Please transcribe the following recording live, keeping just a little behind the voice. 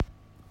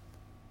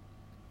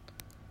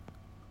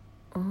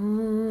ॐ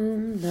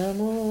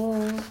नमो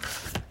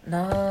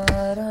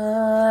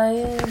नारायणाय।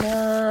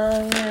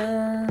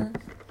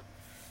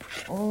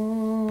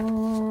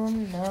 ॐ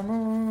नमो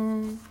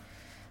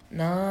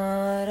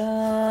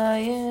नारायणाय।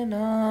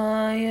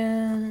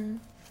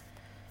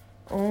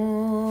 ॐ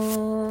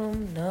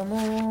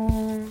नमो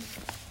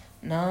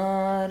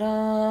नारायणाय।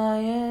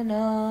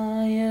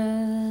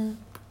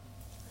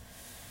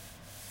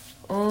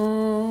 ॐ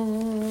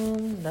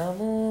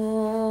नमो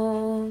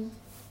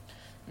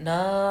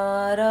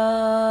नारायणाय।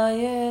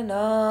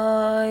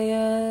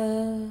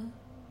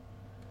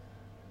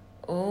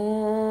 ॐ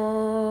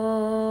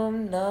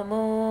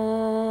नमो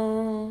नारायणाय।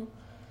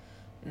 ॐ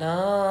नमो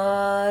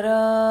नारायणाय।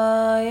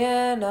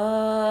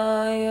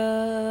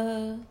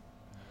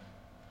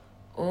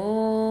 ॐ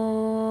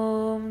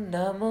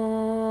नमो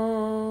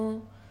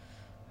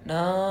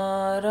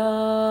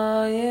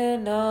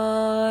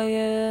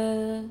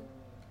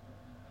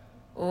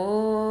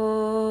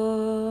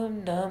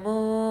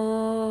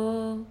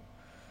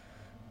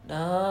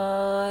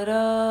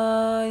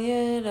नारायणाय।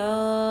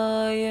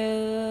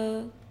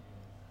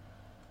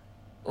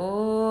 ॐ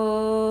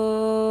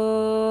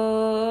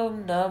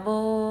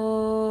नमो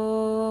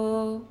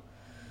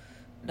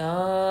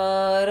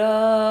नारायणाय।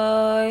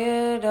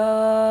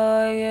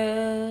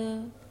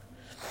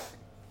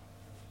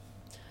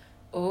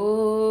 ॐ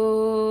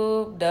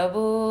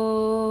नमो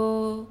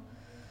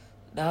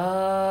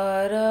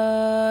नारायणाय।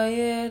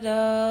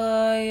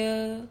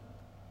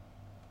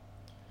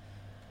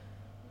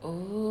 ॐ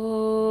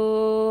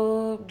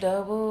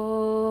नमो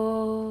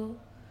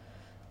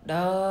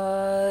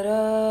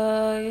नारायणाय।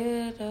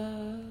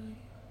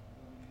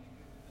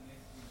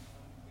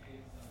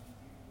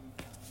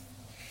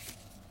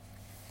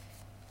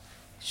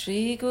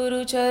 श्री गुरु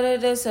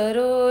चरण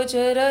सरोज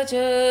रज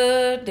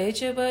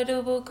निज मन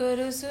मुकुर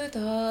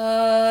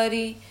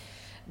सुधारी।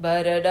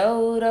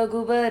 बरनउँ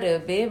रघुबर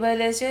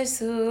बिमल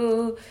जसु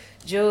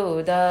जो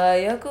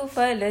दायक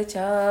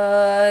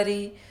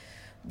फलचारी।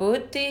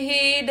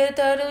 बुद्धिहीन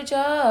तनु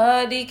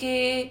जानिके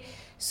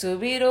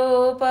सुमिरो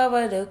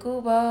पवन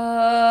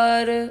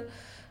कुमार।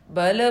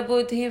 बल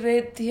बुद्धि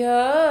विद्या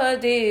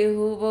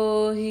देहु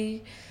मोहि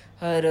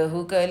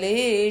हरहु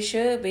कलेश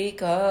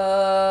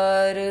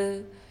विकार।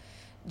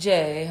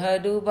 जय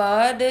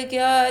हनुमान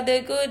ज्ञान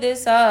गुण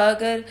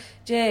सागर।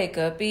 जय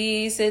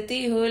कपीस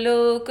तिहु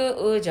लोक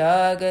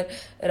उजागर।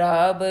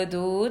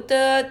 रामदूत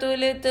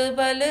अतुलित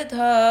बल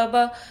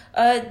धामा।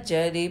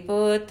 अंजनी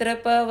पुत्र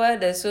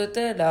पवन सुत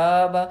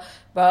नामा।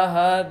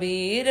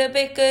 महावीर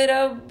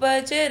विक्रम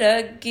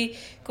बजरंगी।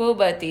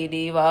 कुमति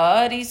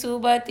निवारि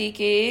सुमति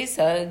के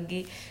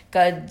संगी।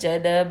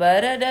 कंचन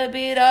बरन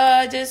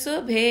बिराज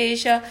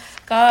सुभेशा।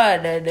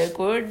 कानन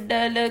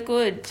कुंडल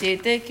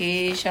कुंचित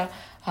केशा।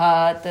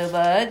 हाथ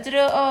वज्र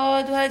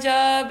और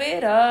ध्वजा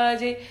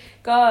बिराजे।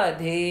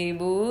 कांधे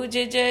मूज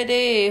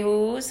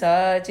जनेऊ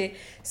साजे।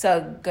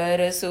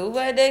 शंकर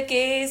सुवन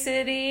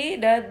केसरी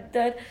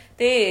नंदन।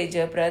 तेज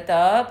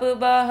प्रताप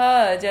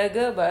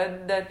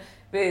महाजगवंदन।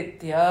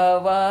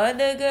 विद्यावान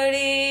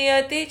गणी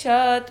अति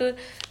चातुर।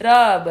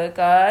 राम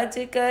काज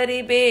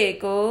करिबे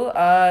को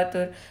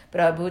आतुर।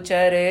 प्रभु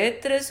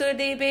चरित्र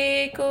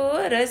सुनिबे को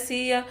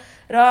रसिया।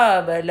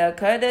 राम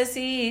लखन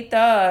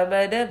सीता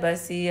मन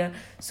बसिया।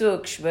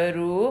 सूक्ष्म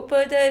रूप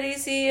धरि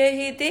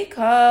सियहि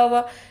दिखावा।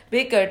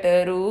 विकट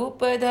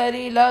रूप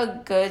धरि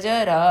लंक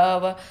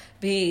जरावा।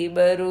 भीम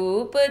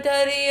रूप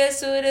धरि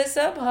असुर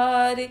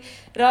संहारे।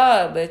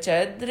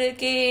 रामचंद्र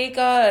के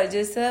काज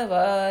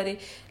सवारे।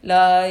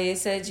 लाए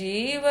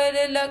सजीवन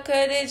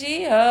लखन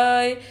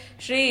जियाए।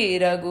 श्री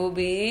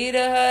रघुबीर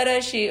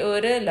हरषि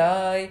उर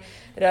लाए।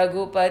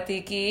 रघुपति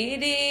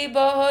कीनी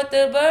बहुत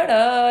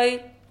बड़ाई।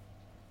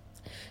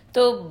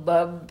 तुम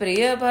मम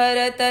प्रिय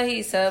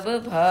भरतहि सब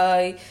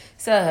भाई।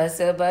 सहस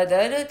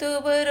बदन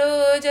तुम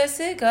रोजस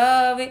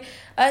गावे।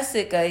 अस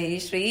कहि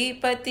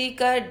श्रीपति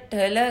कंठ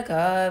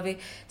लगावे।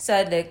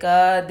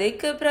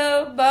 सनकादिक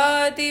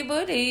ब्रह्मादि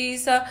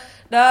मुनीसा।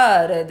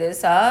 नारद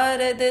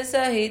सारद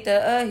सहित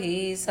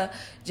अहिसा।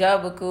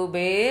 जब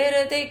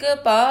कुबेर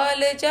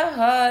दिगपाल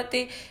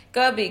जहाते।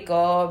 कवि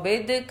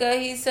कोविद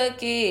कहि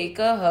सके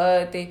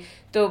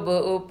कहते। तुम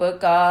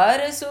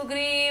उपकार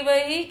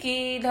सुग्रीवहि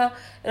कीन्हा।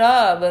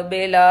 राम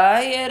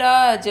मिलाय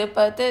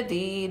राजपत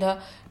दीन्हा।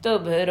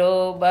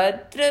 तुम्हरो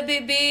मंत्र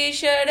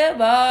विभीषण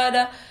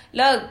माना।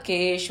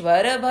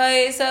 लंकेश्वर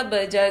भय सब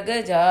जग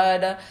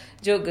जाना।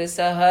 जुग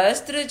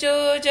सहस्त्र जो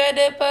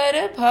जन पर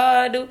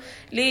भानु।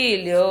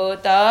 लील्यो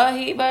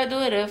ताहि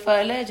मधुर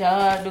फल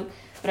जानु।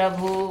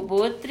 प्रभु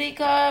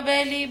मुद्रिका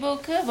बलि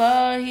मुख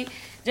माहि।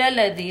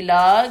 जलधि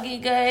लागी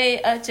गए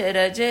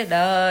अचरज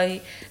नाहि।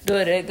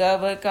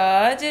 दुर्गम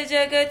काज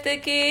जगत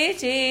के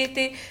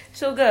जेते।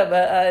 सुगम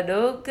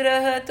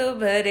अनुग्रह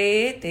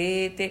तुम्हरे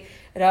तेते।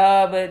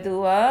 राम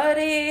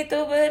दुआरे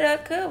तुम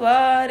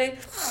रखवारे।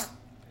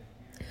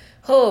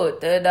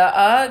 होत न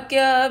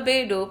आज्ञा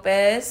बिनु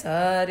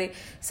पैसारे।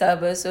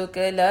 सब सुख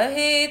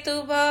लहे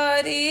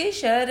तुम्हारी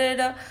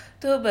शरणा।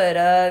 तुम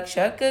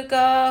रक्षक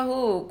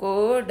काहू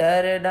को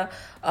डरना।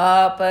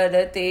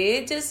 आपन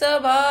तेज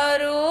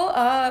सवारो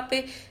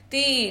आपे,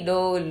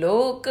 तीनों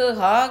लोक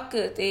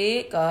हाकते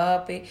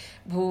कापे।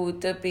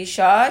 भूत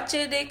पिशाच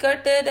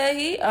निकट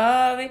नहीं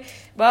आवे,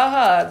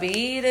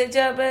 महावीर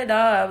जब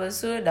नाम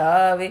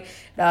सुनावे।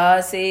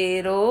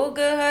 नासे रोग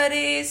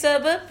हरे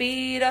सब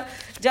पीरा,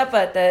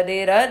 जपत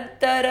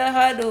निरंतर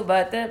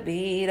हनुमत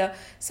बीरा।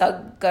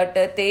 संकट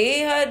ते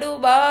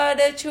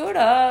हनुमान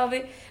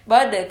छुड़ावे,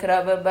 मन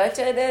क्रम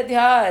बचन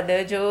ध्यान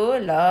जो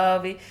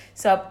लावे।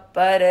 सब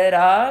पर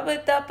राम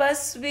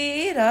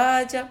तपस्वी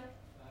राजा,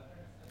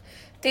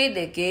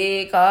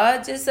 तिनके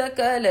काज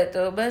सकल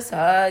तुम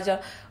साजा।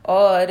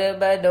 और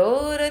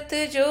मनोरथ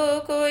जो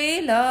कोई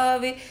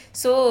लावे,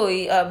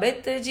 सोई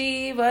अमित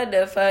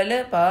जीवन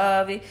फल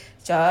पावे।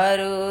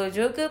 चारों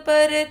जुग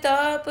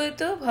परताप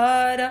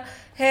तुम्हारा,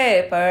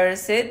 है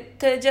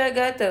प्रसिद्ध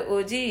जगत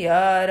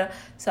उजियारा।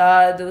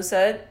 साधु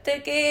सत्य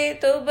के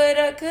तुम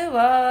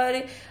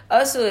रखवारे,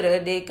 असुर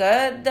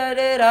निकंदन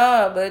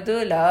राम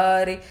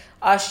दुलारे।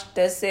 अष्ट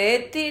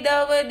सिद्धि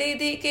नव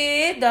निधि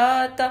के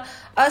दाता,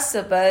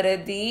 असपर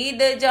दीन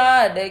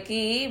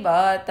जानकी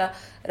माता।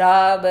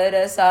 राम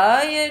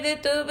रसायन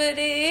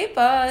तुमरे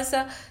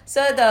पासा,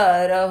 सदा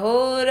रहो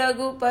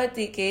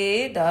रघुपति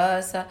के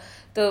दासा।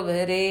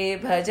 तुम्हरे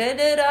भजन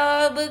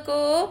राम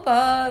को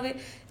पावे,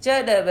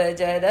 जन्म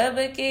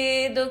जन्म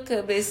के दुख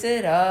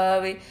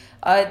बिसरावे।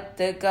 अंत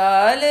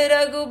काल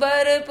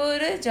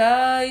रघुबरपुर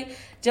जाय,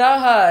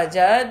 जहाँ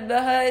जन्म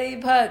हरि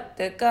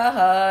भक्त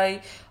कहाय।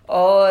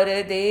 और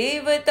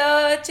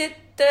देवता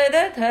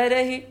चित्तन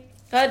धरहि,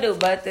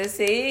 हनुमत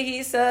से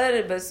ही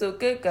सर्व सुख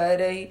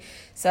करहि।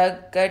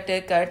 संकट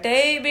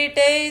कटै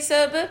मिटै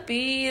सब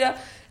पीरा,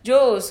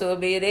 जो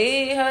सुमिरे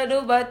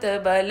हनुमत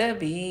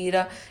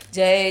बलबीरा।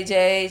 जय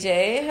जय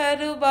जय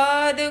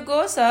हनुमान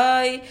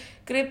गोसाई,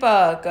 कृपा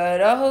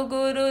करहु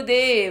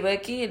गुरुदेव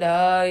की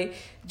नाई।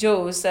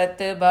 जो सत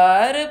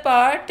बार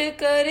पाठ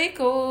करे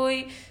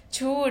कोई,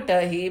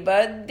 छूटहि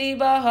बंदी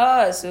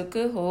महा सुख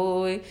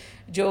होय।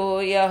 जो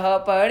यह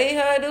पढ़े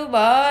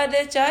हनुमान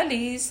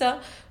चालीसा,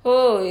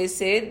 होय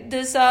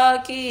सिद्ध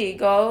साखी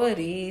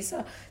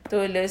गौरीसा।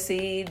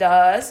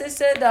 तुलसीदास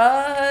सदा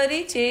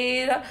हरि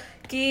चेरा,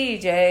 की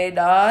जय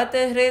नाथ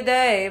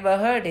हृदय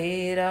मह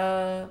डेरा।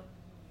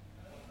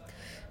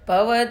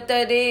 पवन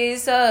तनय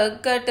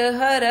संकट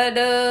हरन,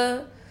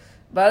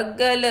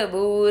 मंगल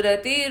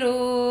मूरति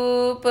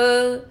रूप।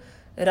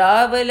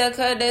 राम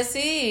लखन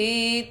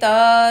सीता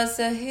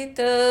सहित,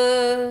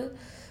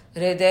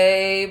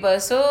 हृदय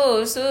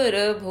बसो सुर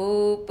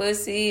भूप।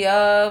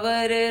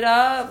 सियावर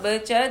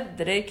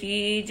रामचंद्र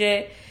की जय,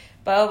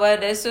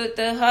 पवन सुत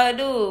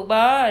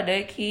हनुमान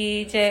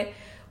की जय।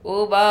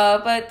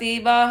 उमापति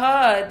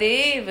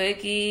महादेव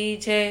की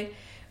जय,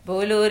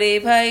 बोलो रे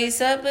भाई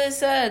सब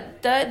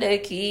संतन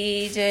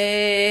की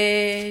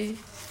जय।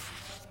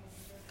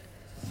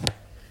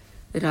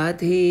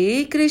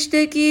 राधे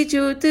कृष्ण की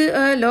ज्योत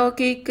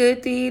अलौकिक,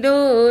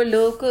 तीनों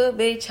लोक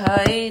में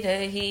छाए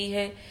रही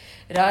है।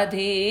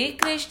 राधे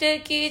कृष्ण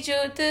की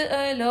ज्योत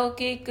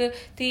अलौकिक,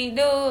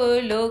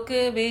 तीनों लोक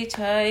में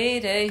छाए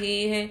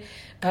रही है।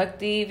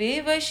 भक्ति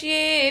विवश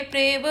ये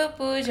प्रेम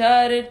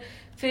पुजारन,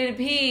 फिर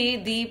भी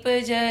दीप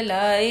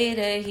जलाए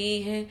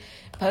रही है।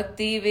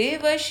 भक्ति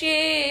विवश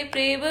ये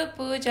प्रेम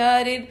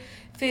पुजारिन,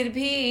 फिर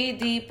भी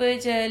दीप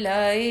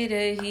जलाए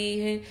रही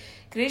है।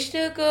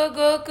 कृष्ण को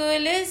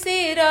गोकुल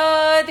से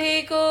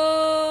राधे को,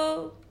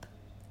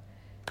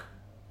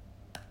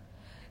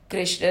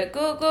 कृष्ण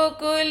को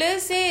गोकुल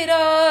से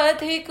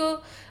राधे को,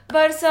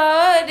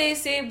 बरसाने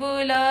से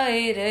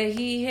बुलाए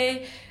रही है।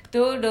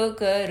 दोनों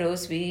करो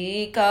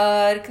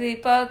स्वीकार,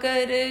 कृपा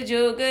कर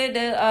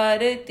जोगन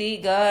आरती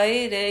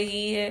गाए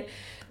रही है।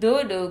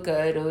 दोनों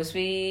करो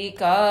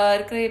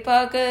स्वीकार,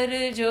 कृपा कर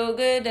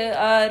जोगन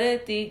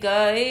आरती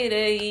गाए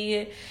रही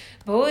है।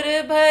 भोर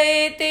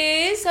भये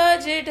ते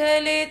साँझ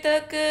ढले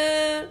तक,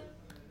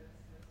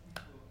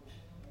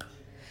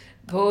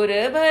 भोर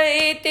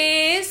भये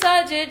ते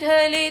साँझ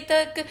ढले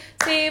तक,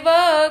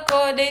 सेवा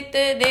को नित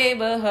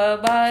नेम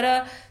हमारा।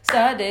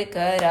 साध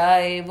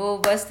कराए वो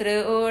वस्त्र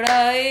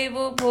ओढ़ाए,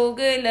 वो भोग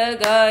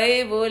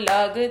लगाए वो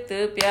लागत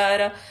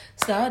प्यारा।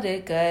 साध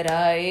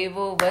कराए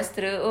वो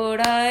वस्त्र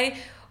ओढ़ाए,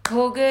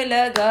 भोग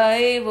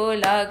लगाए वो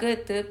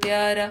लागत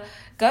प्यारा।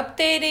 कब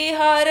तेरी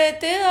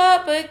हारत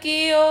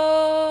आपकी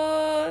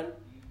ओर,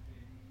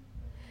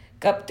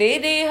 कब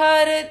तेरी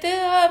हारत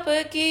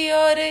आपकी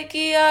ओर,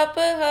 की आप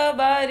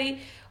हमारी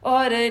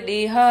और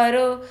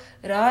निहारो।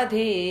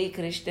 राधे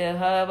कृष्ण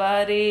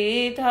हमारे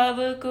धाम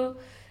को,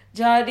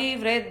 जानी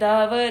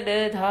वृंदावन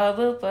धाम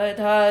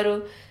पधारो।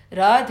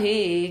 राधे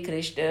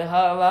कृष्ण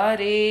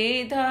हमारे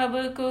धाम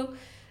को,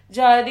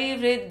 जानी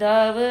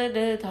वृंदावन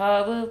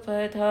धाम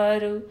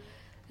पधारो।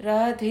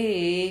 राधे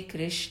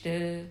कृष्ण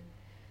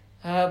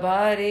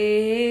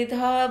हमारे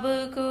धाम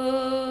को,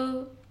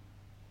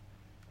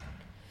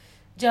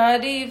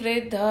 जानी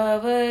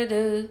वृंदावन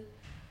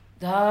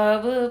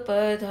धाम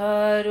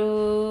पधारो।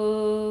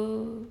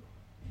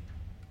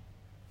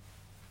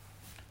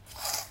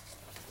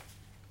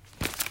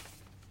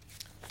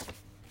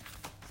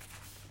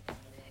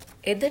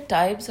 In the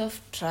times of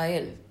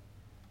trial,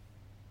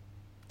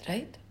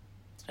 right?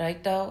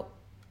 Right now,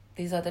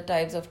 these are the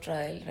times of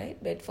trial, right?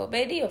 But for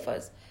many of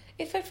us,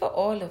 in fact, for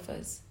all of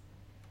us,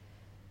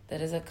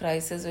 there is a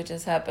crisis which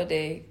is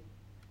happening,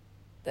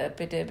 the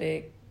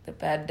epidemic, the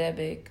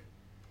pandemic,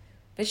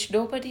 which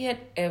nobody had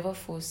ever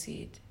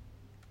foreseen.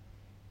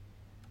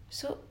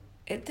 So,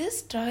 in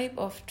this time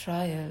of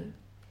trial,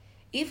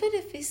 even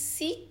if we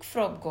seek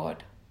from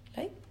God,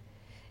 like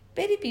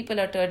many people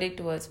are turning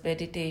towards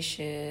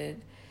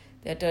meditation,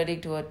 they are turning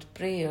towards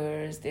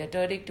prayers, they are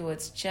turning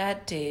towards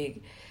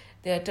chanting,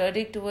 they are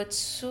turning towards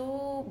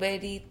so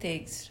many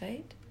things,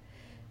 right?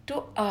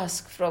 To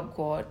ask from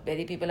God.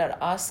 Many people are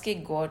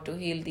asking God to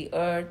heal the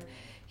earth,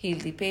 heal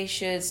the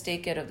patients,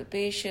 take care of the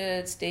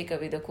patients, take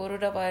away the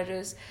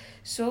coronavirus.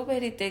 So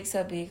many things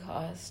are being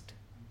asked.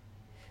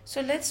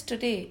 So let's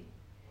today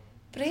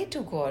pray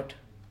to God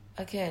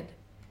again.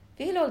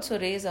 We'll also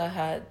raise our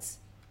hands,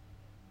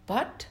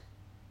 but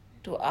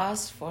to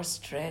ask for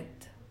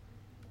strength.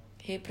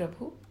 हे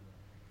प्रभु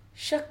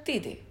शक्ति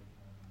दे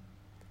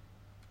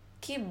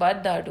कि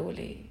मन ना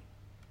डोले,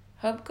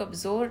 हम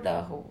कमजोर ना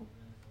हो.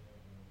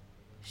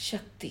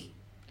 शक्ति.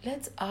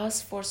 Let's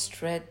ask for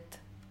strength.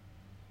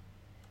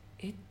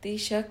 इतनी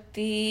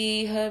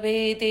शक्ति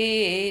हमें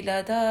दे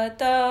न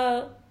दाता,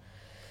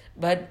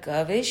 मन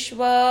का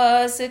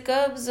विश्वास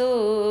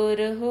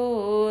कमजोर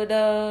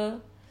होना.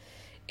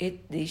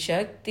 इतनी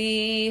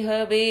शक्ति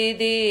हमें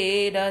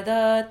दे न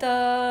दाता,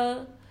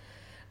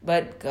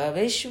 मन का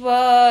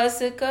विश्वास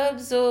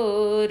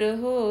कमजोर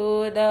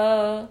होना.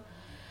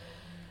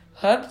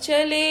 हम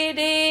चले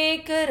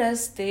नेक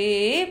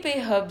रास्ते पे,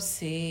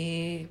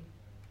 हमसे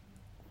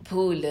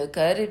भूल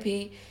कर भी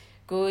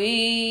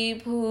कोई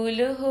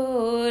भूल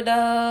होना.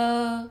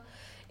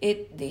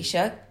 इतनी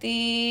शक्ति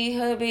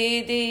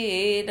हमें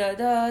दे न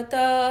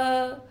दाता,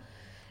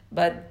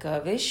 मन का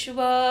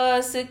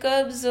विश्वास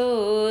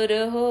कमजोर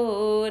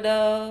होना.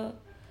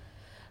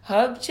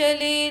 हम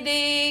चले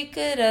नेक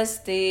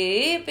रास्ते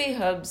पे,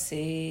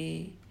 हमसे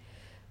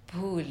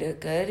भूल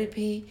कर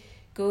भी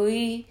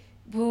कोई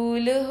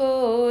भूल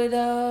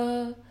होना.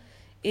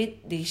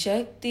 इतनी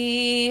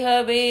शक्ति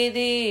हमें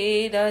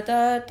दे न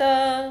दाता,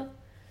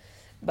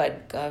 मन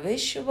का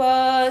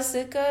विश्वास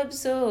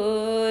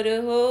कमजोर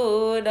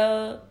होना.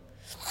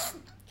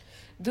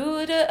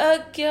 दूर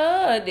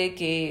अज्ञान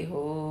के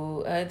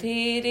हो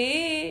अंधेरे,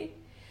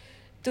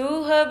 तू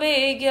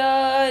हमें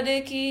ज्ञान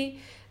की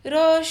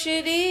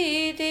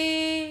रोशनी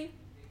दे.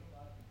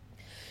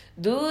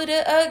 दूर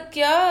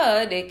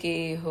अज्ञान के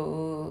हो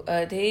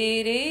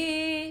अंधेरे,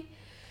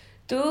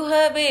 तू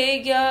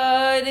हमें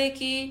ज्ञान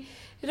की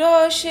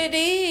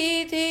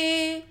रोशनी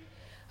दे.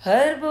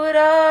 हर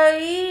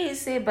बुराई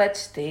से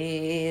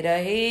बचते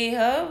रहे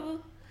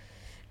हम,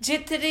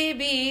 जितनी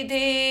भी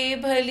दे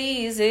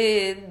भली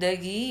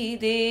जिंदगी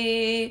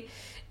दे.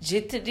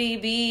 जितनी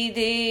भी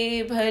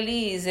दे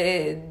भली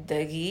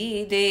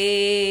जिंदगी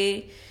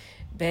दे.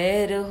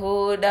 बैर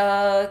होना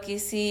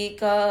किसी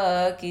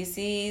का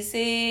किसी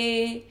से,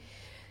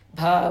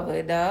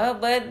 भावना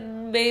मन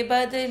में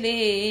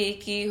बदले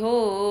की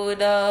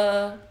होना.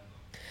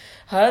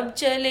 हम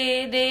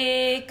चले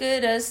नेक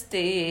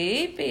रास्ते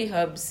पे,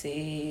 हमसे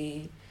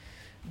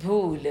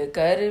भूल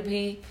कर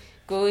भी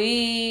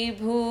कोई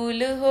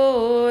भूल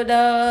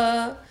होना.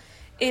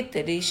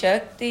 इतनी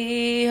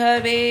शक्ति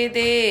हमें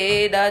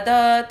दे न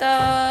दाता,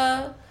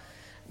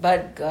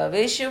 मन का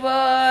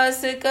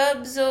विश्वास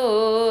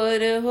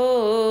कमजोर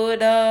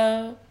होना.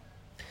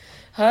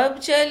 हम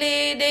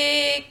चले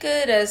नेक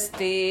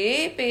रास्ते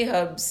पे,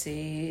 हमसे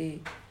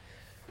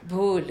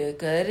भूल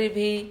कर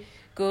भी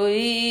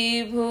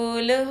कोई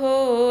भूल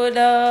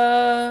होना.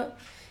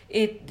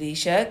 इतनी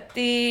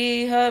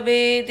शक्ति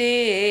हमें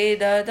दे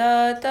न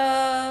दाता,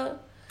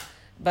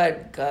 मन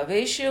का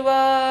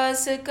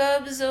विश्वास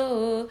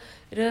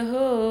कमजोर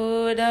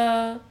होना.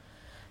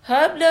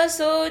 हम न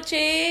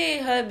सोचे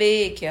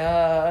हमें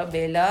क्या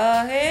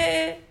मिला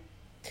है,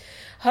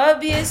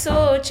 हम ये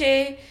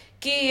सोचे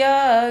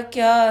किया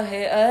क्या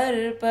है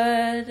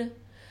अर्पण.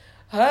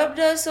 हम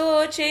न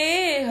सोचे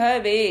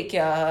हमें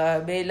क्या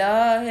मिला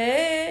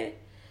है,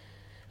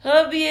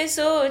 हम ये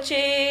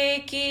सोचे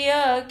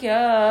किया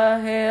क्या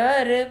है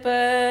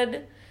अर्पण.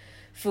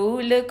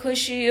 फूल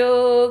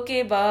खुशियों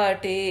के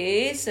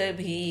बाटे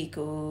सभी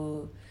को,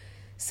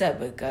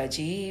 सबका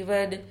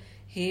जीवन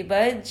ही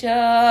बन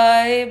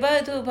जाए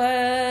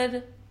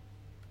मधुबन.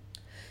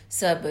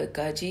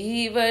 सबका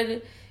जीवन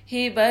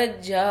ही बन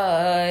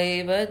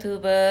जाए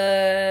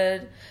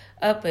मधुबन.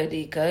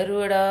 अपनी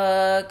करुणा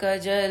का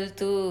जल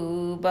तू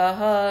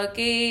बहा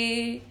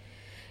के,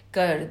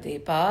 कर दे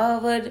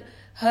पावन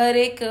हर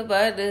एक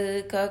मन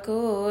का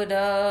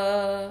कोना.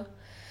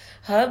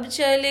 हम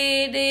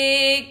चले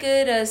नेक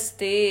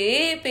रास्ते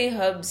पे,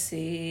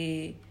 हमसे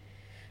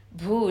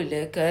भूल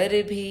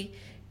कर भी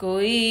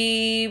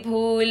कोई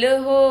भूल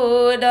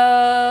होना.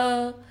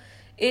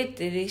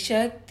 इतनी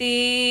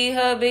शक्ति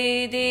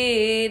हमें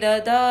दे न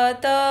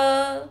दाता,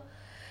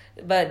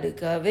 मन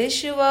का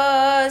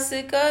विश्वास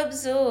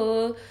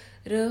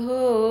कमजोर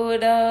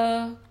होना.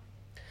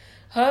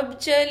 हम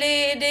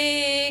चले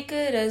नेक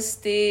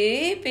रस्ते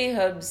पे,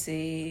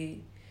 हमसे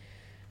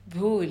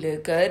भूल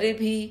कर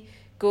भी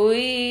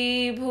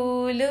कोई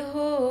भूल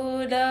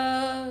होना,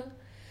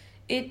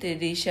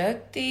 इतनी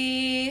शक्ति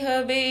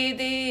हमें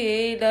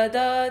दे न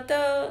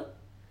दाता,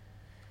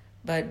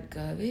 मन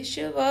का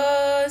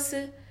विश्वास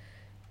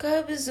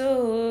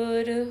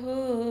कमजोर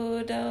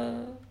होना।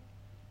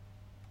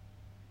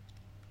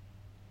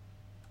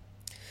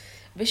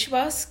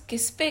 विश्वास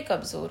किस पे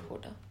कमजोर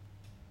होना?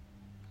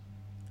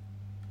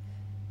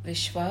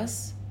 विश्वास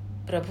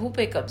प्रभु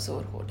पे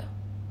कमजोर होना।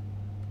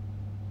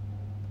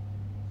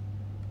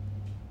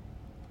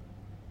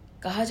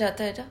 कहा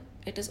जाता है ना,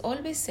 it is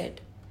always said,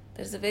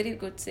 there is a very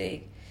good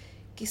saying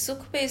कि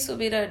सुख पे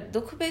सुमिरन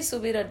दुख पे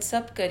सुमिरन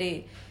सब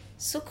करे,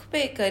 सुख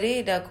पे करे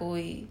ना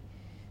कोई,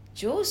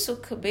 जो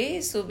सुख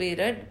में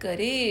सुमिरन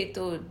करे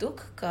तो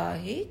दुख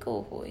काहे को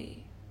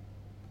होई।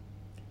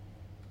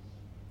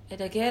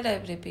 And again I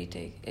am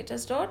repeating, it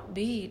does not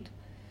mean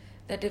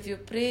that if you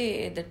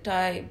pray in the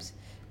times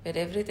when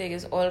everything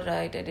is all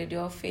right and in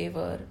your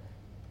favor,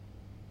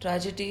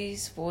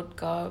 tragedies won't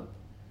come,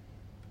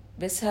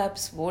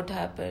 mishaps won't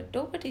happen.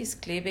 Nobody is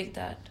claiming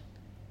that.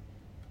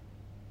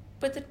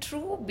 But the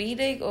true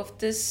meaning of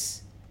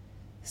this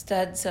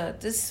stanza,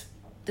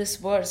 this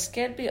verse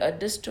can be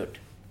understood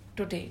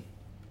today.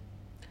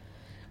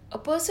 A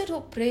person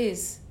who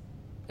prays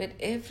when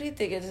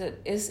everything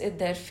is in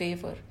their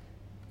favor,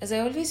 as I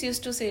always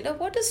used to say, now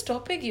what is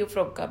stopping you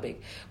from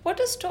coming? What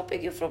is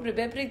stopping you from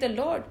remembering the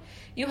Lord?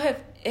 You have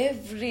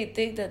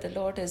everything that the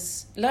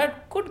Lord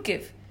could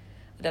give.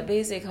 An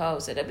amazing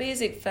house, an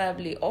amazing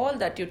family, all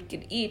that you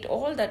can eat,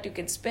 all that you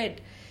can spend.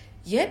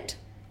 Yet,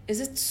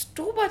 is it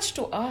too much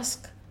to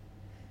ask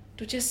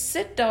to just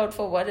sit down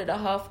for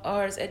 1.5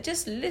 hours and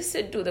just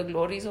listen to the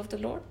glories of the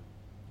Lord?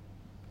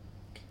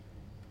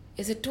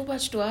 Is it too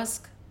much to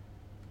ask?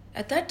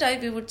 At that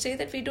time, we would say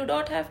that we do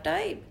not have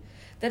time.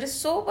 There is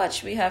so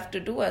much we have to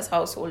do as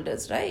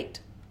householders, right?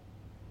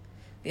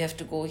 We have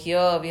to go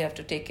here, we have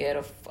to take care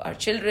of our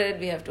children,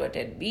 we have to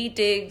attend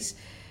meetings,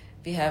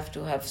 we have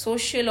to have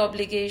social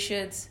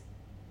obligations.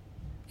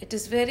 It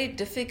is very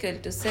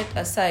difficult to set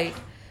aside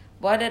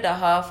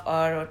 1.5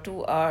 hour or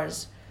 2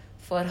 hours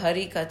for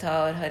Hari Katha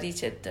or Hari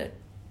Chintan.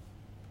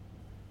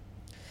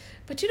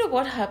 But you know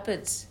what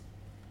happens?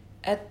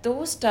 At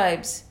those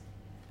times,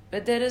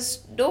 when there is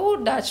no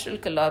natural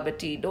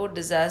calamity, no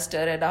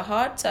disaster, and our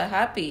hearts are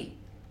happy,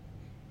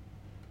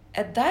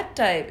 at that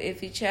time,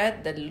 if we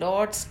chant the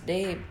Lord's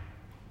name,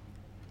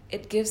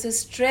 it gives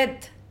us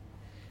strength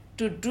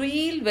to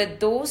deal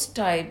with those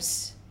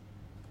times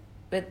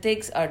when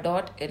things are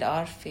not in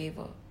our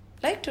favor,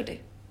 like today.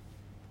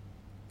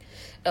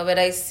 Now, when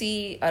I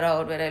see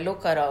around, when I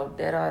look around,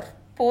 there are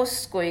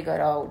posts going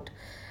around,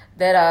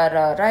 there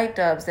are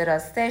write-ups, there are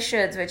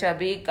sessions which are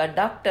being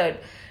conducted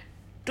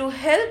to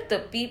help the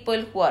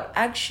people who are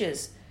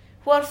anxious,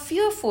 who are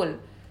fearful,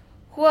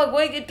 who are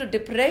going into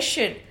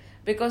depression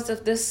because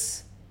of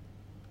this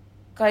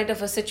kind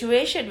of a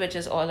situation which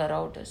is all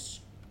around us.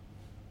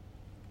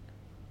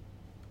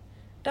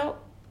 Now,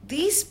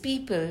 these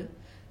people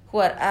who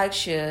are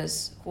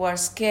anxious, who are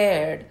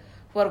scared,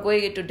 who are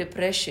going into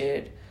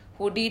depression,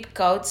 who need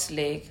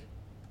counseling,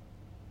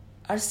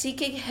 are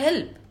seeking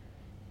help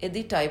in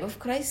the time of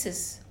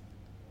crisis.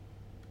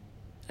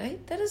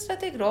 Right? There is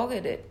nothing wrong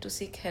in it to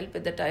seek help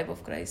in the time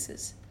of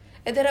crisis.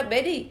 And there are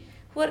many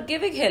who are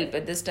giving help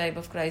in this time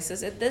of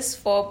crisis in this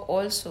form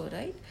also,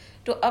 right?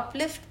 To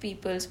uplift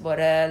people's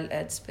morale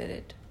and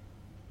spirit.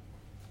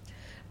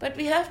 But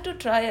we have to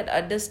try and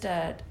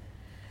understand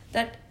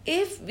that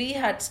if we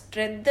had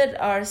strengthened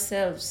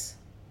ourselves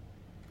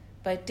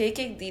by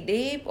taking the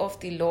name of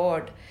the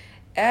Lord,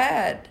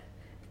 and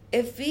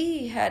if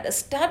we had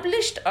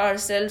established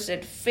ourselves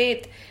in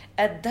faith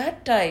at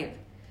that time,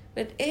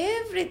 when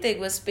everything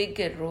was pink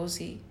and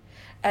rosy,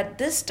 at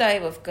this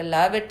time of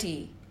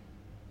calamity,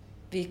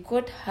 we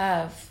could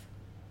have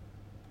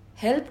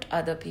helped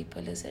other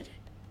people, isn't it?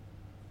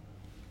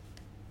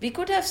 We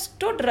could have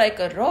stood like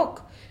a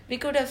rock. We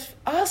could have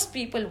asked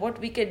people what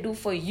we can do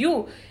for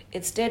you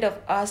instead of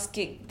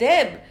asking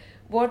them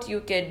what you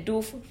can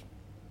do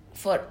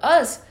for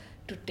us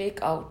to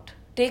take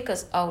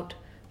us out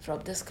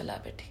from this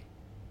calamity.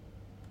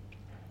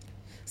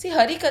 See,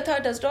 Hari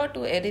Katha does not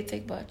do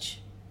anything much.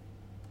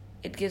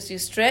 It gives you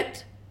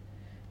strength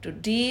to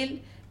deal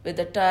with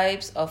the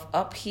times of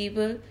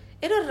upheaval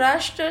in a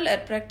rational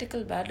and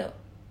practical manner.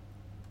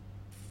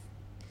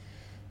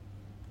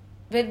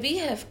 When we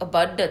have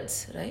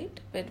abundance, right?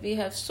 When we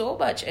have so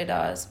much with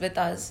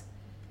us,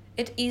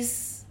 it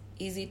is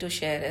easy to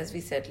share, as we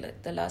said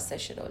the last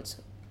session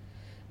also.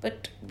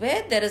 But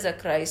when there is a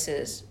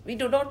crisis, we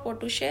do not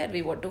want to share,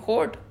 we want to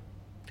hoard.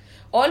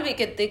 All we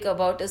can think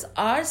about is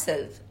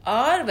ourselves,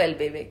 our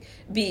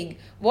well-being,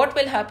 what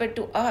will happen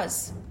to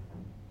us.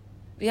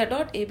 We are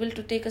not able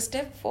to take a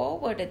step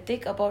forward and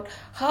think about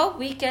how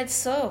we can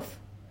serve.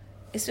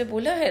 इसमें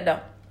बोला है ना,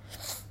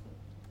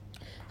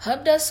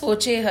 हम ना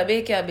सोचे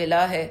हमें क्या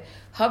मिला है,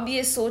 हम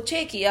ये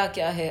सोचे किया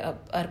क्या है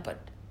अब अर्पण.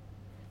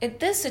 In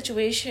this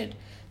situation,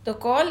 The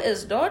call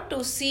is not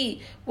to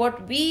see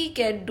what we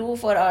can do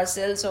for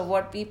ourselves or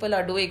what people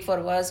are doing for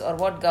us or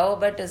what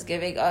government is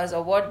giving us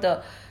or what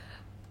the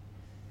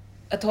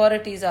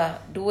authorities are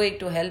doing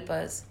to help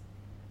us.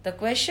 The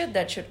question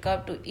that should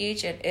come to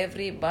each and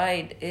every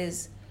mind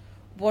is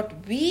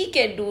what we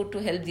can do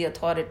to help the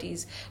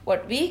authorities,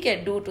 what we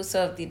can do to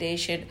serve the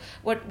nation,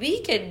 what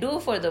we can do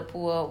for the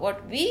poor,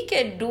 what we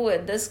can do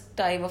in this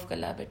time of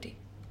calamity.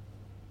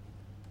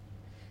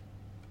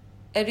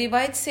 And we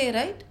might say,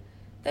 right,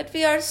 that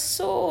we are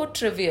so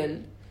trivial.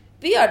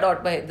 We are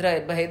not Mahindra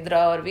and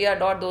Mahindra, or we are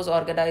not those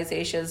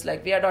organizations,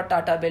 like we are not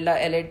Tata, Birla,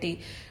 L&T.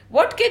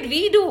 What can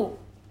we do?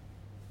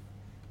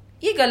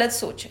 ये गलत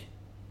सोच है.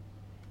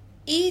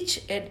 Each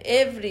and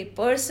every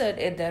person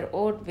in their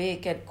own way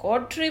can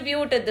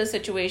contribute in the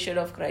situation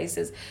of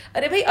crisis.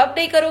 अरे भाई अब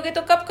नहीं करोगे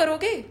तो कब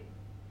करोगे?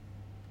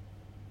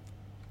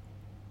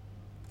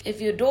 If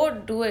you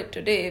don't do it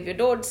today, if you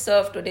don't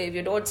serve today, if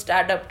you don't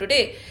stand up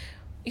today,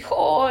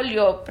 all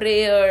your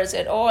prayers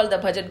and all the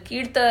bhajan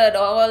kirtan,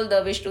 all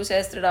the Vishnu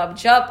Sahasranam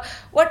jap,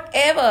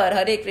 whatever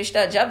Hare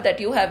Krishna jap that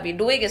you have been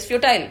doing is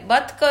futile.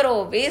 Mat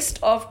karo, waste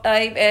of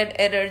time and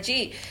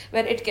energy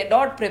when it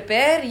cannot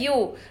prepare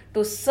you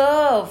to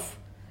serve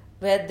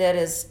when there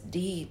is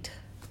need.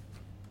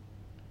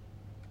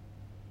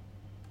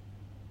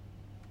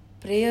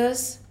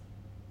 Prayers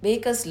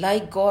make us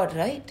like God,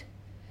 right?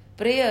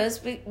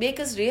 Prayers make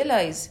us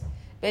realize,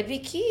 when we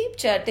keep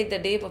chanting the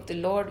name of the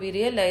Lord, we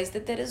realize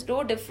that there is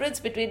no difference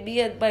between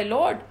me and my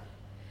Lord.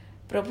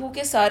 प्रभु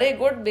के सारे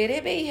गुण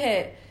मेरे में ही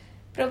है.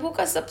 प्रभु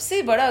का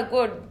सबसे बड़ा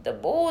गुण, the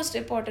most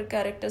important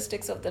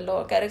characteristic of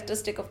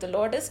the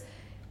Lord is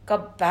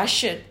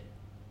compassion.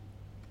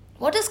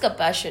 What is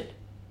compassion?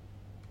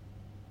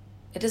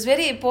 It is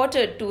very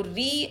important to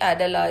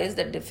reanalyze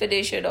the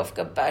definition of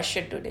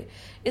compassion today.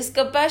 Is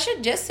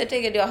compassion just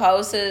sitting in your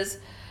houses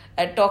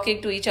and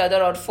talking to each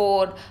other on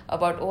phone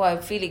about, oh,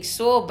 I'm feeling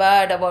so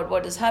bad about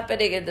what is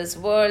happening in this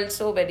world.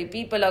 So many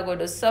people are going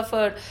to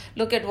suffer.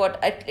 Look at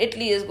what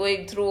Italy is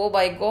going through. Oh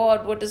my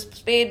God, what is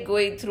Spain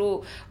going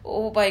through?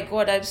 Oh my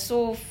God, I'm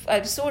so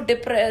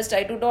depressed.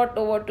 I do not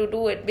know what to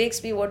do. It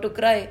makes me want to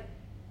cry.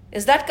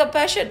 Is that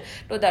compassion?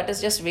 No, that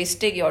is just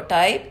wasting your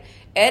time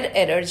and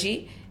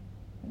energy.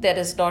 That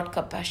is not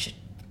compassion.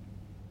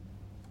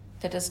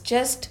 That is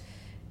just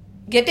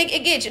getting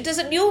engaged. It is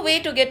a new way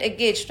to get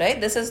engaged,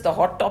 right? This is the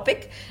hot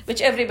topic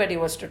which everybody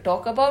wants to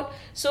talk about.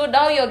 So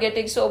now you're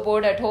getting so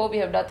bored at home,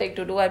 you have nothing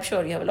to do. I'm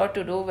sure you have a lot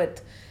to do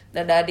with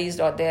the nannies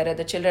not there and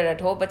the children at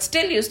home, but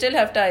still you still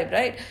have time,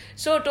 right?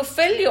 So to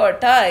fill your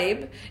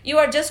time, you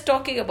are just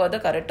talking about the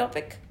current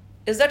topic.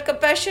 Is that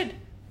compassion?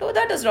 No,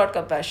 that is not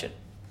compassion.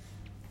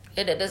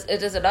 And it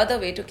is another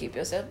way to keep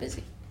yourself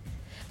busy.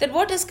 Then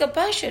what is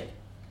compassion?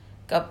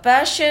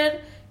 Compassion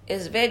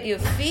is when you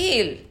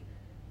feel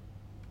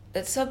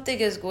that something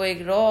is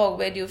going wrong,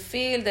 when you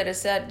feel there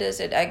is sadness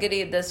and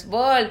agony in this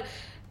world,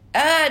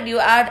 and you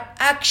add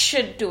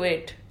action to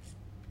it.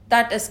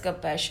 That is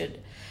compassion.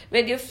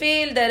 When you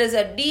feel there is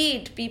a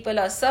need, people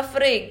are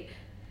suffering,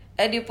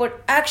 and you put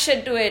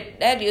action to it,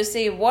 and you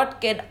say, what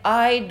can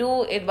I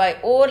do in my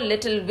own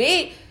little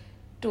way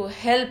to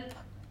help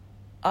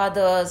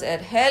others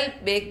and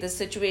help make the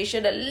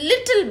situation a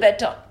little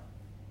better?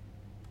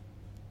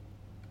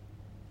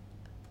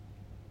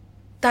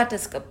 That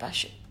is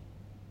compassion.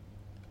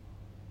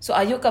 So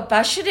are you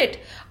compassionate?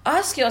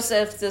 Ask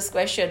yourself this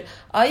question.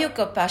 Are you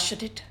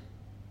compassionate?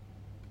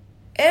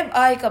 Am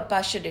I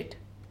compassionate?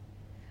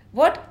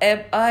 What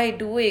am I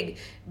doing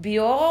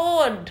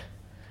beyond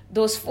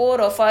those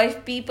 4 or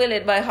 5 people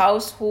in my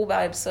house whom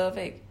I am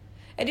serving?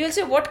 And you'll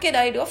say, what can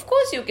I do? Of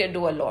course you can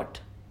do a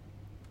lot.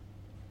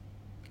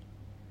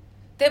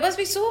 There must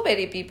be so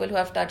many people who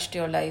have touched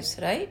your lives,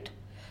 right?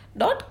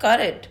 Not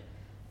current.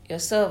 Your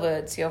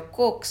servants, your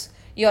cooks,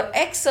 your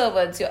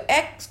ex-servants, your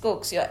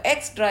ex-cooks, your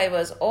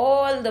ex-drivers,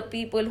 all the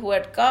people who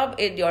had come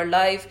in your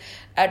life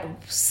at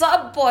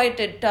some point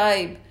in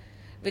time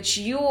which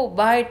you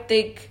might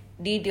think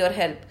need your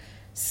help.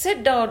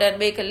 Sit down and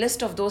make a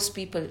list of those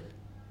people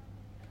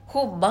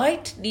who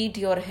might need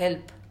your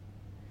help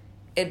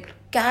in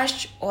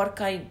cash or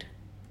kind.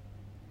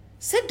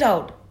 Sit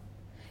down.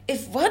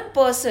 If one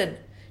person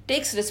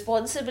takes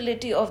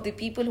responsibility of the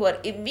people who are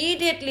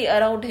immediately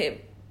around him,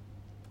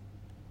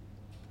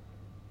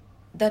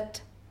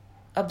 that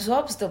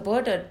absorbs the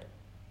burden,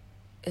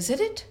 isn't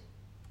it?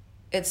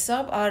 In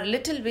our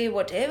little way,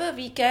 whatever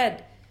we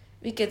can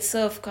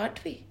serve,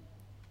 can't we?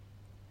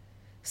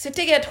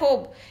 Sitting at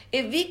home,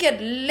 if we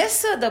can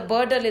lessen the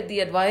burden in the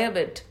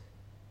environment,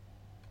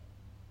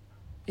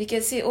 we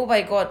can say, oh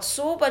my God,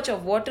 so much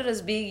of water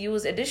is being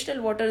used,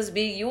 additional water is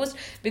being used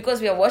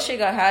because we are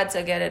washing our hands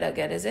again and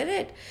again, isn't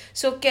it?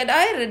 So can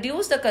I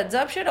reduce the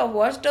consumption of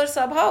water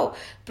somehow?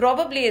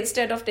 Probably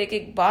instead of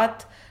taking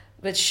bath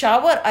with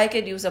shower, I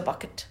can use a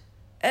bucket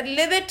and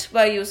limit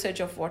my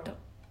usage of water.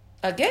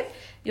 Again,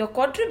 you're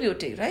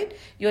contributing, right?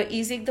 You're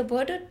easing the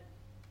burden.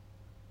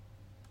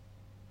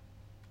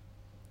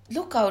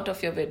 Look out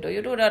of your window.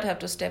 You do not have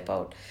to step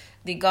out.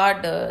 The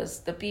gardeners,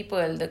 the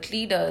people, the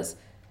cleaners,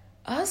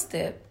 ask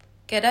them,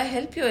 Can I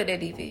help you in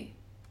any way?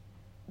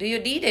 Do you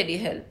need any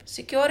help?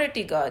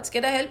 Security guards,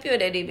 can I help you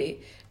in any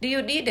way? Do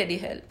you need any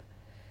help?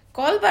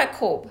 Call back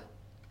home.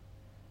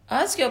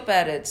 Ask your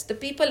parents, the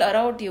people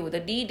around you, the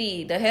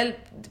needy, the help,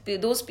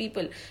 those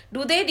people,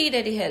 do they need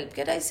any help?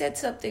 Can I send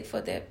something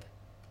for them?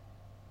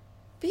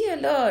 Be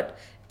alert.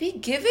 Be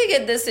giving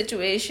in this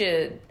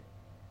situation.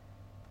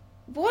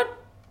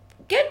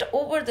 Get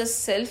over the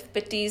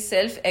self-pity,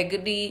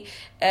 self-agony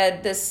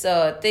and this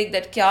thing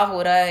that kya ho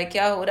raha hai,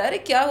 kya ho raha hai,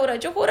 kya ho raha hai,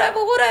 jo ho raha hai,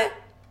 wo ho raha hai.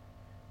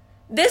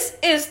 This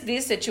is the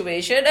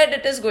situation and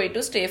it is going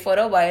to stay for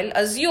a while.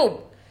 Assume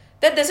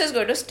that this is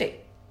going to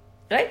stay.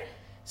 Right?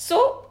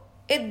 So,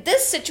 in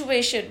this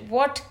situation,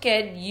 what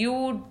can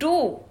you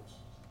do?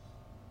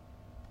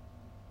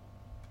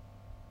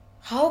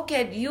 How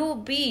can you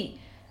be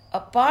a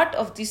part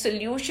of the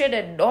solution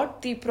and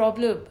not the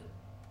problem?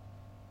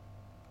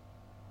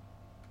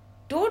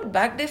 Don't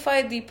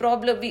magnify the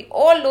problem. We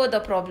all know the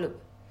problem.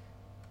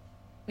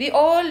 We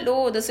all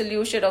know the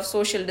solution of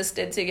social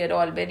distancing and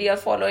all. Many are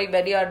following,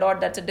 many are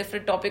not. That's a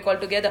different topic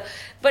altogether.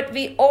 But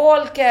we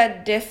all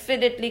can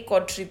definitely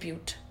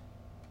contribute.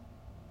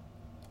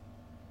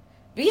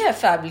 We have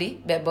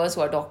family members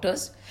who are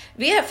doctors.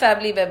 We have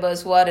family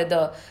members who are in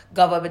the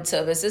government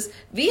services.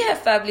 We have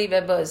family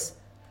members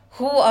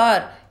who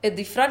are in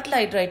the front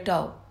line right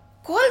now.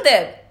 Call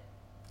them.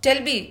 Tell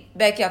me,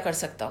 मैं क्या कर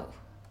सकता हूँ?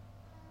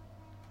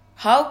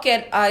 How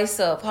can I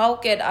serve? How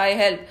can I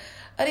help?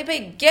 Arey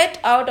bhai, get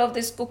out of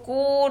this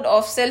cocoon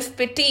of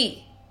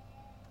self-pity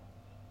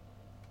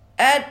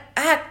and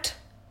act.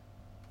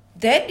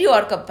 Then you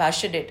are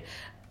compassionate.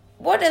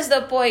 What is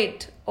the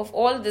point of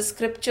all this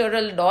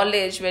scriptural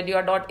knowledge when you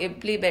are not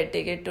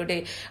implementing it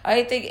today?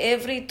 I think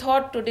every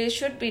thought today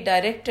should be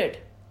directed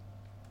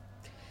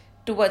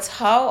towards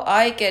how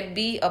I can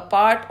be a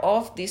part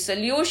of the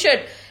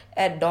solution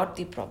and not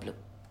the problem.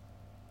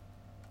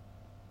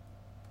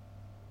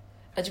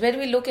 And when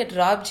we look at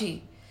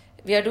Ramji,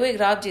 we are doing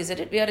Ramji, isn't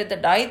it? We are in the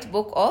 9th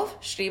book of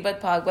Srimad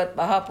Bhagavad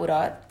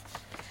Mahapuran.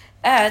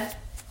 And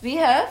we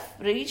have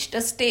reached a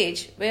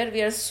stage where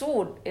we are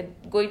soon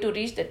going to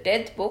reach the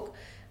 10th book,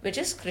 which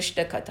is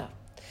Krishna Katha.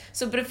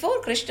 So before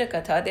Krishna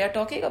Katha, they are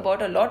talking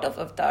about a lot of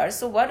avatars.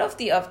 So one of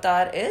the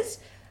avatar is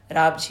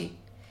Ramji.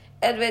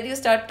 And when you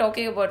start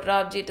talking about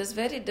Ramji, it is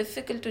very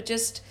difficult to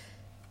just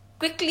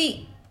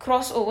quickly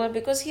cross over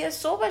because he has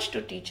so much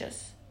to teach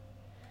us.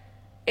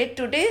 In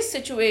today's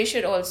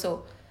situation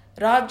also,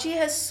 Ramji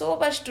has so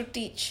much to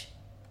teach.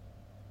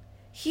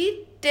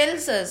 He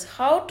tells us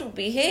how to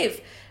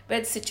behave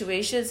when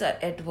situations are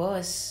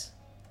adverse.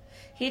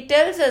 He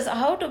tells us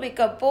how to be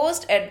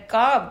composed and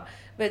calm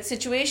when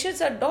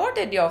situations are not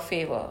in your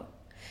favor.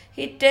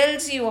 He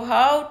tells you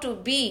how to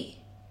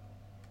behave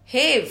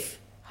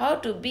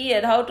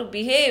and how to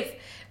behave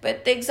when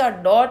things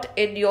are not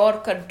in your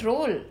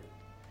control.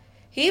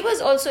 He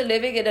was also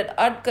living in an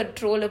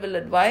uncontrollable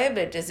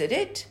environment, isn't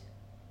it?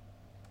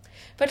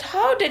 But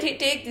how did he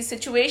take the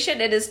situation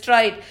in his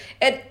stride,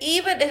 and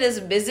even in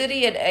his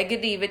misery and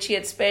agony which he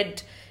had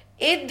spent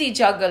in the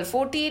jungle,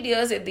 14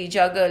 years in the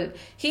jungle,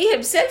 he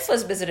himself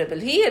was miserable.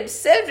 He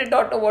himself did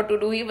not know what to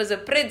do. He was a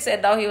prince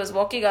and now he was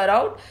walking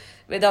around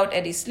without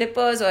any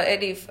slippers or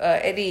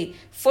any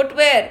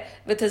footwear,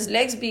 with his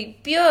legs being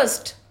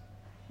pierced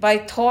by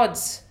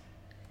thorns.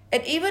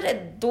 And even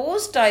at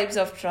those times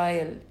of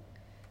trial,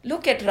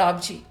 look at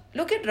Ramji.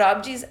 Look at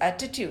Ramji's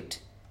attitude.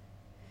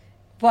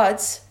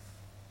 Once,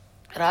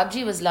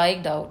 Ramji was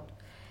lying down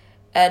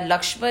and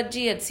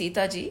Lakshmanji and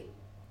Sitaji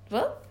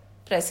were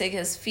pressing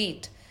his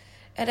feet.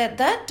 And at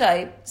that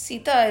time,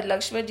 Sita and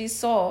Lakshmanji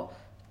saw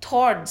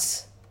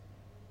thorns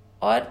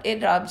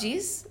in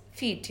Ramji's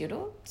feet,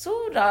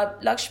 So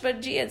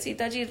Lakshmanji and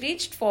Sitaji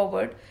reached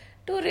forward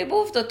to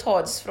remove the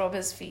thorns from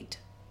his feet.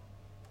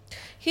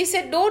 He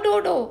said,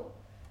 No.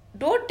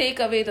 Don't take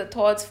away the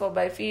thorns from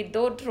my feet.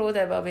 Don't throw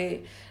them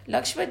away.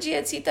 Lakshmanji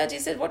and Sitaji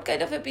said, what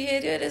kind of a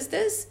behavior is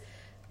this?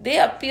 They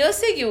are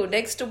piercing you.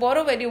 Next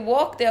tomorrow when you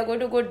walk, they are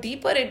going to go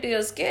deeper into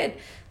your skin.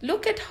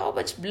 Look at how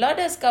much blood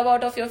has come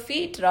out of your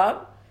feet,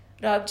 Ramji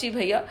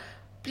bhaiya.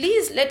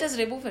 Please let us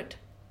remove it.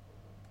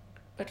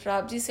 But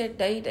Ramji said,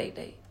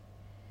 Nahi.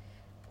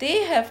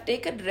 They have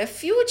taken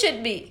refuge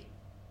in me.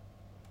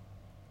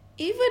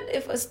 Even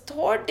if a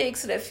thorn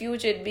takes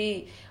refuge in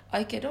me,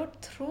 I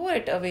cannot throw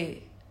it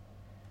away.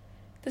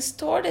 This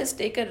thorn has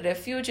taken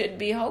refuge in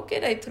me. How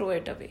can I throw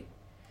it away?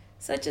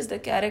 Such is the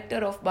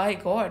character of my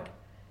God.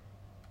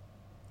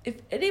 If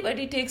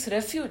anybody takes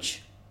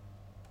refuge,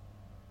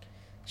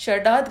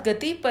 शरणागति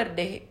गति पर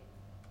नहीं,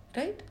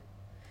 right?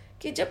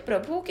 कि जब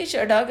प्रभु की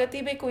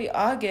शरणागति में कोई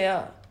आ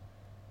गया,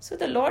 so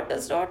the Lord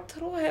does not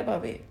throw him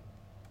away.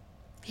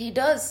 He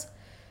does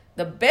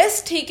the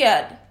best he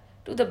can,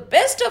 to the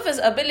best of his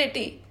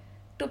ability,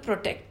 to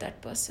protect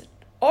that person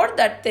or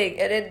that thing.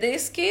 And in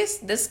this case,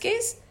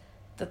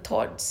 the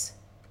thorns.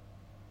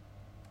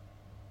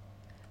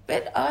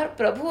 When our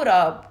Prabhu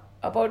Ram,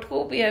 about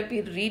whom we have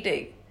been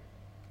reading,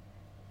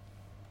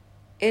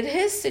 in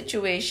his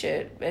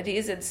situation, when he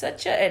is in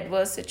such an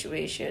adverse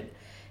situation,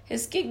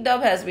 his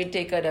kingdom has been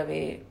taken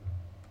away.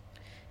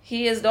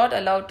 He is not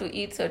allowed to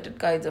eat certain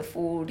kinds of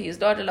food. He is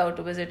not allowed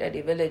to visit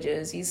any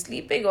villages. He's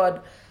sleeping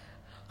on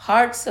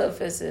hard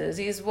surfaces.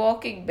 He's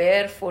walking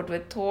barefoot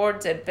with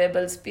thorns and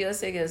pebbles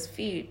piercing his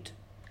feet.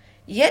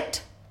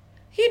 Yet,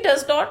 he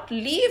does not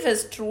leave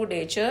his true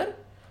nature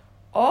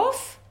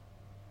of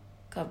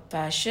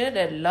compassion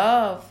and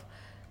love.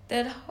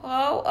 Then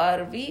how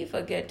are we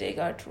forgetting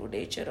our true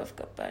nature of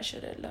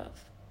compassion and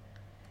love?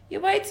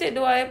 You might say,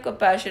 no, I am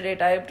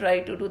compassionate. I am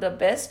trying to do the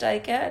best I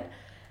can.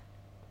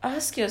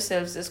 Ask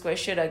yourselves this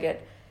question again.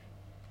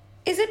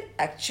 Is it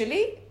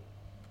actually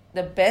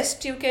the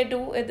best you can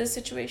do in this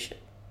situation?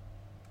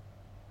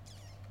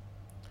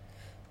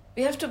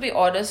 We have to be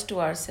honest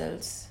to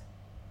ourselves.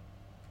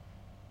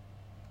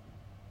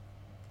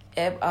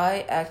 Am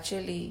I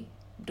actually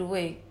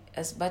doing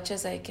as much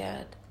as I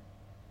can?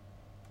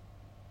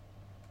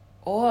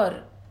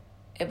 Or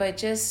am I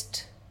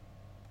just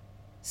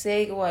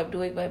saying, oh, I'm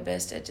doing my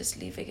best and just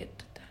leaving it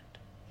to that?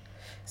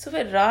 So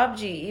when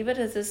Ramji,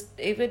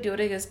 even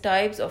during his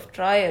times of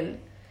trial,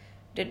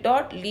 did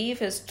not leave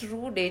his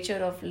true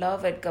nature of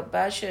love and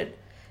compassion,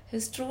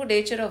 his true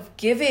nature of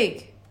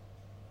giving.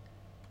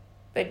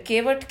 When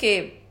Kevat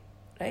came,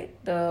 right,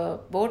 the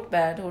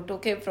boatman who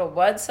took him from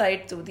one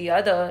side to the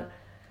other,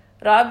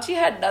 Ramji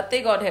had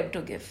nothing on him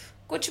to give.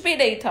 Kuch bhi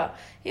nahi tha.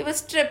 He was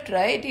stripped,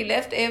 right? He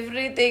left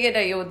everything in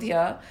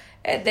Ayodhya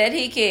and then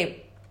he came.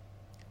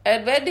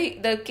 And when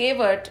the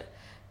Kevat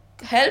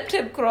helped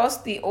him cross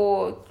the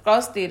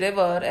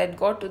river and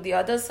got to the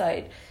other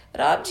side,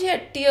 Ramji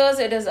had tears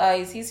in his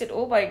eyes. He said,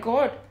 oh my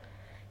God,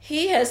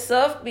 he has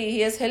served me.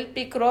 He has helped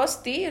me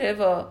cross the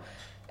river.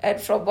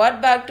 And from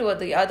one bank to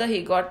the other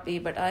he got me,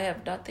 but I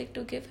have nothing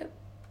to give him.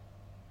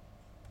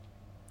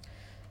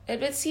 And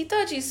when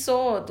Sita ji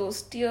saw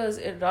those tears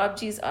in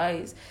Ramji's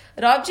eyes,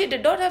 Ramji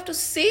did not have to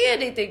say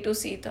anything to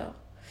Sita.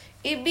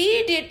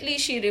 Immediately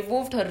she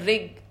removed her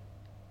ring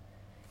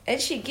and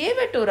she gave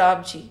it to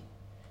Ramji.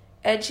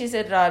 And she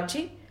said,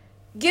 Ramji,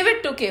 give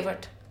it to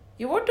Kevat.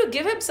 You want to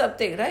give him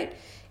something, right?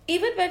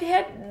 Even when he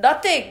had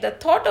nothing, the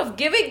thought of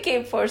giving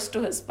came first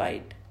to his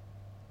mind.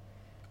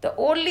 The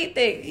only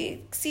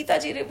thing, Sita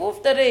ji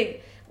removed the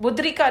ring,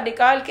 Mudrika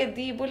nikal ke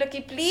di, bola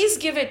ki please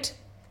give it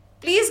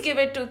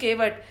to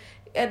Kevat.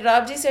 And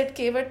Ramji said,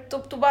 Kevat,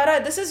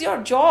 tumhara, this is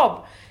your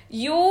job.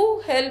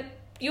 You earn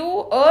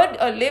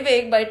a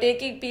living by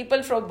taking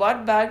people from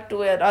one bag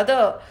to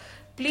another.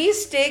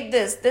 Please take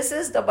this. This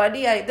is the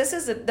money this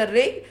is the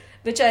ring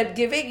which I am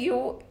giving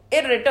you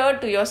in return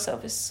to your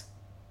service.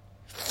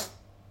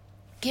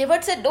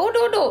 Kevat said,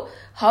 no.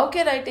 How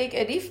can I take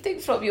anything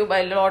from you,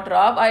 my Lord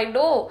Ram? I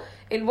know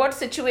in what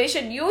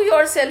situation you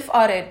yourself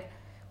are in.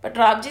 But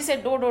Ramji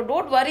said, no,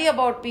 don't worry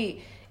about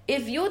me.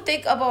 If you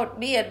think about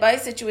me and my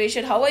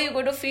situation, how are you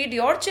going to feed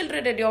your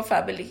children and your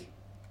family?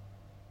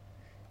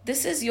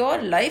 This is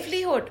your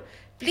livelihood.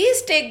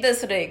 Please take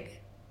this ring.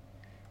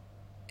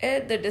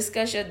 And the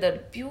discussion,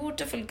 the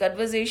beautiful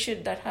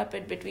conversation that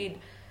happened between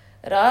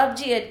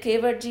Ramji and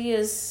Kevatji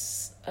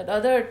is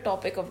another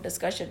topic of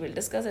discussion. We'll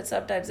discuss it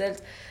sometimes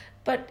else.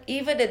 But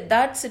even in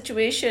that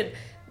situation,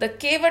 the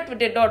Kevat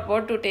did not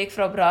want to take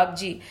from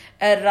Ramji.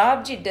 And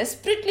Ramji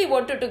desperately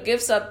wanted to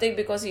give something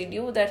because he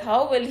knew that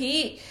how will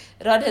he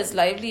run his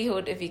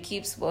livelihood if he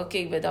keeps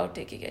working without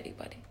taking any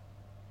money.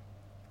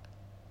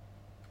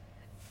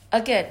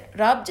 Again,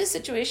 Ramji's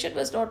situation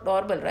was not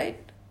normal, right?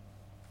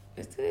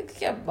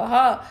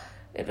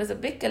 It was a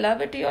big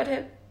calamity on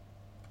him.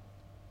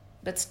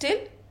 But still,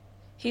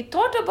 he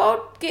thought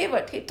about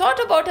Kevat. He thought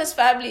about his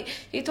family.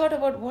 He thought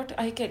about what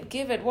I can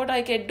give and what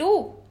I can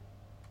do,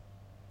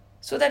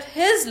 so that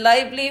his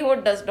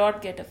livelihood does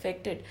not get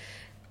affected.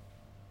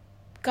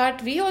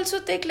 Can't we also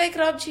think like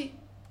Ramji?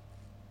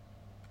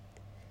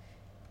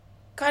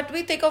 Can't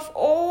we think of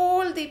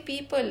all the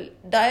people,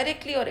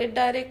 directly or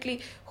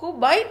indirectly, who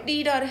might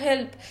need our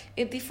help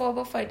in the form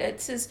of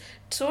finances,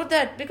 so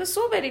that, because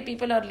so many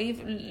people are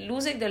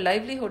losing their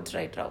livelihoods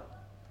right now.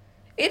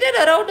 In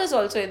and around us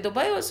also, in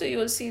Dubai also, you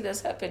will see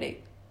this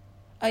happening.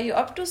 Are you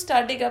up to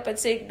standing up and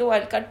saying, no,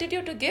 I'll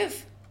continue to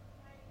give?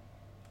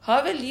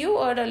 How will you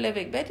earn a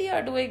living? Many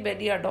are doing,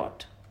 many are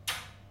not.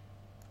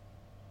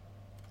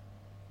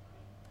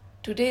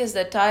 Today is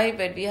the time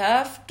when we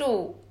have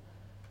to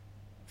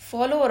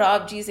follow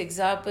Ramji's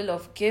example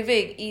of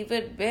giving,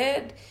 even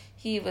when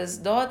he was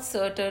not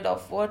certain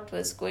of what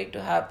was going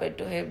to happen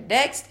to him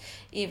next,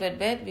 even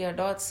when we are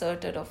not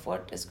certain of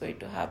what is going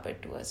to happen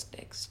to us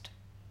next.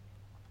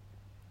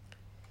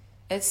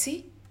 And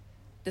see,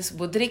 this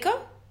Mudrika,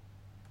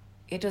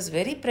 it was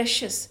very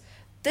precious.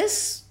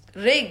 This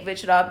ring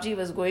which Ramji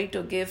was going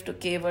to give to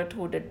Kevat,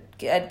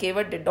 and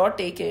Kevat did not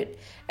take it.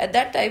 At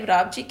that time,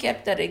 Ramji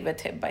kept the ring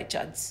with him by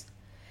chance.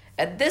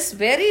 And this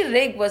very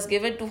ring was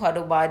given to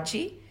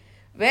Hanumanji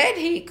when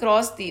he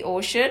crossed the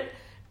ocean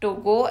to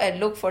go and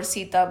look for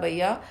Sita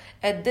Maiya.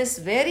 And this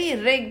very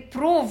ring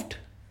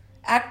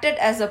acted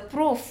as a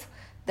proof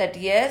that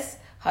yes,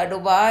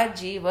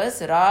 Hanumanji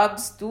was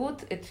Ram's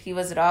Doot, he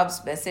was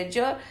Ram's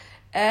messenger.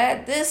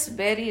 And this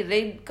very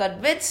ring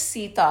convinced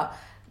Sita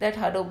that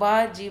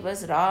Hanumanji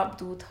was Ram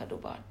Doot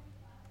Hanuman.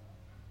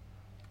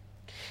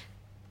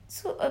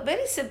 So a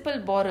very simple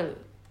moral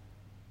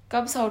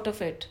comes out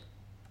of it.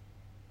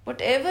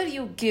 Whatever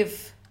you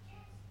give,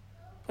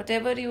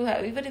 whatever you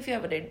have, even if you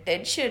have an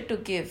intention to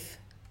give,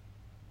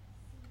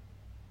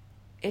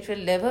 it will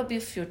never be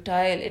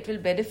futile. It will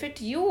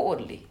benefit you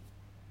only.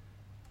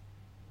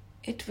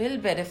 It will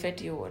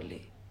benefit you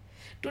only.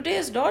 Today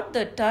is not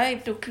the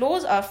time to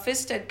close our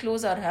fist and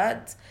close our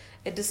hands.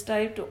 It is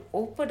time to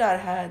open our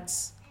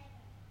hands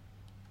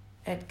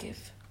and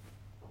give.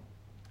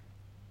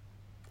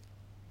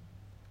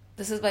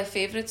 This is my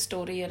favorite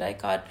story and I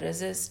can't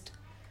resist.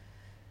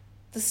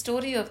 The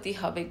story of the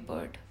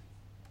hummingbird.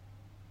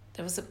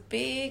 There was a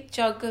big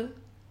jungle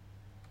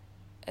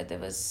and there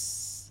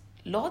was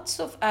lots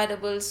of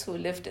animals who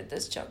lived in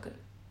this jungle.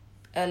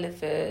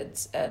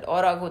 Elephants and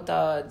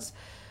orangutans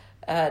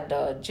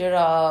and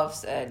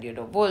giraffes and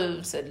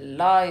wolves and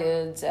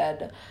lions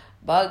and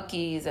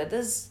monkeys, and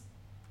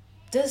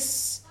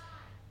this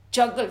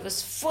jungle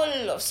was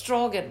full of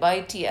strong and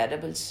mighty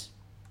animals,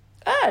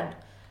 and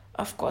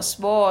of course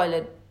small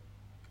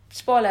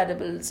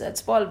animals and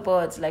small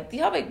birds like the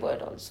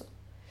hummingbird also.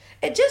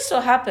 It just so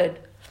happened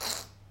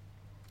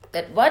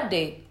that one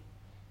day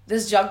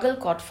this jungle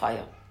caught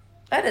fire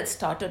and it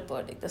started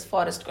burning. This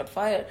forest caught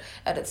fire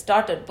and it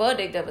started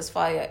burning. There was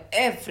fire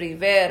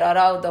everywhere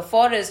around the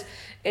forest.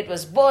 It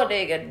was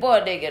burning and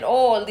burning, and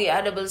all the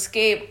animals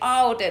came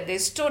out and they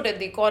stood in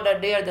the corner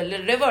near the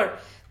river.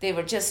 They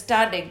were just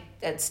standing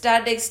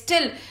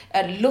still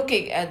and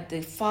looking at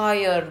the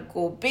fire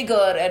go bigger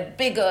and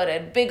bigger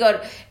and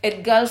bigger,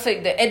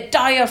 engulfing the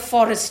entire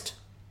forest.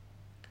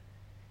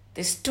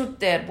 They stood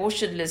there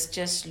motionless,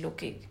 just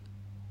looking,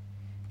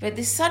 when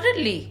they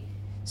suddenly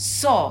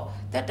saw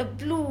that a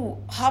blue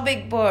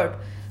hummingbird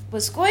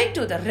was going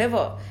to the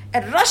river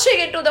and rushing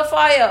into the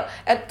fire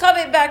and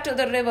coming back to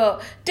the river,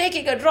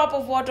 taking a drop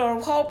of water,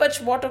 how much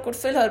water could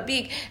fill her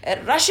beak,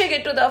 and rushing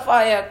into the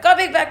fire,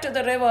 coming back to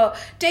the river,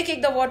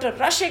 taking the water,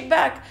 rushing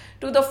back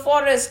to the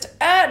forest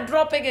and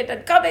dropping it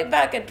and coming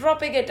back and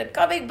dropping it and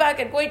coming back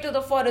and going to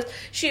the forest.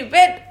 She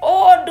went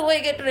on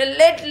doing it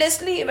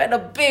relentlessly when a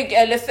big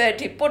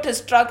elephant, he put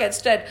his trunk and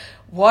said,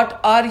 "What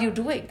are you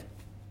doing?"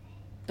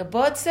 The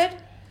bird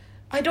said,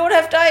 "I don't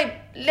have time,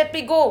 let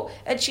me go."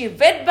 And she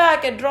went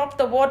back and dropped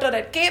the water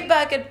and came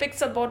back and picked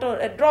some water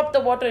and dropped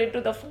the water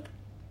into the food.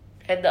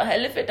 And the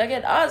elephant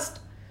again asked,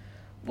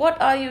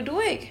 "What are you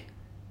doing?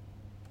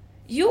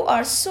 You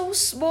are so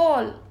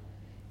small.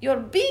 Your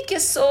beak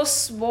is so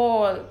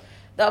small.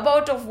 The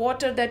amount of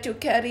water that you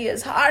carry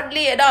is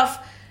hardly enough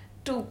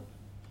to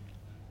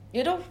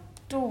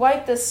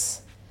wipe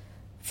this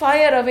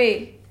fire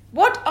away.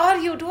 What are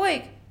you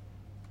doing?"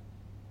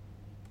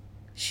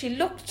 She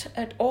looked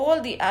at all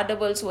the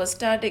animals who were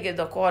standing in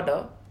the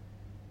corner.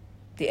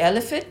 The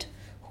elephant,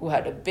 who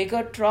had a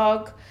bigger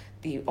trunk,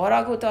 the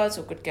orangutans,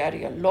 who could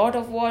carry a lot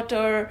of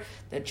water,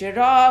 the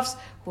giraffes,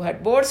 who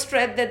had more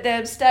strength than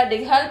them,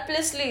 standing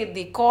helplessly in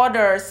the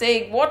corner,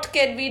 saying, "What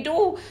can we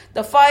do?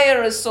 The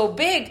fire is so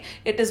big,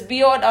 it is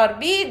beyond our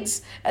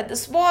means." And the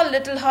small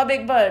little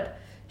hummingbird,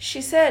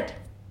 she said,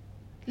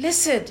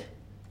 "Listen,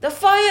 the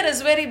fire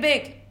is very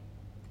big.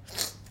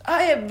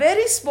 I am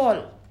very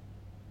small.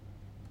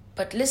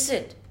 But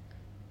listen,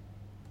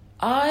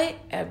 I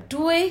am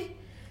doing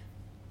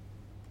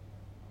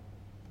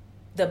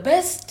the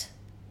best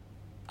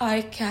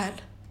I can."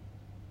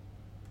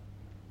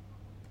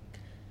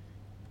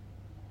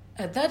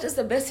 And that is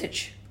the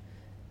message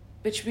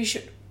which we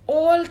should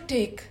all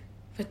take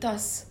with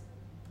us.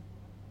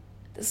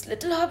 This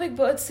little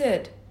hummingbird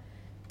said,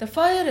 "The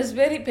fire is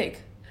very big.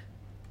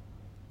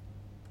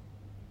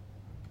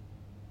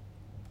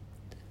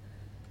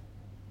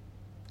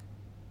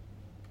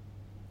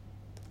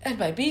 And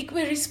my beak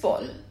very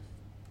small.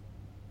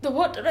 The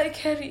water I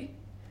carry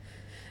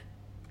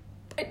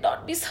might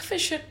not be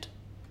sufficient.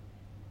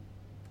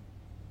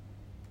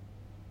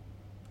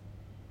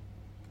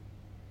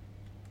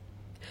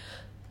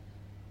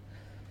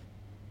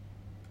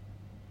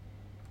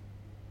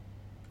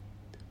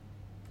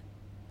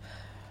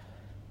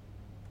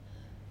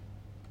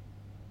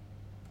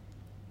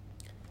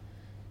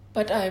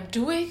 But I am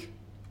doing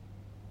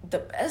the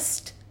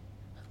best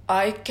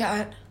I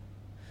can.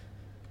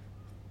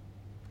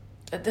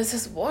 And this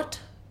is what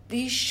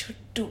we should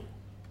do.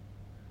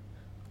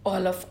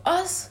 All of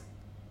us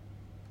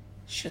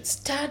should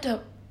stand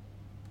up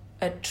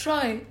and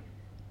try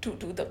to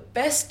do the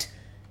best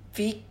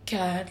we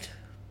can.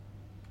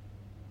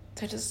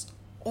 That is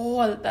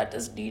all that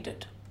is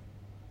needed.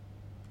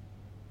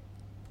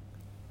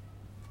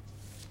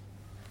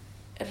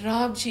 And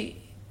Ramji,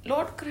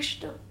 Lord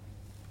Krishna,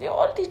 they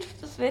all teach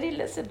this very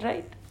lesson,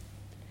 right?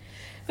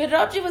 When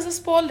Ramji was a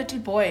small little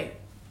boy,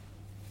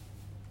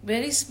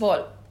 very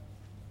small,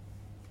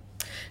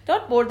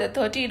 not more than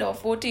 13 or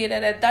 14,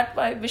 and at that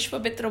time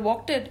Vishwamitra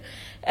walked in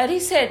and he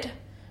said,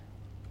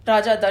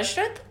 "Raja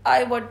Dashrath,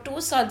 I want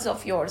 2 sons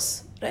of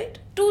yours," right?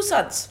 2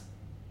 sons.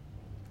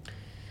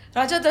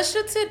 Raja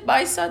Dashrath said,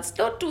 "My sons,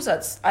 not 2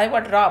 sons, I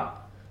want Ram."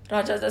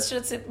 Raja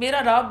Dashrath said,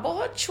 "Mera Ram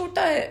bahut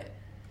chota hai.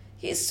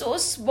 He is so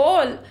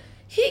small.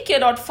 He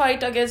cannot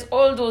fight against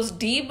all those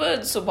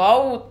demons.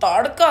 Subhahu,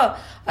 Tadka,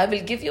 I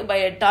will give you my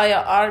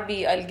entire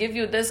army. I'll give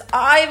you this.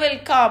 I will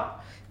come.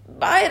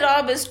 My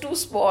Ram is too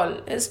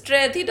small. His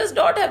strength, he does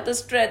not have the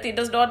strength. He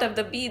does not have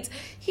the means.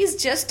 He's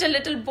just a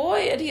little boy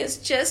and he has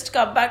just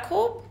come back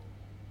home.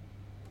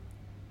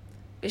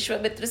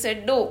 Vishwamitra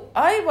said, no,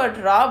 I want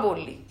Ram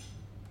only.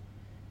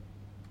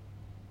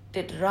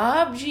 Did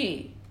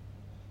Ramji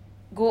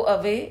go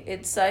away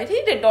inside?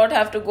 He did not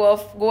have to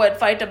go and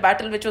fight a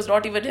battle which was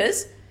not even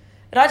his.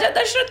 Raja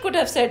Dashrath could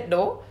have said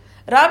no.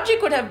 Ramji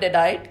could have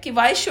denied. Ki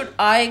why should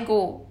I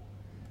go?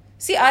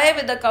 See, I am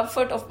in the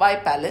comfort of my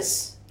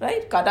palace,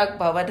 right? Kanak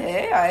Bhavan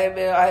hai.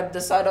 I am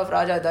the son of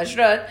Raja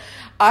Dashrath.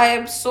 I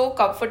am so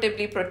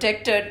comfortably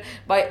protected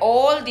by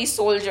all the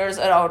soldiers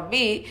around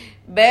me.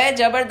 Main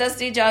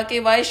jabardasti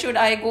jaake, why should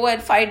I go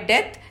and fight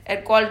death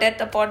and call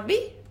death upon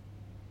me?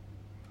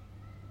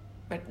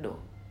 But no.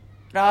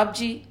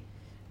 Ramji,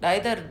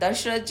 neither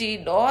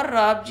Dashrathji nor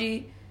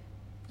Ramji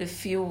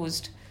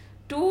refused.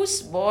 Two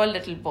small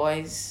little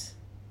boys,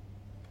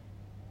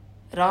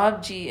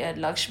 Ramji and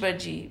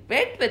Lakshmanji,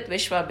 went with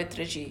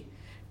Vishwamitraji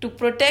to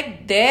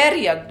protect their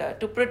yagna,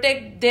 to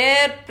protect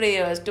their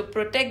prayers, to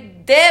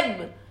protect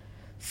them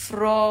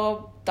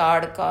from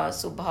Tadka,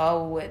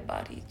 Subhahu and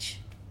Marich.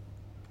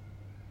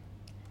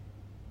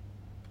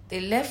 They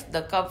left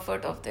the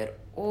comfort of their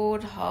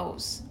own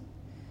house,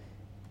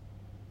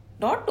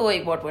 not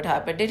knowing what would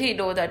happen. Did he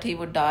know that he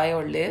would die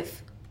or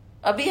live?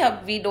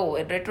 Abhi we know,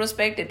 in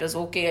retrospect, it was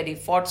okay and he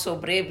fought so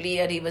bravely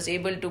and he was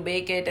able to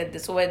make it and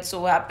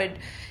so happened.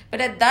 But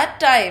at that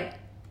time,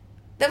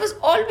 there was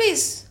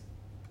always,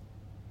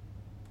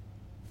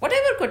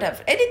 anything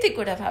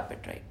could have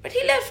happened, right? But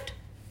he left.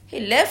 He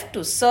left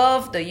to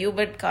serve the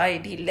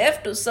humankind. He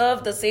left to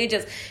serve the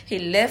sages. He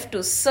left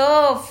to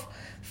serve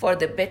for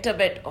the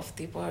betterment of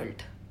the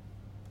world.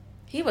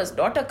 He was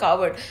not a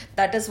coward.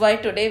 That is why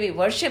today we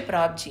worship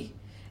Ramji.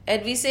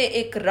 And we say,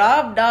 Ek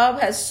Ram Naam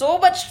has so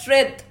much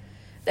strength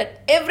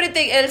that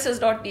everything else is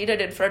not needed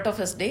in front of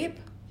his name.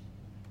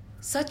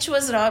 Such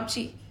was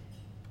Ramji.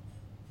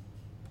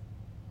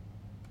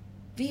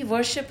 We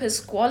worship his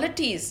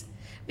qualities.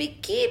 We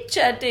keep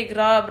chanting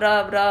Ram,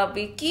 Ram, Ram.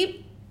 We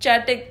keep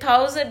chanting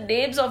 1,000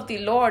 names of the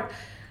Lord.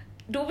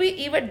 Do we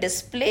even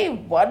display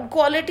one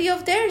quality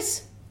of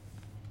theirs?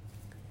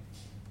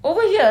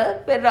 Over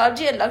here, when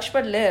Ramji and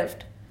Lakshman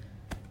left,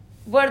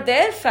 were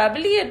their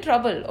family in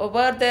trouble or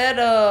were there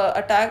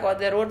attack on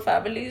their own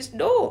families?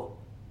 No.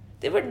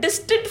 They were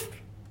distant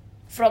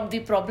from the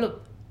problem.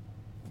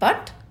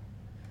 But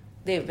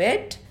they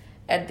went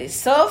and they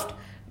served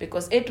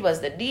because it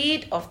was the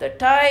need of the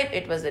time,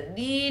 it was the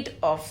need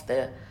of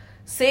the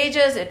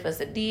sages, it was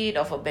the need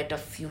of a better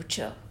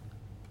future.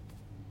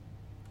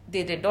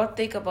 They did not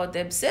think about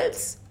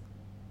themselves.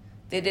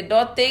 They did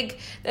not think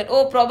that,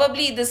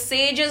 probably the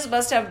sages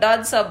must have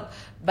done some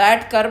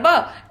bad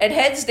karma and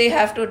hence they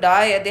have to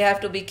die and they have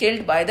to be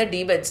killed by the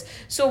demons.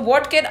 So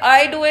what can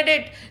I do in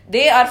it?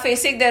 They are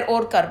facing their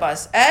own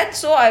karmas and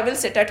so I will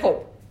sit at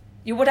home.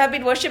 You would have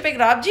been worshipping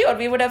Ramji or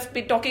we would have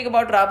been talking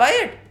about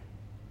Ramayana.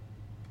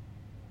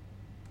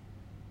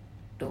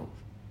 No.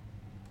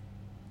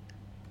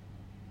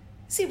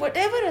 See,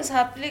 whatever is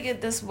happening in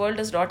this world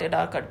is not in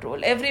our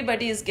control.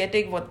 Everybody is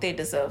getting what they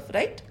deserve,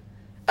 right?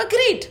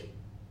 Agreed.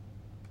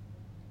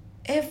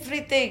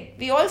 Everything.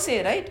 We all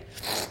say, right?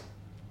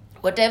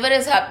 Whatever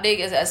is happening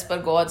is as per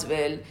God's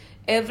will.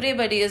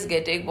 Everybody is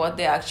getting what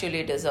they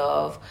actually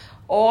deserve.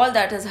 All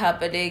that is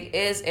happening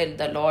is in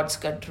the Lord's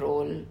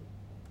control.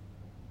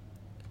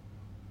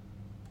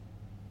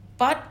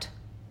 But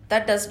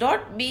that does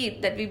not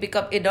mean that we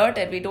become inert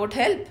and we don't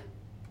help.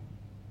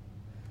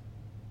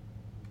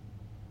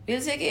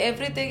 We'll say that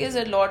everything is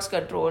in Lord's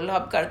control.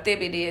 Hum karte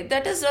bhi nahi.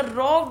 That is a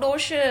wrong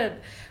notion.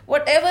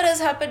 Whatever is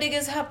happening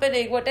is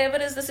happening. Whatever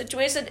is the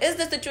situation is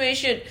the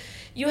situation.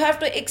 You have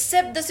to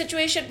accept the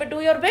situation but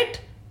do your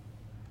bit.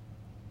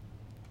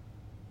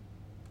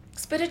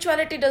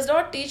 Spirituality does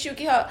not teach you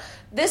that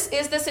this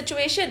is the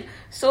situation,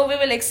 so we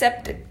will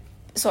accept it.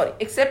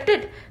 Accept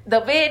it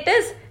the way it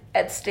is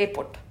and stay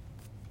put.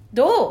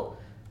 Though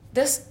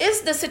this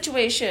is the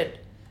situation,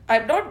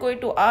 I'm not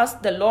going to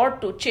ask the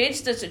Lord to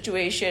change the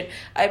situation.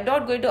 I'm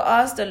not going to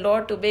ask the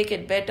Lord to make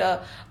it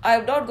better.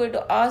 I'm not going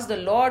to ask the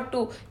Lord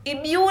to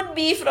immune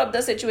me from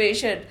the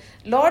situation.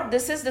 Lord,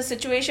 this is the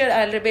situation.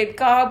 I'll remain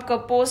calm,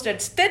 composed and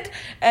sthit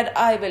and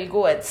I will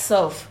go and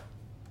serve.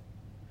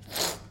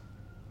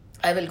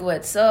 I will go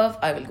and serve.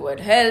 I will go and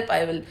help.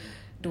 I will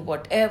do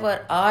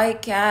whatever I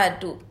can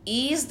to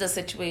ease the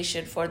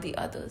situation for the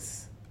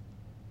others.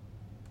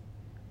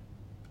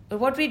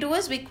 But what we do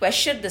is we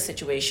question the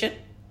situation.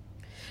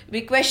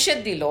 We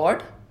question the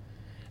Lord.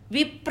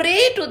 We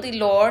pray to the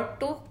Lord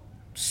to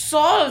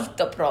solve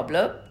the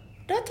problem.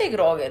 Nothing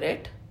wrong in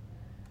it.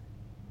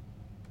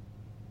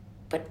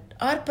 But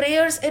are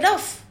prayers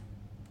enough?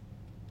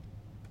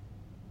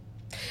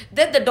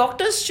 Then the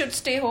doctors should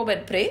stay home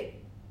and pray.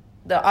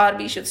 The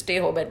army should stay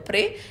home and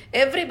pray.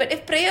 Everybody,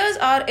 if prayers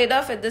are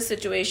enough in this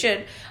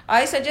situation,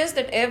 I suggest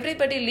that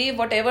everybody leave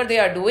whatever they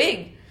are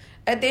doing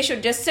and they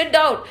should just sit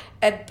down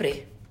and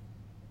pray.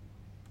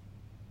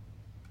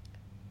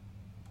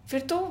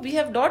 फिर तो we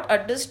have not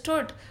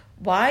understood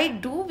why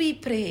do we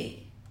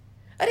pray.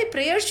 अरे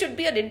prayer should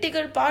be an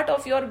integral part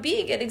of your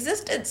being and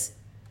existence.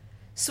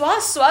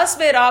 श्वास श्वास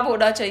में राम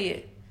होना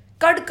चाहिए,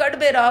 कण कण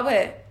में राम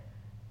है.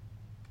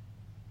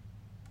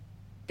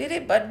 मेरे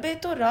मन में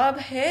तो राम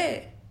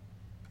है.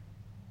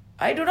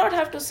 I do not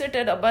have to sit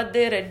in a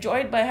mandir and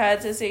join my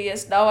hands and say,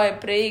 yes, now I am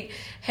praying,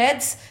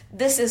 hence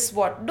this is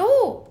what.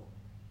 No.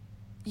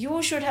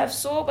 You should have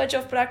so much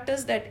of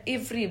practice that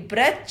every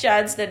breath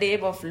chants the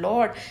name of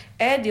Lord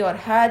and your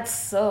hands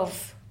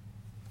serve.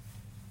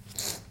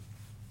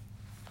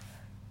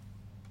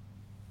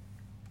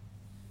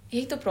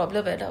 यही तो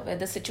problem है ना. When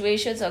the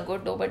situations are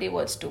good, nobody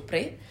wants to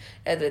pray,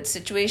 and when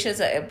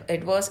situations are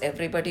adverse,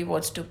 everybody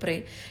wants to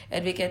pray.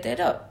 And we कहते हैं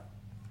ना,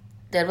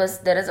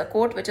 there is a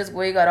quote which is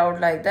going around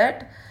like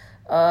that,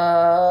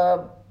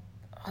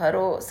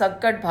 हरो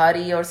संकट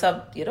भारी और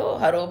सब,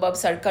 हरो बम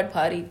संकट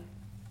भारी,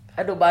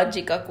 हनुमान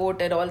जी का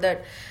quote and all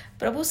that.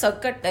 प्रभु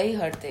संकट नहीं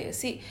हरते.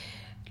 See,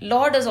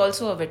 Lord is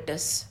also a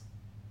witness.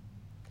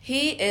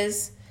 He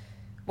is,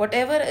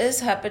 whatever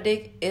is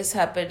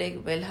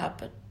happening will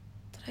happen,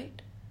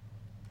 right?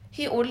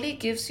 He only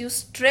gives you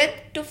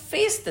strength to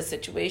face the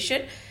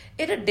situation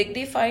in a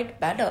dignified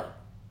manner.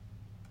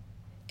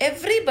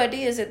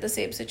 Everybody is in the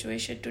same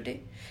situation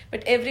today,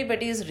 but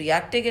everybody is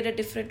reacting in a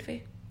different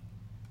way.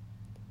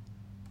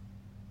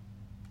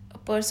 A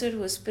person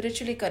who is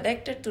spiritually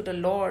connected to the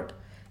Lord,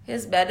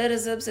 his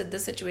mannerisms in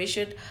this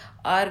situation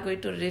are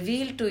going to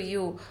reveal to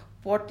you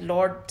what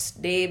Lord's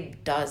name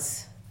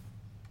does.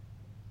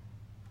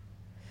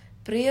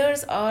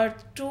 Prayers are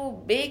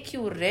to make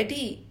you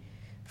ready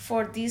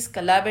for these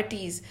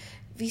calamities.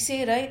 We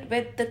say, right,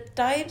 when the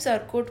times are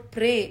good,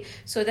 pray,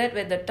 so that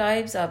when the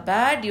times are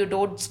bad, you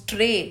don't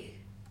stray.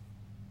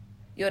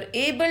 You're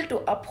able to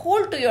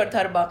uphold to your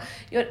dharma.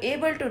 You're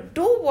able to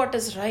do what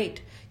is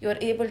right. You're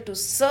able to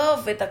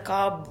serve with a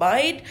calm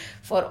mind.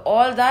 For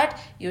all that,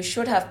 you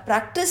should have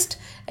practiced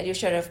and you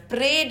should have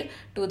prayed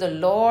to the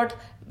Lord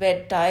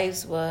when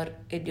times were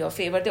in your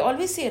favor. They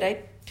always say,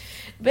 right,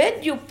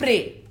 when you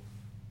pray,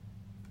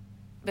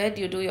 when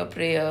you do your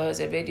prayers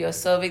and when you're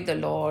serving the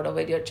Lord or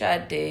when you're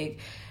chanting,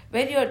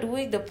 when you're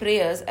doing the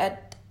prayers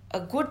at a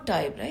good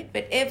time, right,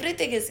 when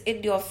everything is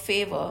in your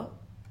favor,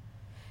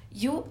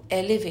 you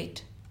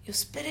elevate. You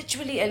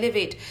spiritually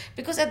elevate.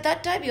 Because at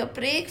that time you're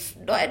praying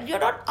and you're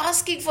not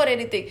asking for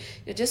anything.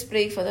 You're just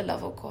praying for the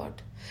love of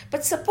God.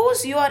 But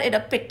suppose you are in a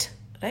pit,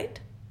 right?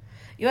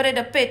 You're in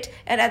a pit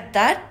and at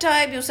that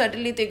time you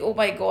suddenly think, oh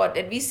my God.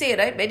 And we say,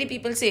 right, many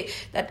people say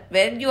that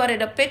when you are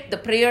in a pit, the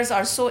prayers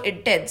are so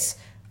intense.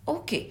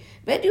 Okay,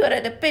 when you are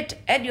in a pit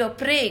and you're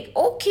praying,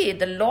 okay,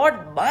 the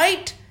Lord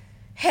might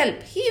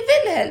help. He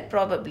will help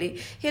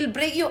probably. He'll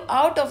bring you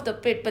out of the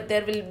pit, but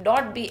there will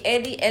not be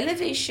any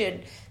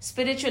elevation,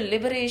 spiritual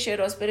liberation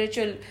or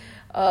spiritual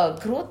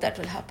growth that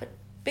will happen.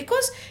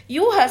 Because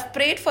you have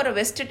prayed for a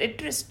vested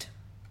interest.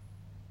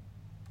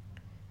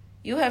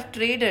 You have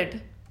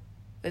traded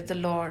with the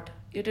Lord.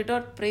 You did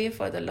not pray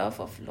for the love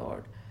of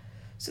Lord.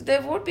 So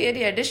there won't be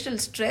any additional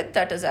strength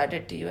that is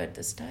added to you at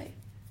this time.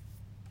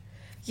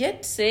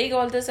 Yet saying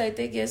all this, I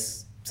think,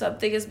 yes,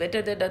 something is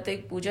better than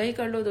nothing. पूजा ही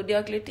कर लो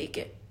दुनिया के लिए, ठीक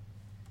है,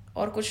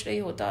 और कुछ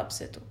नहीं होता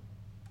आपसे तो.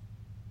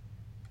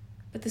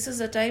 But this is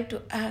the time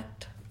to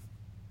act.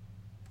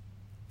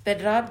 When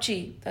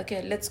Ramji,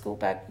 okay, let's go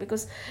back,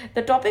 because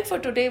the topic for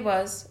today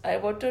was, I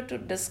wanted to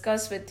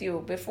discuss with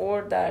you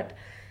before that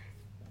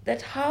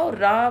how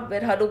Ram,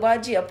 when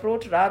Hanumanji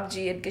approached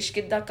Ramji in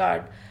Kishkinda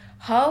Kand,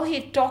 how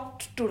he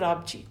talked to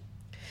Ramji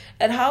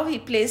and how he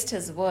placed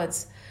his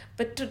words.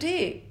 But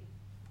today,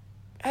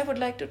 I would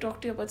like to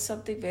talk to you about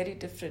something very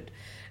different.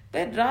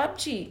 When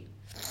Ramji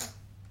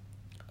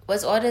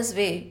was on his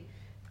way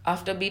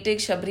after meeting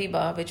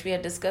Shabrima, which we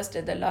had discussed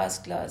in the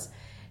last class,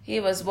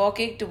 he was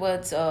walking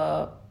towards,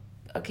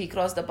 he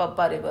crossed the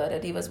Pampa river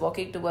and he was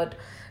walking toward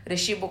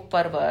Rishimukh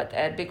Parvat,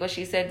 and because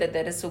she said that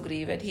there is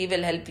Sugriv and he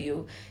will help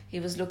you, he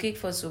was looking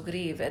for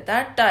Sugriv. At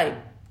that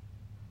time,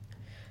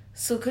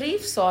 Sugriv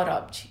saw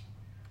Ramji,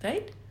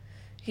 right?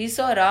 He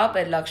saw Ram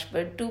and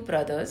Lakshman, two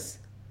brothers,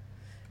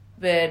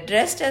 were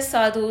dressed as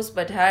sadhus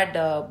but had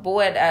a bow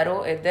and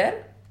arrow in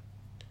their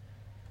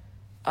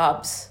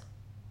arms.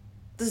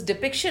 This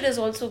depiction is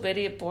also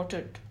very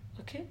important.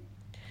 Okay,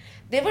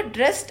 they were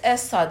dressed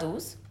as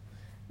sadhus,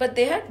 but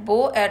they had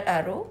bow and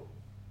arrow.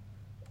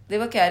 They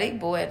were carrying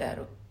bow and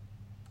arrow.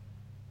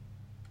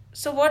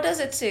 So what does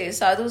it say?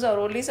 Sadhus are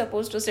only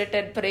supposed to sit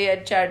and pray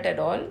and chant and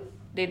all.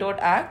 They don't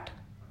act.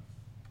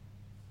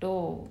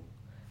 No,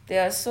 they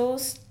are so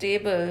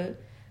stable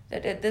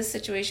that in this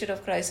situation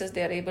of crisis,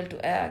 they are able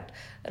to act.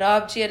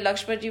 Ramji and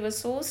Lakshmanji were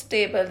so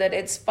stable that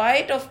in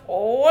spite of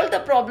all the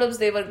problems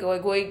they were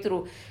going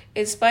through,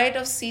 in spite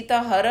of Sita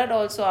Haran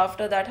also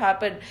after that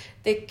happened,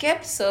 they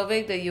kept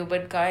serving the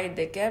humankind.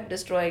 They kept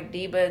destroying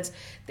demons.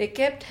 They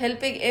kept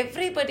helping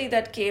everybody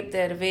that came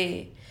their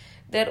way.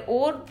 Their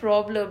own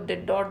problem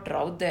did not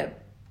drown them.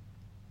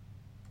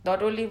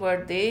 Not only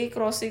were they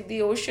crossing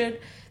the ocean,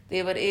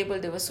 They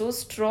were so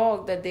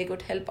strong that they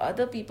could help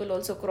other people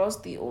also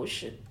cross the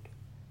ocean.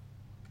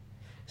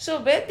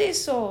 So when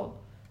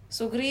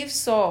Sugriv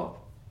saw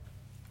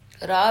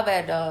Ram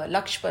and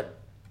Lakshman,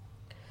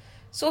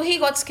 so he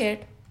got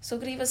scared.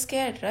 Sugriv was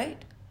scared,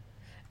 right?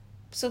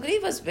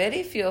 Sugriv was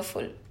very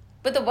fearful.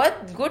 But the one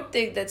good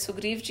thing that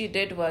Sugrivji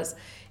did was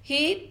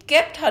he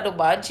kept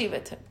Hanumanji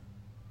with him.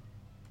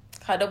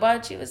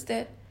 Hanumanji was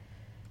there.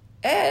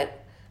 And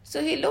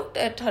so he looked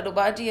at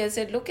Hanumanji and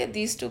said, look at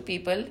these two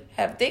people.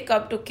 Have they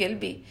come to kill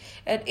me?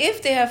 And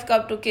if they have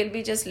come to kill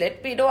me, just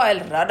let me know.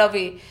 I'll run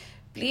away.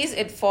 Please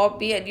inform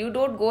me. And you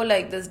don't go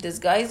like this.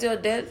 Disguise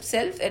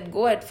yourself and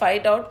go and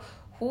find out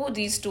who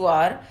these two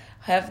are.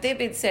 Have they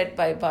been sent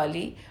by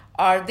Bali?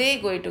 Are they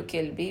going to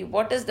kill me?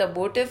 What is the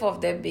motive of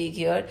them being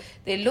here?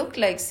 They look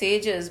like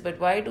sages, but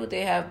why do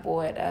they have bow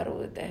and arrow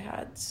in their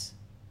hands?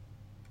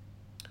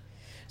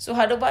 So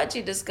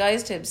Hanumanji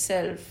disguised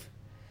himself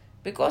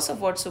because of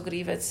what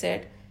Sugriv had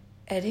said,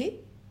 and he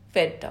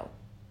went down.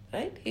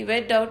 Right? He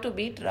went down to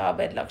meet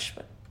Ram and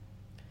Lakshman.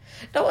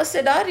 Now a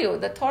scenario,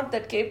 the thought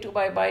that came to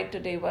my mind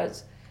today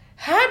was,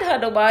 had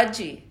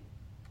Hanumanji,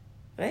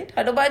 right?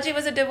 Hanumanji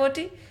was a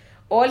devotee.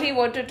 All he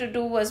wanted to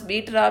do was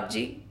meet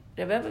Ramji.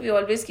 Remember, we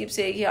always keep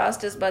saying, he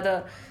asked his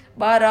mother,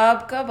 "Ma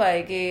Ram kab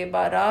aayege?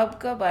 Ma Ram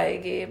kab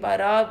aayege? Ma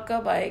Ram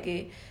kab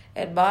aayege?"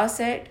 And Ma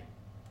said,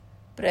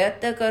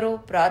 "प्रयत्न करो,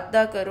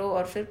 प्रार्थना करो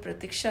और फिर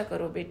प्रतीक्षा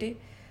करो बेटे,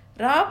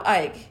 राम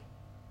आएंगे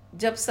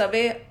जब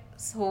समय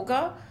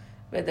होगा,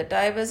 when the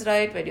time is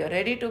right, when you're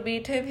ready to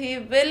meet him, he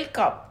will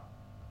come."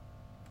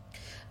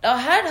 Now,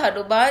 had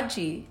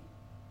Hanumanji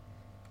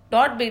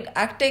not been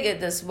acting in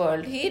this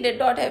world, he did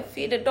not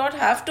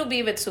have to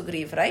be with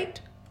Sugriv, right?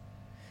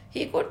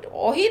 He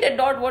did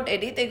not want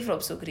anything from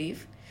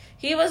Sugriv.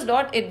 He was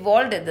not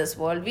involved in this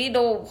world. We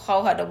know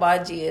how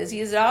Hanumanji is. He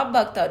is Ram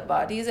Bhakt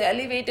Hanuman. He is an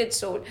elevated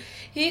soul.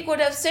 He could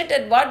have sit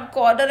in one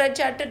corner and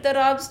chanted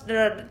Ram's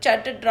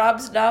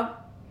Naam.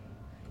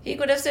 He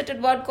could have sit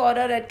in one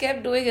corner and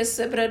kept doing his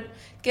Simran,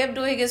 kept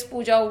doing his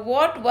puja.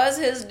 What was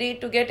his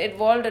need to get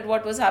involved in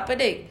what was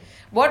happening?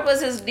 What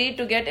was his need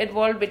to get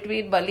involved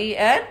between Bali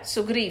and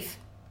Sugriv?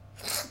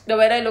 Now,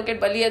 when I look at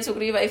Bali and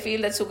Sugriv, I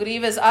feel that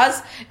Sugriv is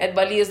us and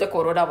Bali is the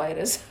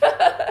coronavirus.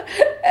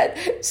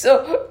 And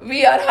so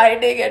we are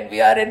hiding and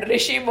we are in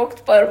Rishi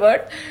Mukt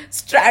Parvat,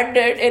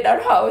 stranded in our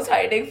house,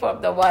 hiding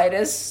from the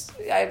virus.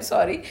 I'm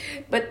sorry.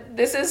 But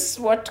this is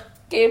what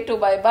came to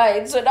my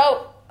mind. So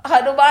now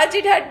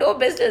Hanumanji had no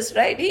business,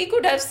 right? He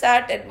could have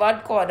sat in one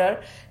corner,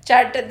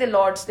 chanted the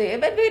Lord's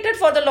name and waited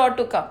for the Lord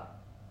to come.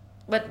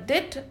 But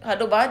did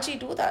Hanumanji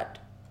do that?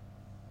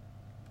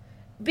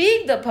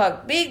 Being the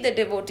bhakt, being the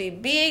devotee,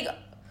 being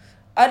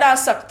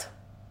anasakt,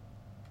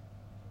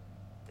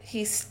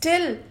 he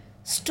still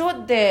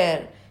stood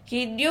there.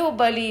 He knew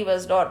Bali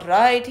was not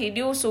right. He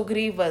knew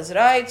Sugriv was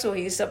right. So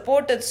he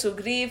supported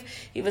Sugriv.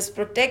 He was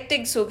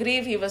protecting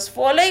Sugriv. He was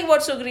following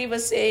what Sugriv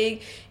was saying.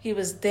 He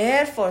was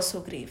there for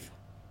Sugriv.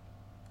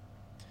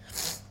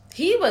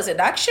 He was in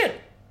action.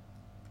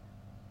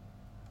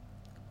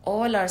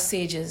 All our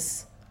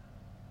sages,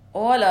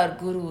 all our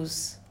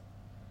gurus,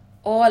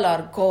 all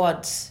our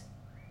gods,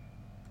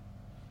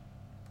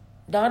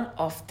 none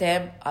of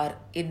them are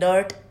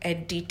inert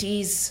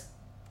entities.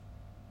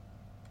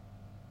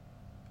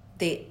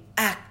 They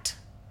act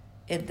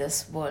in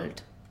this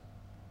world.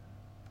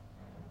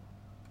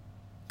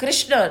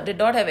 Krishna did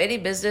not have any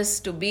business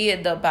to be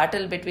in the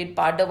battle between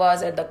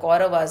Pandavas and the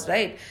Kauravas,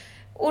 right?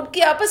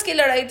 उनकी आपस की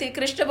लड़ाई थी.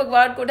 Krishna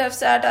Bhagwan could have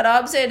sat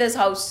आराम से in his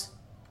house.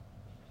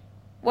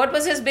 What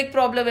was his big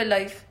problem in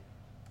life?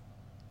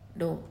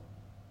 No.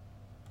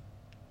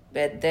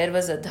 When there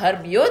was a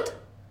Dharma Yudh,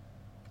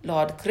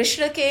 Lord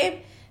Krishna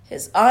came,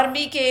 his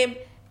army came,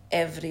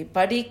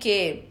 everybody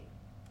came.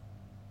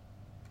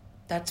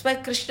 That's why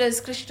Krishna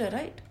is Krishna,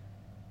 right?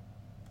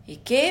 He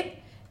came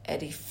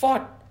and he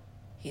fought.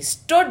 He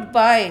stood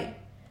by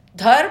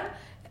Dharma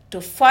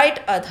to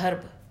fight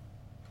Adharma.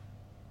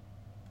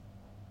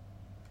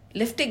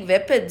 Lifting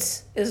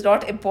weapons is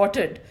not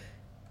important.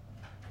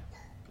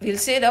 We'll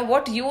say now,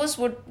 what use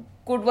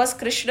was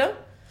Krishna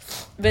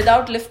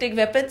without lifting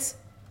weapons?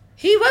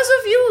 He was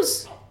of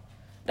use.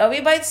 Now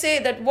we might say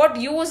that what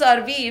use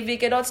are we if we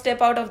cannot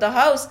step out of the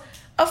house?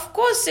 Of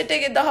course,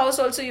 sitting in the house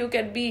also you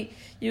can be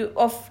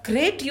of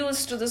great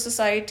use to the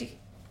society.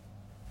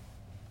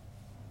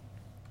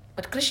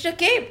 But Krishna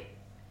came.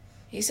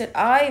 He said,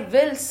 I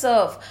will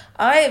serve.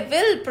 I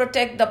will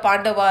protect the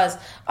Pandavas.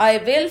 I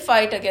will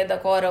fight against the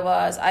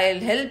Kauravas. I'll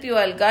help you.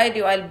 I'll guide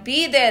you. I'll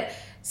be there.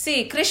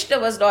 See, Krishna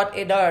was not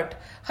inert.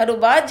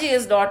 Hanumanji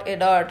is not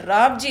inert.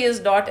 Ramji is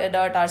not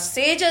inert. Our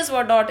sages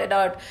were not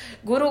inert.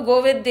 Guru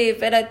Govind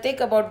Dev, when I think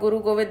about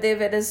Guru Govind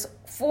Dev and his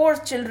 4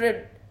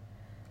 children,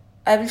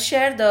 I will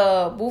share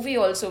the movie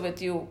also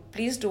with you.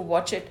 Please do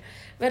watch it.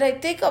 When I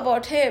think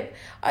about him,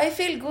 I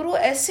feel Guru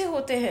aise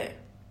hote hain.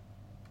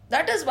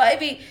 That is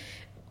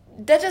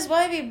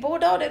why we bow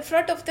down in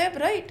front of them,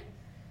 right?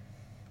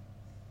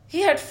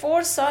 He had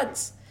 4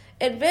 sons.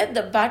 And when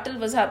the battle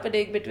was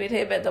happening between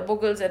him and the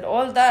Mughals and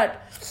all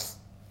that,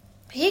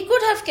 he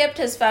could have kept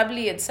his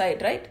family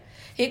inside, right?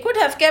 He could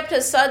have kept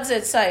his sons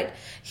inside.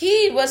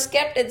 He was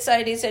kept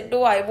inside. He said,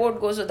 no, I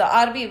won't go. So the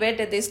army went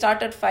and they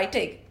started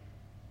fighting.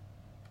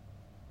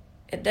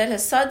 And then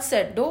his son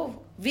said,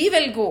 no, we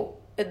will go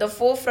in the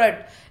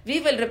forefront.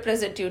 We will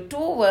represent you. Two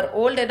were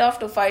old enough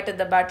to fight in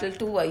the battle.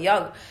 Two were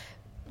young.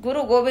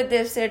 Guru Gobind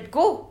Dev said,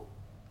 go,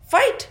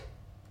 fight.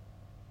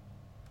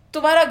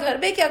 तुम्हारा घर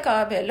में क्या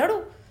काम है?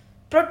 लड़ो.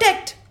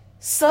 Protect.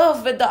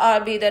 Serve with the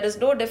army. There is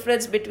no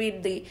difference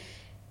between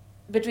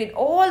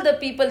all the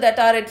people that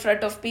are in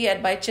front of me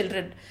and my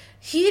children.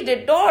 He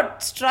did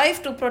not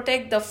strive to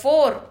protect the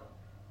four.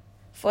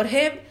 For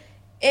him,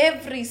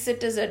 every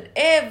citizen,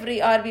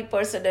 every army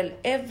personnel,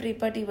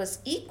 everybody was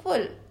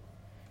equal.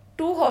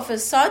 Two of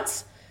his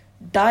sons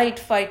died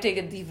fighting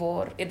in the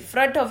war in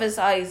front of his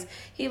eyes.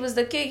 He was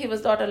the king. He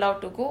was not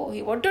allowed to go.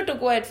 He wanted to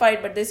go and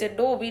fight, but they said,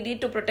 no, we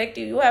need to protect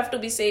you. You have to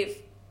be safe.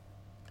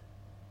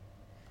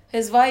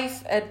 His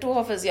wife and two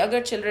of his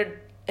younger children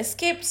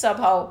escaped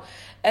somehow,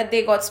 and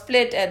they got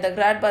split, and the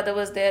grandmother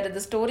was there. And the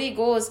story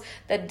goes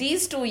that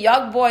these two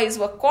young boys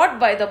were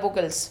caught by the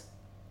Mughals.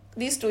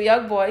 These two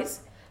young boys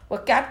were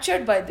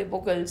captured by the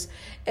Mughals,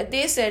 and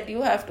they said,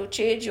 you have to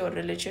change your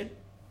religion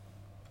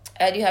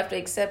and you have to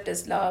accept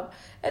Islam.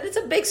 And it's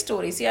a big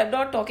story. See, I'm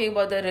not talking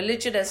about the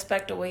religion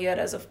aspect over here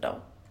as of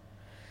now.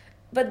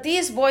 But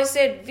these boys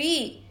said,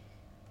 we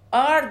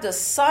are the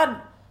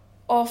son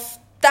of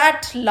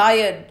that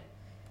lion.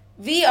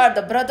 We are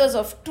the brothers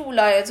of two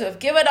lions who have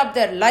given up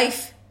their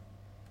life.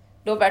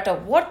 No matter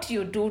what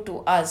you do to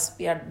us,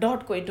 we are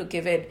not going to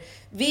give in.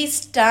 We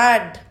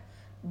stand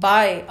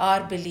by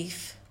our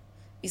belief.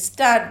 We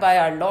stand by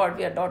our Lord.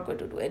 We are not going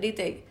to do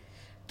anything.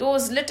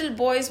 Those little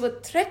boys were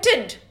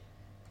threatened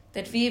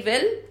that we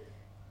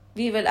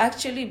will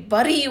actually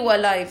bury you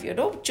alive,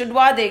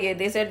 chudwa denge.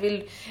 They said,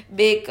 we'll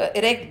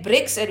erect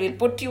bricks and we'll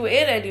put you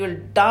in and you'll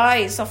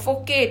die,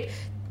 suffocate,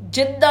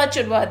 jinda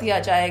chudwa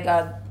diya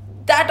jayega.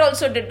 That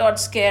also did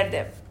not scare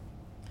them.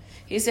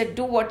 He said,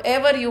 do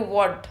whatever you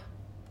want.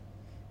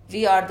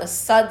 We are the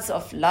sons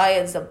of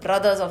lions, the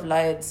brothers of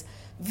lions.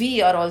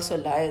 We are also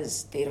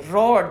lions. They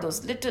roared,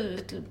 those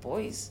little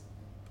boys.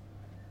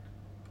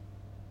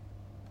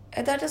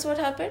 And that is what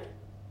happened.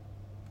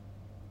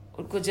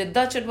 उनको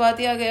जिंदा चुनवा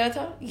दिया गया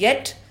था.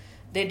 Yet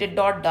they did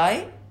not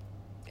die,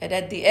 and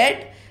at the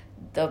end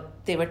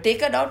they were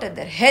taken out and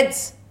their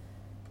heads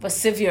were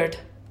severed.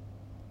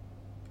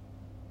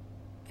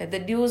 And the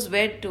news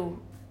went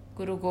to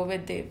Guru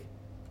Gobind Dev.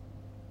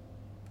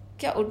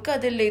 क्या उनका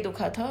दिल नहीं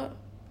दुखा था?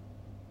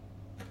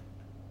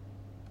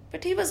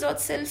 But he was not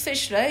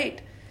selfish,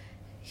 right?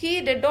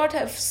 He did not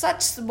have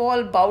such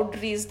small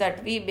boundaries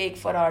that we make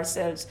for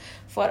ourselves.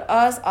 For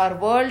us, our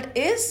world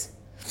is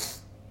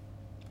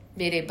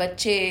मेरे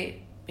बच्चे,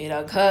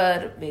 मेरा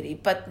घर, मेरी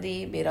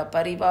पत्नी, मेरा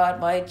परिवार,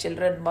 my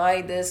children,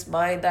 my this,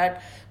 my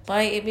that.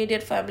 My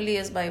immediate family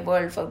is my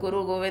world. For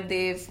Guru Gobind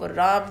Dev, for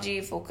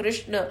Ramji, for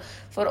Krishna,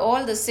 for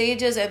all the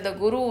sages and the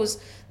gurus,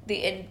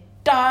 the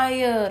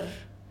entire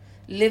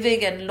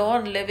living and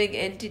non-living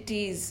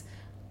entities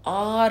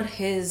are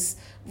his.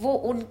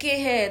 वो उनके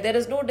हैं. There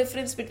is no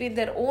difference between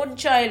their own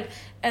child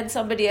and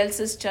somebody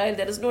else's child.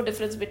 There is no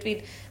difference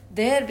between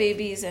their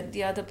babies and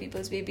the other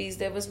people's babies.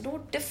 There was no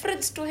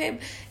difference to him.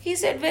 He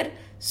said, where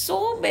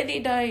so many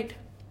died.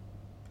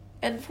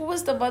 And who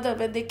was the mother?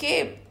 When they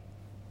came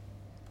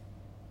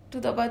to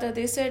the mother,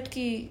 they said,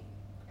 ki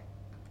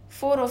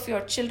 4 of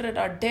your children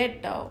are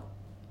dead now.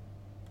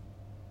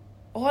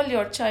 All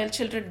your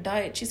children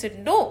died. She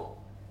said, no.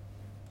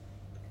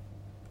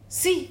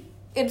 See,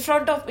 in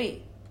front of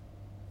me,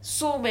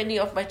 so many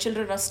of my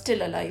children are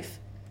still alive.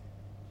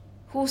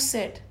 Who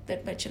said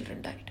that my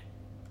children died?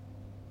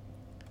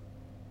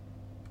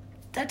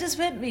 That is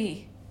when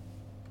we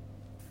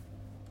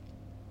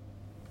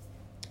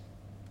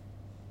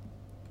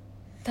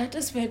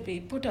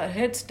put our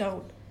heads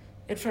down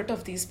in front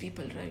of these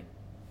people, right?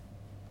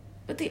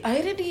 But the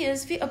irony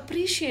is, we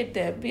appreciate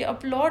them, we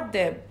applaud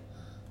them,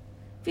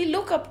 we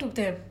look up to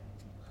them,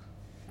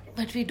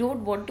 but we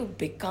don't want to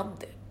become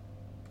them.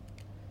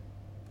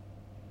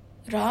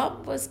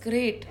 Ram was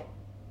great,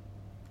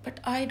 but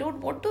I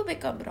don't want to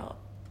become Ram.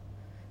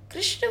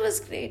 Krishna was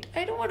great,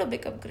 I don't want to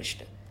become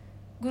Krishna.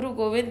 Guru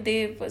Gobind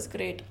Dev was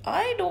great,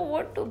 I don't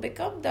want to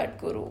become that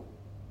Guru.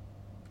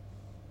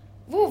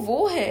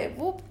 वो है,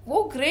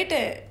 वो great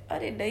है.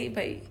 अरे नहीं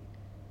भाई,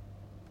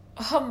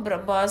 हम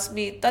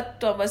ब्रह्मास्मि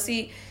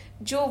तत्त्वमसि,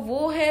 जो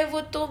वो है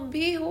वो तुम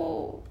भी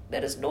हो.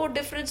 There is no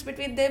difference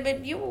between them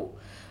and you.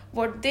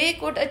 What they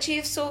could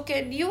achieve, so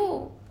can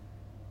you.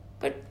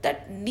 But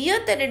that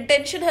niyat and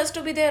intention has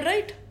to be there,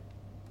 right?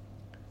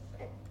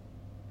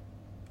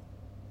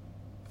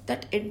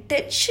 That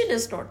intention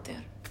is not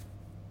there.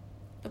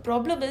 The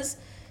problem is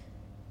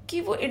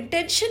कि वो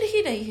intention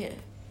ही नहीं है.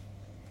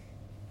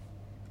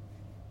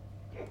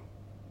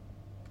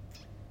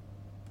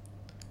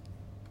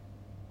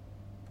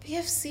 We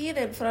have seen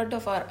in front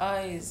of our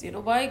eyes,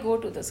 why go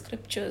to the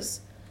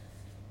scriptures?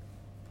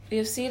 We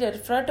have seen in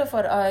front of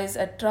our eyes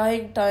at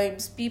trying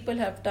times, people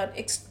have done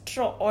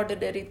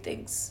extraordinary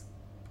things.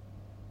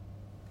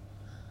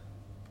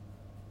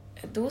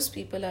 And those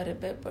people are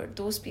remembered,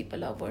 those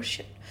people are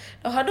worshipped.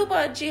 Now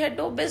Hanumanji had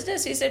no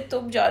business. He said,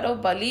 Tum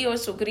jano Bali or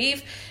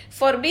Sugriv.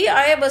 For me,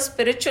 I am a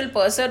spiritual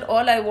person.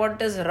 All I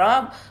want is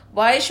Ram.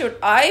 Why should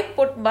I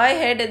put my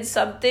head in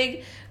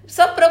something?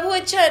 Sab Prabhu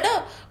Ichha hai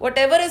na.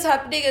 Whatever is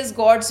happening is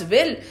God's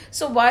will.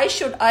 So why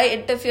should I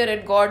interfere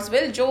in God's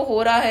will? Jo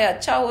ho raha hai,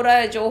 acha ho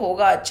raha hai. Jo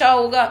hoga, acha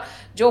hoga.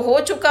 Jo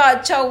ho chuka,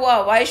 acha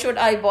hua. Why should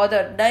I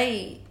bother?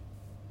 Nahi.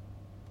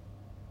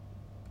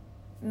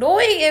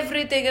 Knowing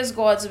everything is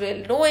God's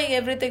will, knowing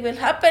everything will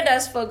happen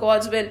as per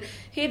God's will,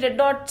 he did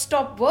not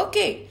stop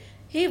working.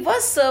 He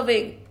was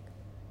serving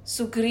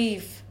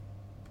Sugriv.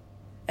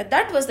 And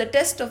that was the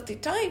test of the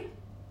time.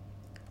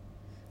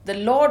 The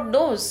Lord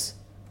knows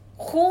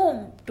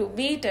whom to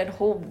meet and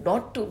whom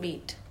not to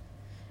meet.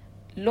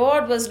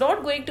 Lord was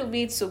not going to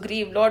meet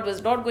Sugriv. Lord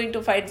was not going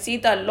to find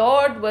Sita.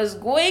 Lord was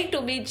going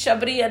to meet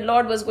Shabri, and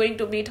Lord was going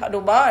to meet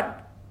Hanuman.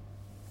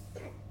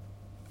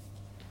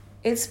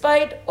 In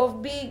spite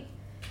of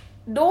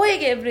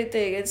knowing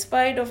everything, in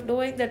spite of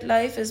knowing that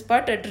life is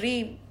but a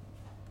dream,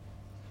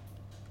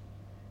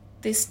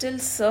 they still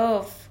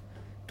serve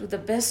to the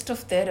best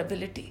of their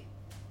ability.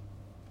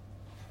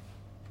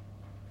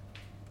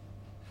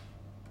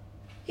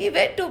 He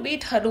went to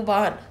meet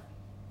Hanuman.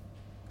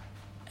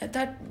 At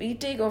that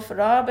meeting of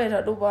Ram and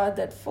Hanuman,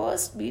 that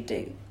first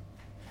meeting,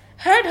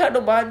 had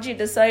Hanumanji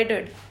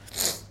decided,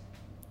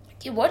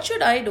 what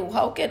should I do?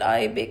 How can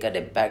I make an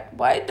impact?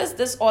 Why does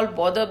this all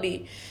bother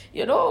me?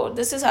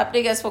 This is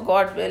happening as for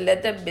God will.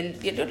 Let them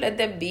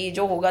be.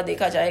 Jo hoga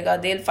dekha jayega.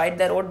 They'll fight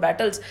their own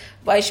battles.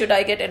 Why should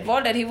I get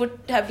involved? And he would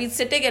have been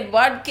sitting in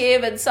one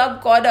cave in some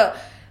corner.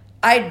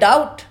 I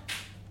doubt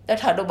that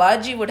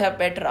Hanumanji would have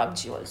met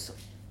Ramji also.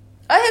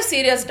 I have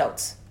serious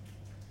doubts.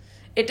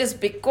 It is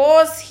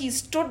because he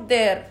stood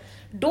there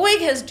doing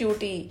his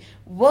duty,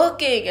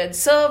 working and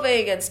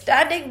serving and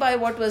standing by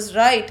what was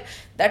right,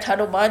 that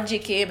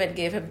Hanumanji came and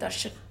gave him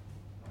darshan.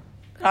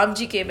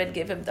 Ramji came and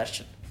gave him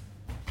darshan.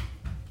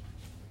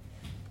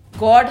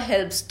 God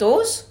helps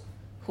those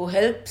who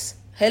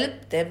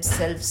help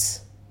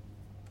themselves.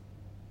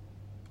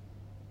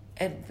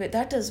 And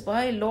that is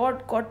why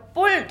Lord got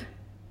pulled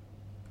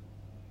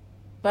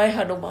by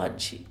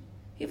Hanumanji.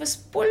 He was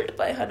pulled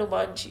by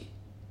Hanumanji.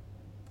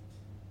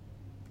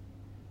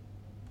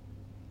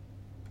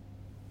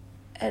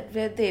 And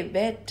when they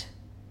met,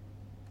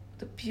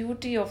 the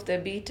beauty of their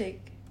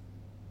meeting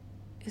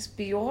is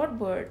beyond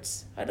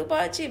words.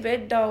 Hanumanji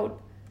went down.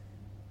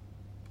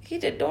 He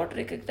did not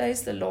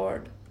recognize the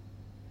Lord.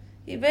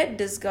 He went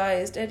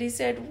disguised and he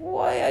said,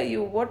 why are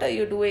you? What are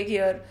you doing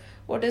here?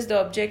 What is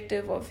the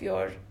objective of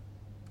your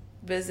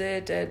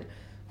visit and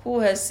who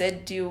has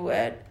sent you?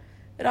 And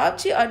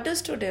Ramji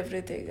understood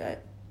everything.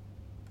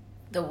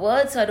 The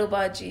words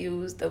Hanumanji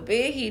used, the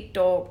way he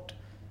talked,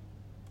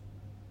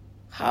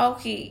 how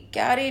he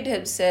carried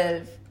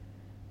himself,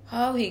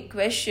 how he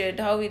questioned,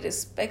 how he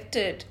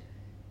respected,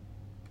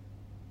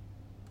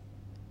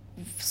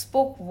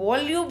 spoke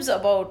volumes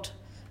about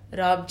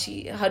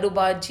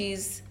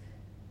Hanumanji's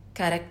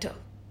character.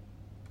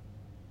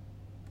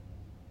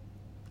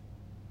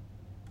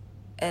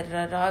 And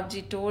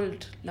Ramji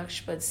told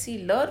Lakshman,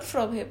 see, learn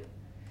from him.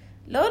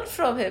 Learn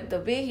from him the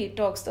way he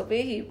talks, the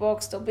way he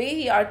walks, the way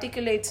he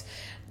articulates,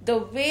 the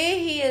way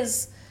he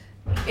is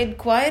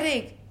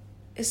inquiring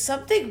is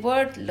something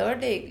worth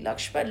learning.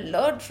 Lakshman,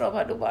 learn from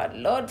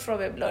Hanuman, learn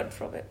from him, learn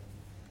from him.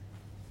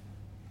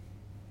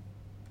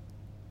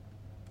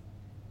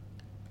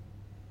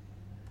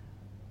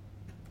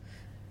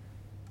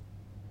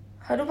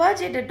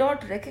 Hanumanji did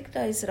not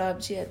recognize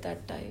Ramji at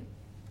that time.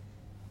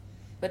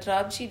 But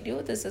Ramji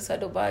knew this is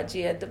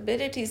Hanumanji, and the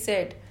minute he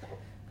said,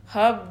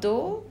 Hum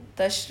do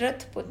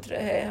Dashrath Putra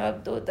hai,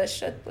 Hum do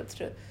Dashrath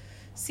Putra.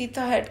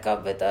 Sita had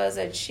come with us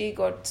and she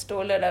got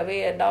stolen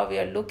away, and now we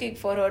are looking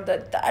for her.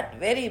 That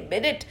very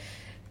minute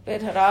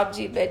when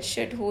Ramji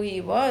mentioned who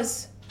he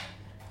was,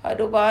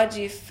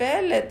 Hanumanji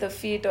fell at the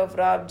feet of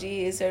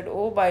Ramji. He said,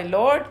 oh my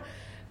Lord,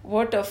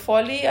 what a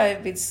folly. I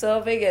have been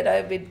serving and I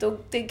have been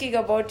thinking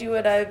about you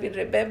and I have been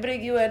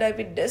remembering you and I have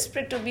been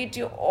desperate to meet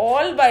you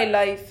all my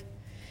life.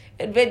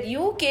 And when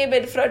you came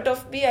in front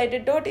of me, I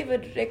did not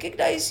even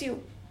recognize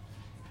you.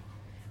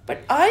 But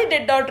I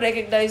did not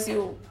recognize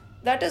you.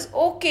 That is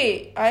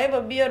okay. I am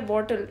a mere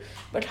mortal.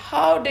 But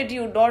how did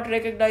you not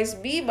recognize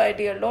me, my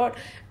dear Lord?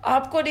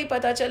 Aapko nahi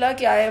pata chala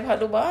ki I am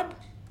Hanuman?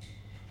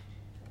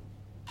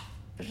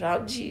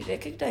 Ramji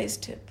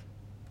recognized him.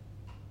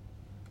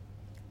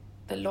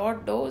 The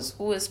Lord knows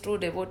who his true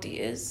devotee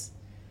is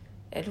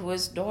and who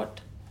is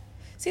not.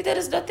 See, there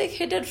is nothing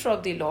hidden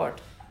from the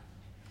Lord.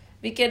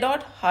 We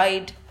cannot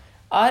hide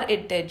our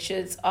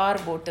intentions, our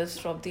motives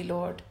from the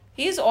Lord.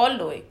 He is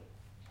all-knowing.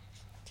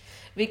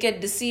 We can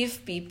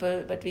deceive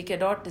people, but we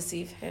cannot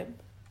deceive Him.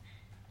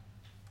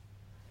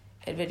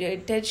 And when your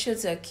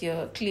intentions are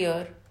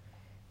clear,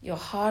 your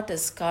heart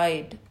is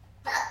kind,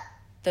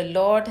 the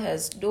Lord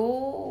has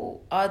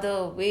no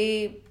other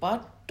way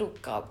but to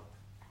come.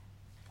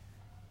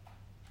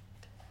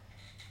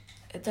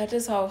 And that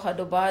is how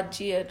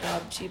Hanumanji and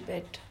Ramji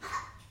met.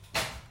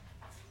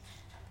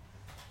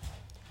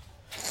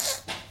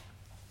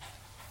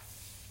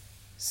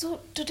 So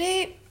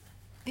today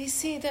we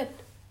see that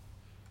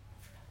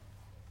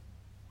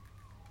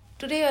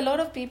today a lot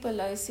of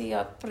people I see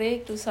are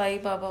praying to Sai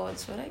Baba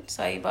also, right?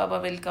 Sai Baba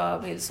will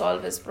come, he'll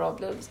solve his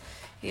problems,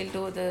 he'll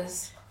do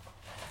this.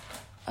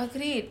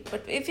 Agreed.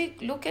 But if we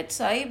look at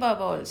Sai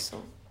Baba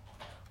also,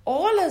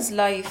 all his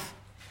life,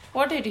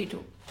 what did he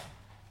do?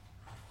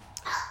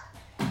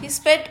 He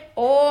spent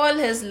all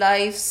his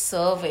life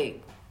serving,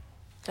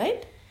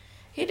 right?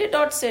 He did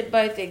not sit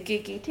by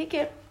thinking, "ठीक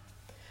है,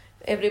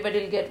 everybody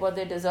will get what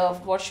they deserve.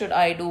 What should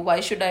I do? Why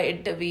should I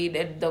intervene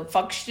in the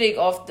functioning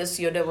of this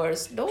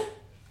universe?" No.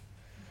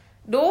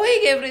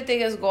 Knowing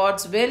everything is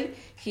God's will,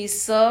 he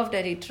served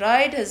and he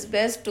tried his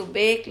best to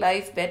make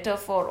life better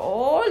for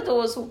all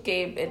those who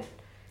came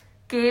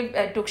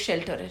and took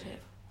shelter in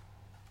him.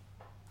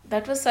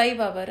 That was Sai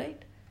Baba,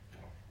 right?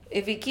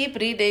 If we keep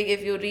reading,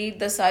 if you read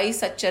the Sai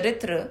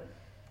Satcharitra,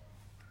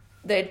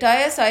 the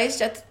entire Sai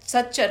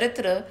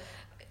Satcharitra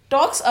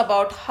talks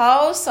about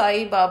how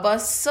Sai Baba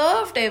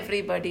served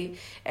everybody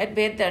and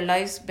made their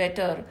lives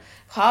better.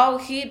 How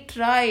he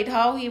tried,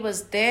 how he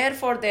was there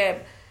for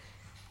them.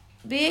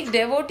 Being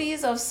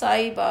devotees of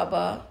Sai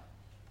Baba,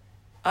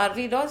 are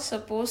we not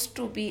supposed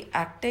to be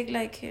acting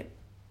like him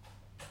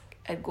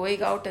and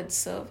going out and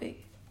serving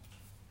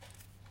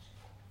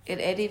in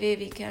any way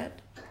we can?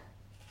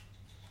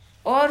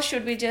 Or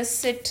should we just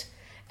sit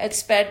and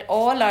spend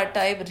all our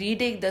time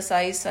reading the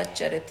Sai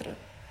Satcharitra?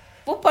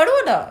 वो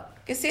पढ़ो ना,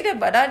 किसी ने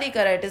मना नहीं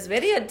करा. It is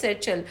very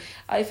essential.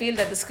 I feel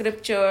that the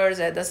scriptures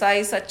and the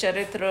Sai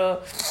Satcharitra,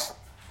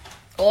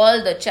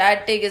 all the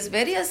chanting is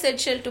very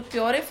essential to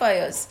purify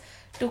us,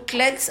 to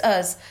cleanse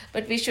us.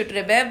 But we should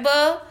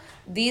remember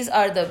these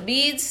are the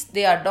means,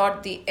 they are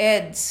not the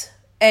ends.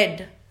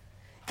 End.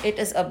 It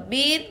is a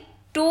mean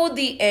to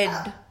the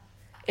end.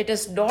 It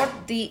is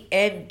not the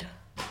end.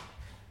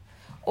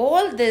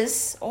 All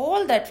this,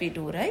 all that we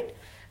do, right?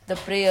 The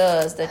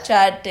prayers, the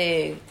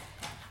chanting,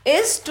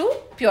 is to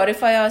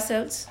purify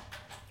ourselves,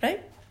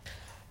 right?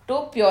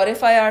 To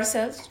purify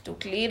ourselves, to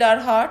clean our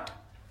heart.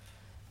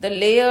 The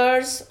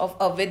layers of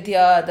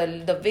avidya,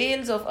 the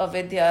veils of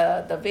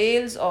avidya, the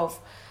veils of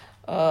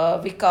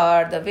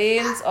vikar, the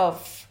veils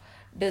of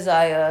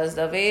desires,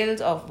 the veils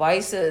of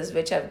vices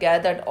which have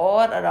gathered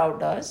all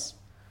around us,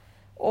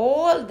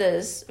 all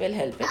this will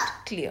help it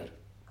clear,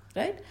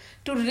 right?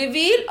 To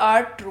reveal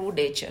our true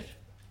nature.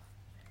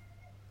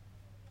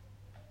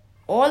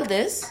 All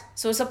this,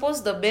 so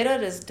suppose the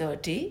mirror is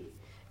dirty,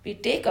 we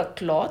take a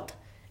cloth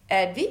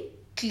and we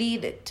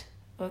clean it,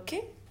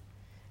 okay?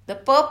 The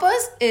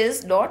purpose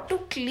is not to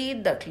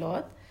clean the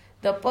cloth,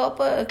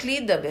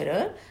 clean the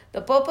mirror.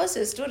 The purpose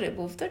is to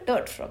remove the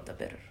dirt from the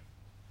mirror,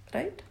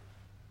 right?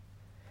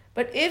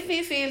 But if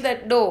we feel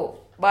that no,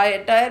 my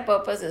entire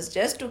purpose is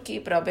just to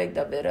keep rubbing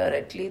the mirror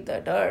and clean the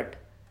dirt,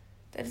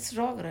 then it's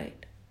wrong,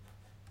 right?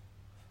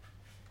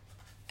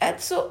 And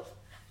so,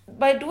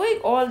 by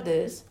doing all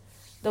this,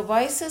 the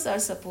vices are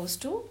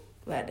supposed to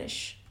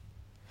vanish.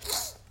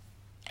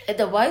 And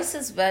the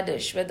vices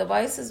vanish. When the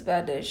vices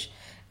vanish,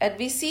 and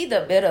we see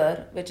the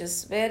mirror, which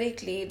is very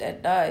clean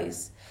and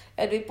nice,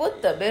 and we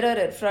put the mirror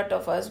in front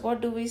of us,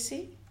 what do we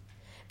see?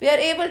 We are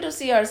able to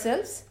see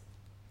ourselves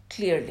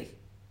clearly,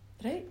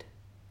 right?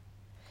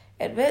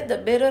 And when the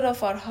mirror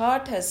of our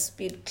heart has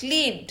been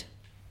cleaned,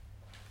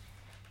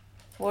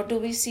 what do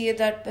we see in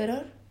that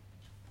mirror?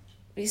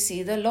 We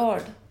see the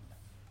Lord.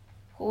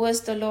 Who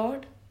is the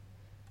Lord?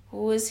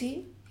 Who is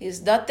He? He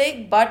is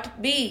nothing but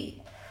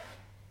me.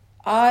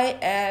 I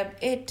am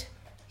it.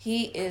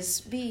 He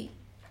is me.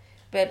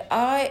 When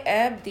I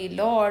am the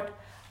Lord,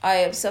 I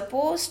am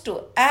supposed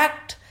to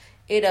act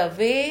in a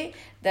way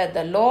that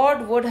the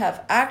Lord would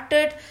have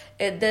acted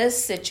in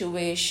this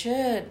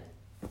situation.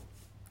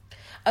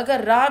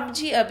 अगर राम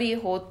जी अभी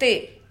होते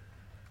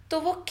तो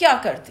वो क्या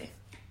करते?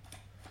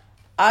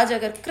 आज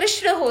अगर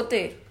कृष्ण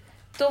होते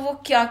तो वो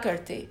क्या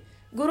करते?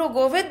 गुरु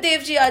गोविंद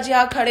देव जी आज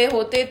यहां खड़े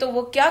होते तो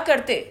वो क्या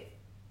करते?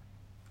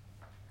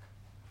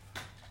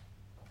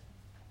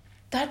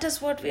 That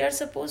is what we are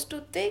supposed to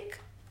think.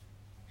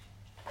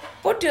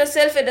 Put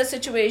yourself in a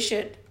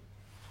situation.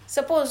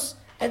 Suppose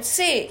and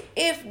say,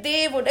 if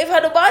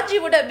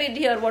Hanumanji would have been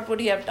here, what would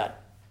he have done?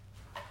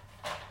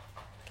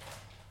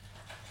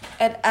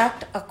 And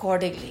act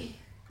accordingly.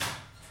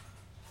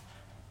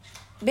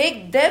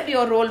 Make them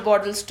your role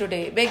models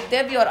today. Make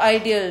them your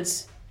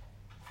ideals.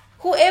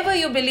 Whoever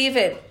you believe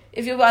in,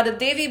 if you are a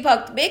Devi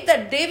Bhakt, make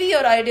that Devi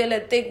your ideal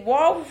and think,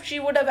 wow, she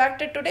would have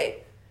acted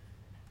today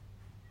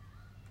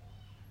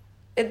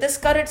in this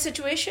current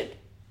situation.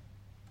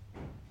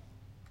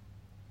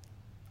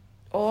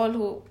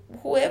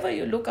 Whoever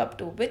you look up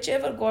to,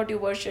 whichever God you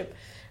worship,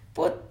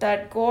 put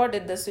that God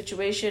in the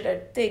situation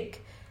and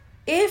think,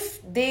 if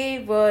they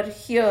were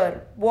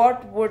here,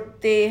 what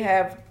would they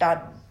have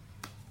done?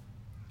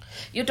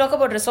 You talk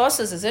about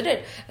resources, isn't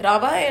it?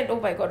 Ramayana, oh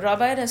my God,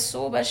 Ramayana has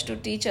so much to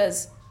teach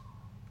us.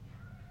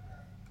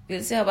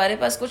 We'll say, हमारे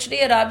पास कुछ नहीं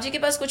है, राम जी के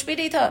पास कुछ भी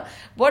नहीं था.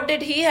 What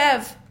did he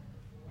have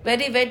when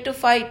he went to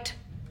fight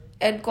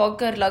and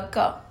conquer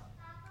Lanka?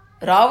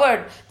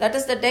 Ravan, that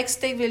is the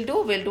next thing we'll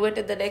do. We'll do it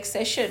in the next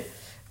session.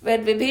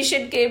 When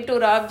Vibhishan came to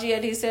Ramji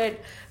and he said,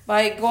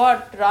 my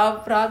God,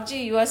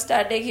 Ramji, you are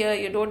standing here.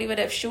 You don't even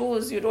have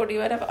shoes. You don't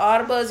even have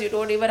armors. You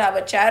don't even have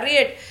a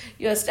chariot.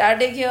 You are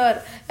standing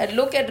here. And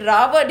look at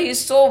Ravan. He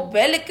is so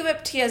well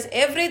equipped. He has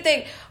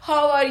everything.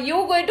 How are you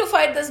going to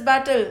fight this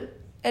battle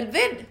and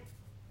win?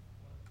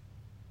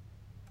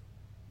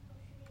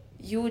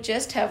 You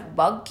just have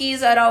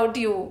monkeys around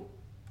you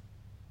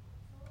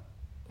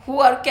who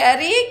are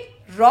carrying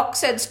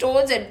rocks and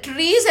stones and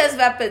trees as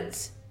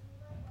weapons.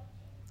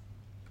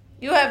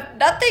 You have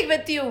nothing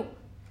with you.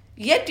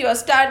 Yet you are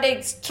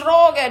standing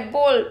strong and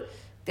bold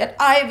that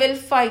I will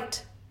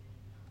fight.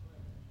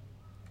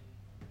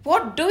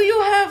 What do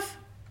you have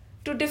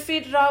to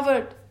defeat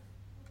Ravan?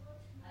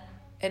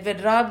 And when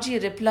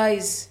Ramji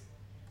replies,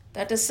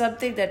 that is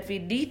something that we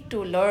need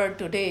to learn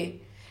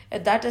today.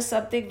 And that is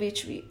something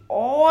which we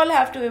all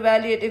have to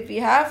evaluate. If we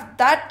have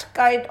that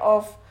kind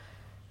of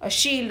a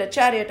shield, a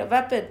chariot, a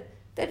weapon,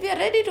 then we are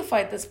ready to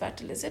fight this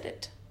battle, isn't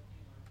it?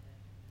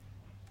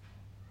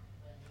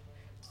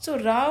 So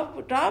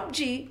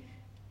Ramji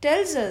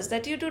tells us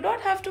that you do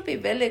not have to be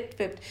well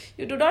equipped.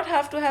 You do not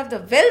have to have the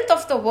wealth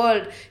of the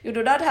world. You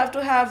do not have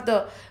to have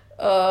the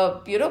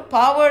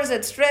powers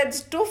and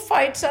strengths to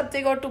fight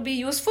something or to be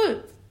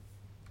useful.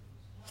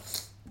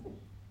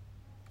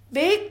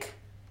 Make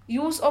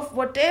use of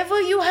whatever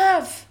you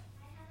have.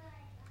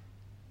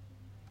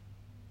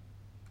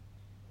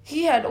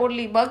 He had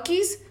only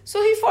monkeys,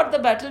 so he fought the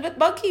battle with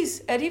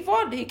monkeys and he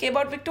won. He came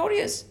out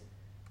victorious.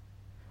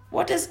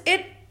 What is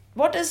it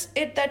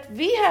that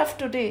we have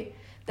today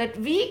that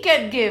we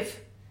can give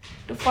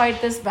to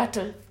fight this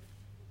battle?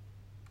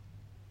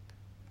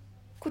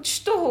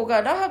 कुछ तो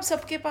होगा ना हम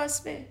सबके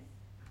पास में.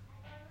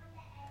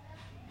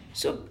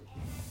 So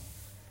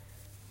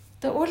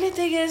the only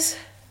thing is,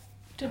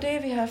 today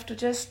we have to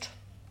just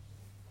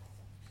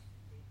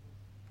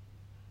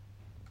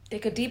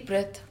take a deep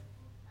breath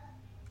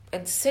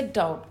and sit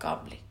down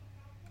calmly.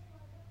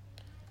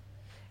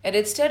 And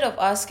instead of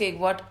asking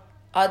what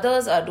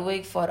others are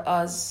doing for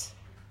us,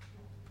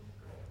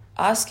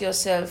 ask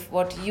yourself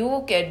what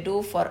you can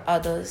do for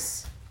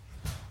others,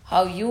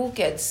 how you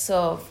can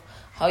serve,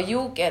 how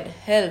you can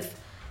help,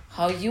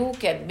 how you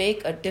can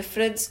make a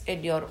difference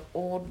in your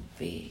own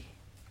way.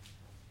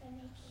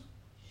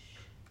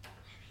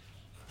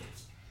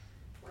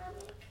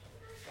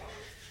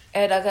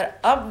 And अगर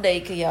अब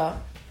नहीं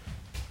किया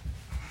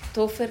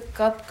तो फिर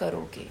कब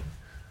करोगे?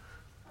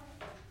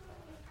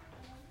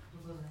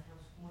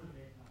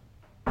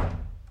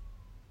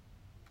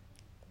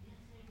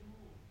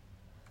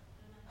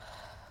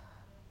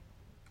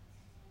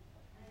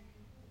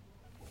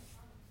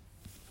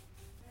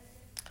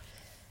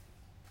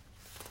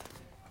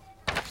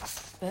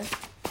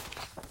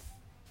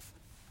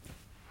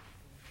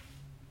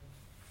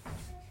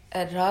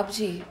 And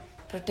Ramji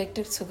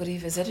protected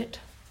Sugriv, isn't it?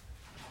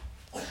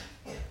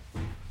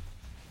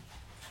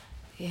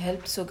 He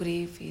helped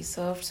Sugriv, he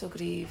served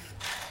Sugriv.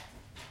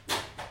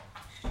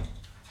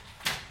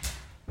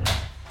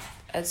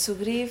 And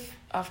Sugriv,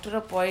 after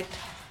a point,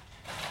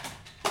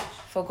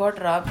 forgot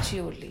Ramji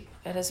only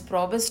and has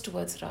promised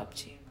towards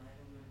Ramji.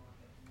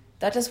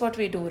 That is what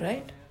we do,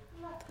 right?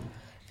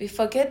 We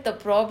forget the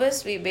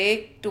promise we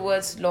make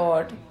towards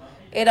Lord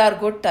in our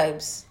good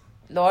times.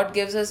 Lord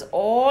gives us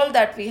all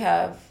that we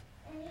have.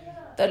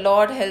 The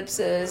Lord helps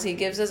us, He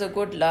gives us a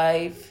good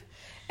life.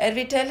 And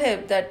we tell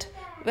Him that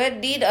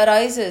when need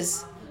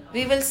arises,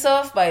 we will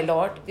serve by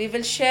Lord, we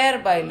will share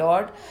by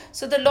Lord.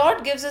 So the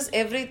Lord gives us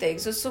everything.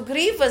 So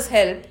Sugriv was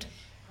helped.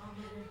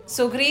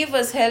 Sugriv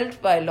was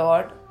helped by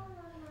Lord.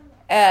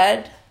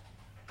 And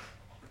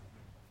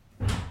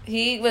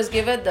he was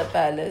given the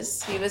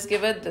palace, he was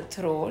given the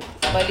throne,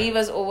 Bali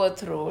was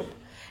overthrown.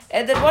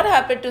 And then what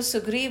happened to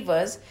Sugriv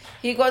was,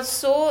 he got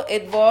so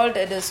involved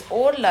in his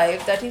own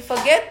life that he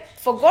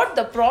forgot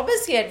the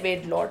promise he had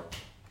made Lord.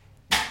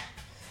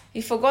 He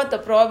forgot the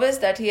promise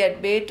that he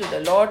had made to the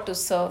Lord to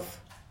serve.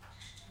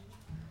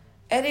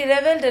 And he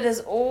reveled in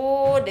his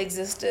own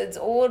existence,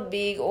 own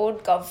being, own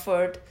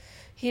comfort.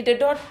 He did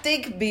not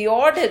think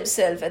beyond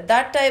himself. At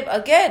that time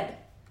again,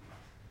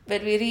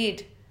 when we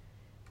read,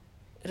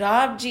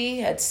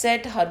 Ramji had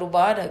sent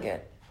Hanuman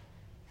again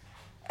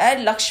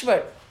and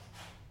Lakshman.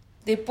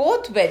 They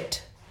both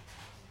went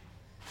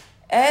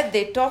and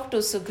they talked to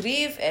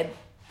Sugriv and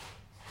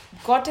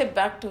got him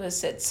back to his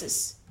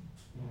senses.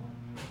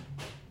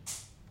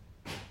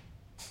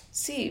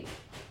 See,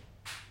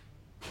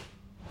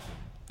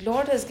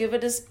 Lord has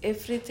given us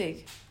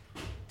everything.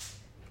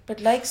 But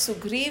like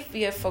Sugriv,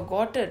 we have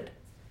forgotten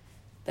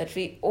that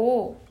we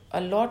owe a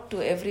lot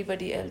to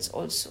everybody else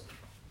also.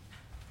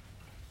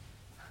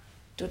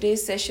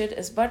 Today's session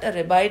is but a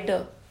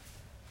reminder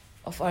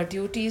of our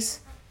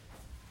duties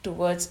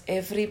towards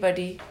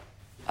everybody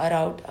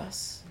around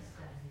us.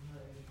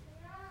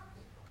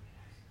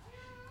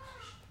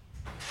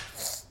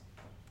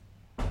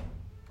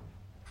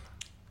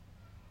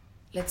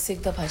 Let's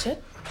sing the bhajan.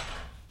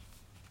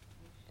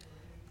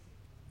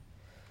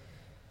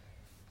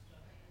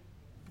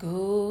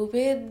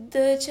 Govind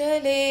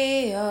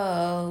चले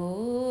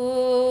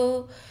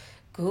आओ,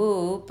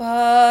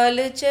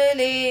 गोपाल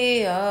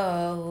चले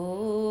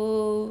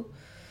आओ,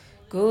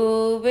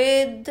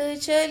 गोविंद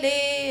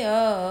चले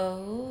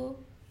आओ.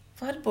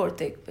 One more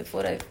thing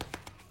before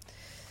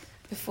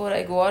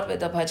I go on with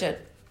the bhajan.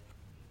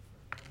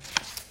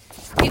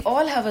 We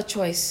all have a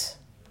choice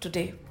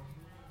today.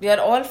 We are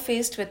all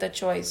faced with a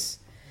choice.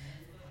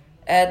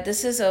 And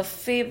this is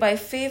my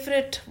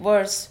favorite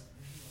verse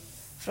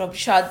from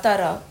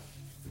Shantara.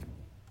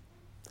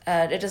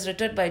 And it is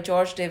written by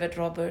George David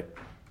Robert.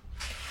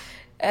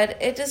 And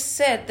it is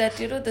said that,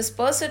 this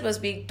person was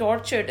being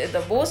tortured in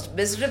the most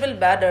miserable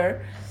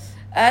manner.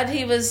 And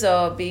he was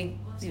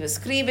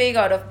screaming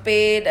out of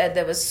pain, and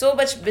there was so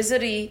much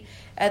misery.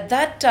 At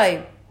that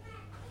time,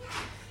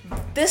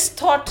 this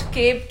thought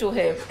came to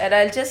him, and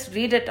I'll just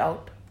read it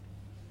out.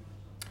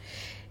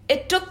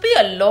 It took me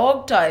a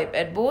long time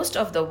and most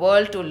of the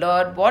world to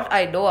learn what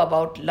I know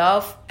about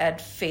love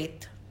and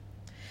faith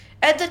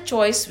and the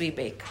choice we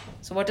make.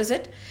 So what is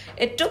it?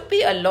 It took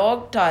me a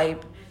long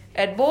time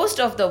and most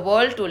of the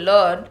world to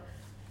learn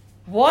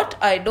what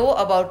I know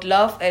about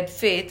love and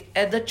faith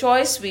and the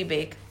choice we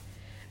make.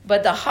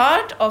 But the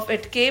heart of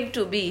it came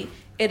to me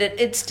in an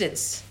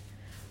instant.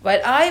 While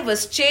I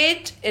was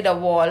chained in a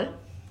wall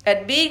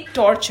and being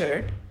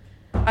tortured,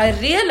 I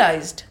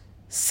realized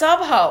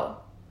somehow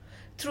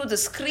through the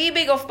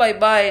screaming of my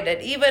mind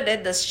and even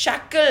in the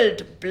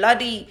shackled,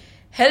 bloody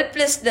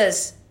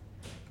helplessness,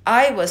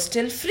 I was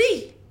still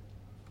free.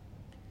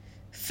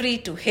 Free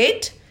to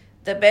hate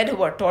the men who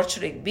were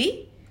torturing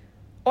me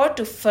or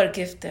to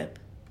forgive them.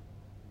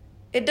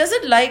 It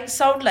doesn't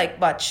sound like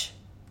much.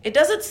 It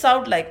doesn't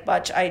sound like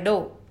much, I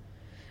know.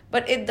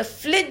 But in the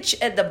flinch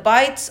and the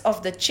bites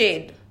of the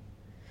chain,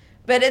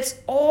 when it's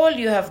all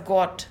you have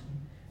got,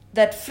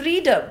 that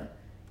freedom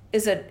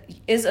is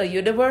a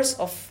universe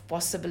of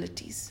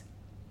possibilities.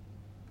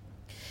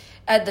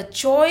 And the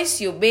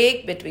choice you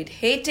make between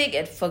hating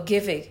and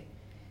forgiving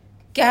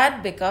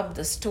can become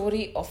the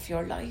story of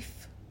your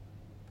life.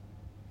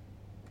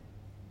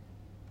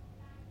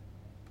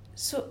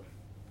 So,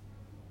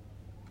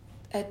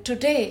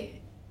 today,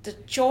 the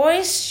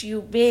choice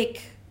you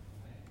make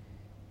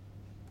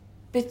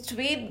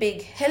between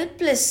being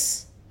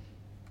helpless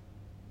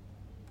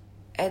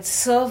and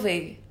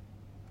serving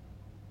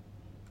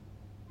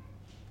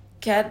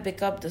can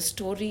become the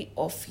story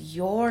of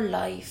your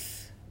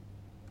life.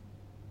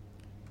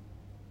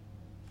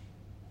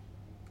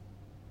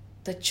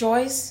 The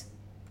choice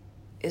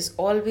is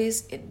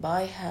always in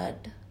my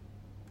hand.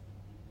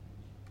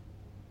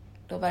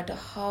 No matter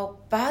how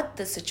bad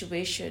the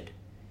situation,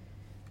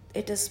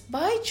 it is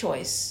my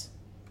choice.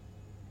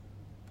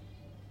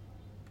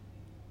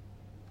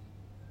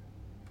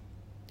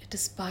 It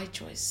is my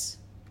choice.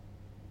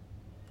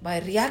 My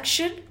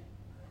reaction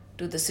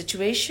to the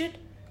situation,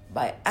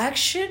 my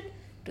action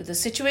to the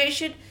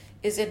situation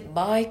is in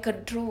my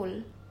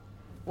control.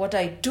 What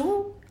I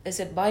do is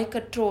in my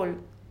control,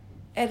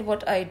 and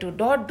what I do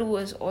not do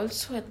is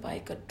also in my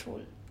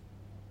control.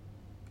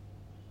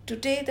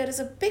 Today there is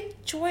a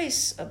big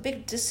choice, a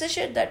big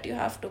decision that you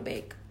have to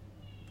make.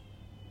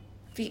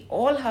 We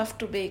all have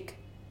to make.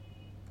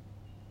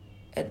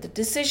 And the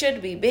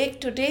decision we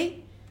make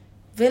today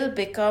will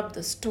become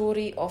the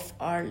story of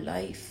our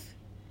life.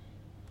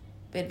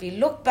 When we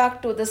look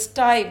back to this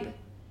time,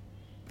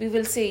 we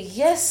will say,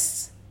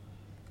 yes,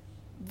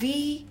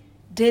 we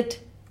did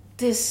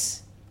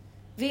this.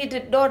 We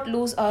did not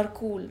lose our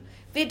cool.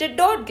 We did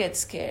not get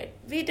scared.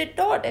 We did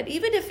not. And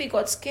even if we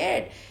got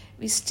scared,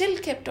 we still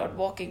kept on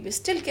walking. We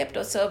still kept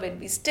on serving.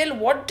 We still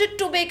wanted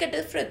to make a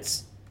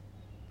difference.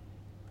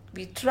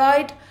 We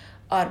tried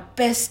our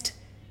best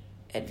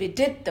and we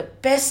did the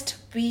best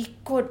we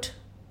could.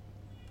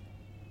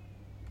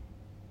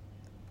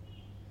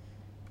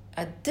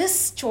 And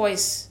this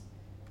choice,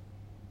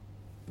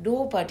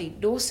 nobody,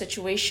 no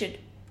situation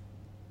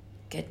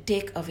can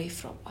take away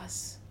from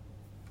us.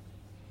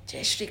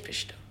 Jai Shri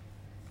Krishna.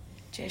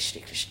 Jai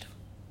Shri Krishna.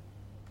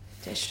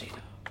 Jai Shri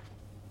Ram.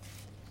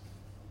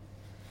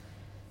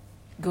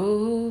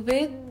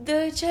 Govind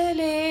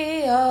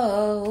चले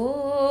आओ,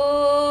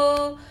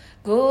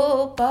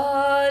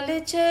 गोपाल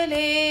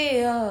चले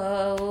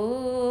आओ,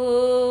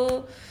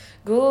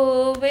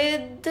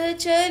 गोविंद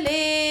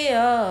चले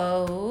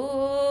आओ,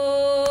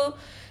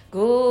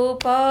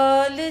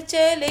 गोपाल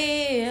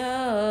चले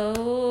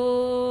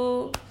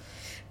आओ.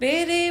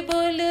 मेरे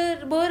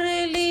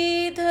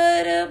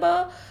मुरलीधर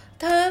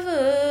माधव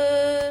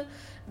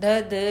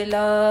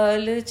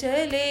ददलाल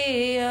चले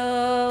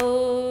आओ.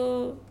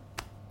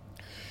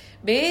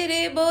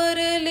 मेरे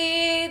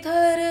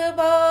मुरलीधर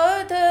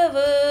माधव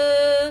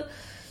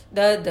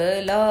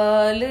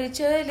ददलाल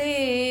चले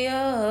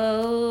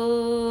आओ.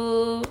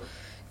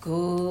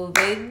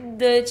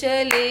 गोविंद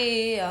चले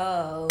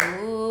आओ,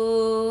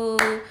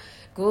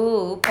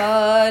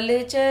 गोपाल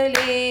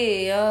चले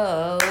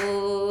आओ,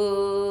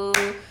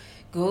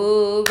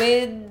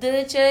 गोविंद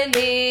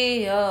चले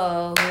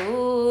आओ,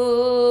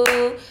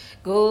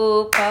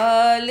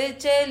 गोपाल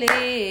चले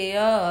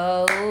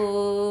आओ,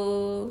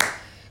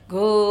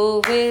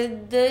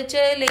 गोविंद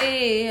चले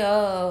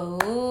आओ,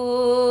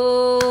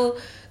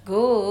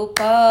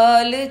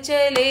 गोपाल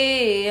चले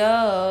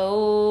आओ।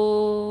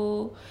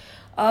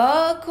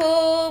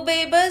 आँखों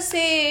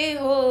बेबसे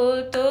हो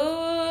तो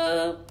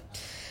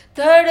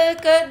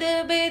धड़कन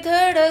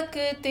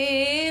बेधड़कते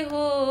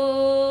हो।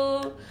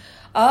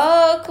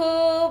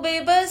 आँखों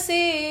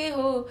बेबसे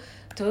हो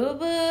तुम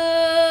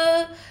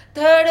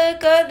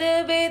धड़कन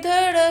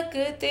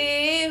बेधड़कते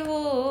हो।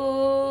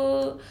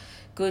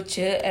 कुछ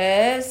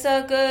ऐसा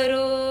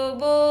करो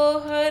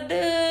मोहन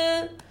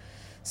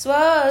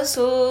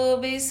श्वासों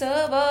में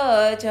समा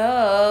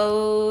जाओ।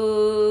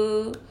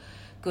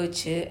 कुछ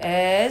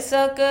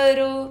ऐसा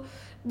करो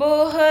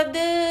मोहन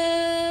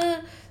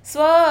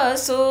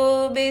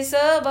श्वासों में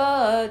समा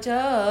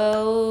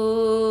जाओ।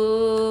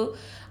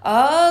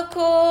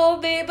 आँखों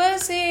में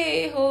बसे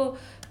हो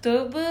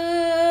तुम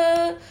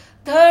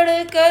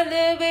धड़कन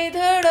में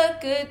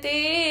धड़कते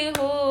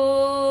हो।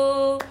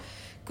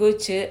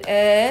 कुछ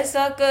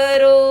ऐसा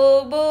करो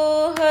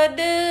मोहन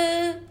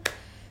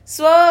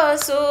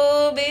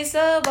श्वासों में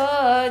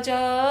समा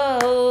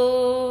जाओ।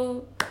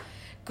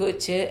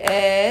 कुछ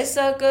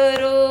ऐसा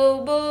करो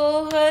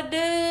मोहन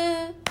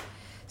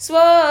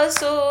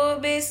श्वासों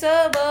में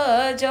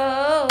समा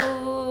जाओ।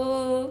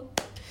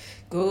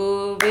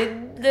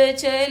 गोविंद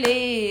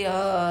चले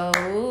आओ,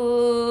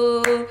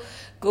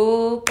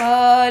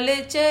 गोपाल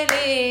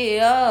चले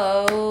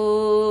आओ।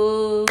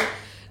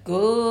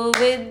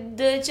 गोविंद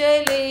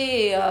चले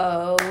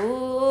आओ,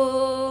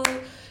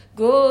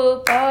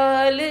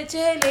 गोपाल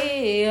चले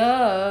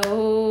आओ।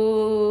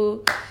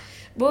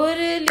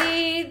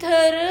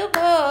 मुरलीधर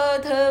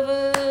माधव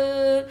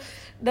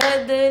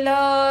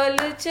नंदलाल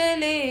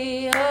चले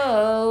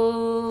आओ।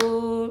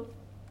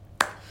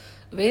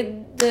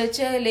 विंद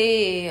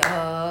चले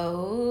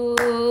आओ,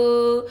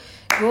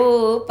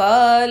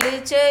 गोपाल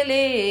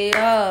चले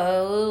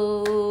आओ।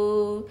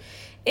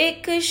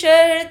 एक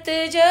शर्त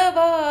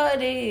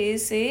जमाने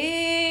से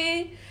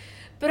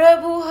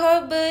प्रभु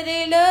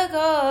हमने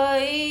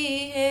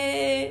लगाई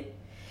है।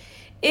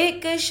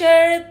 एक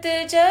शर्त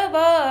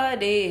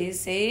जमाने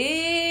से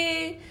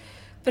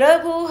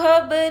प्रभु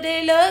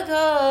हमने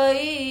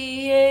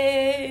लगाई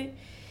है।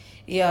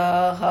 या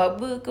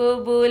हमको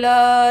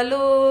बुला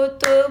लो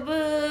तुम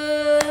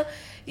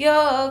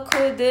या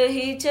खुद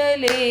ही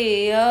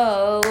चले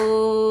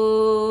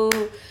आओ।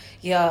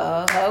 या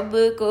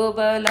हमको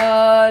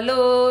बुला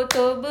लो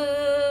तुम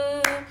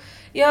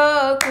या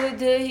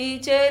खुद ही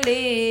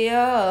चले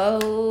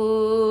आओ।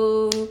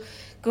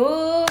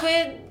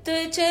 गोविंद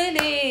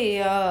चले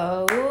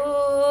आओ,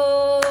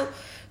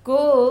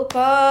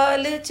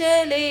 गोपाल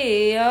चले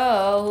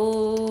आओ।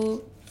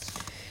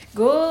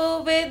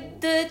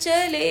 गोविंद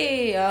चले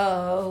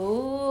आओ,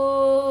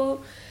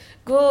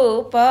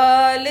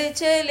 गोपाल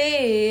चले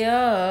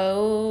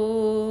आओ।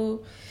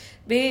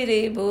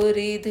 मेरे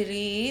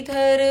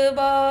मुरलीधर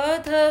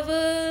माधव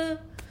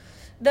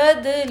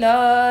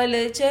नंदलाल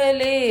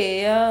चले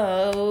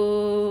आओ।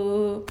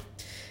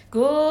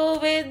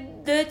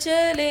 गोविंद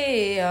चले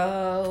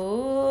आओ,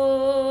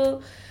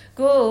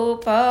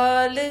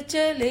 गोपाल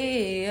चले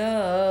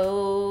आओ।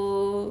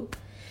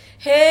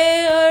 है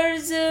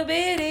अर्ज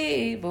मेरे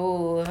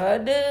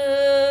मोहन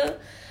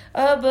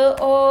अब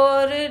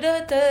और न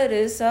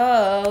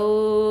तरसाओ।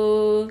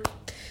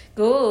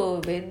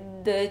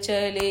 गोविंद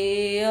चले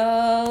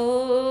आओ,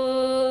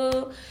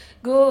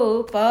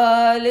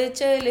 गोपाल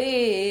चले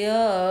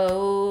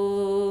आओ।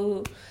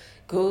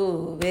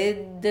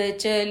 गोविंद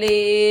चले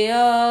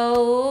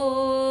आओ,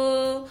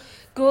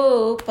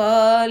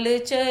 गोपाल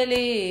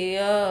चले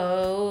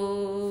आओ।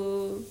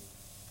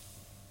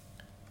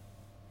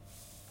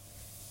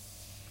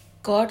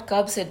 God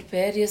comes in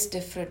various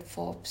different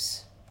forms.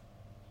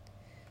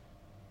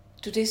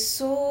 Today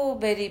so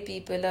many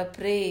people are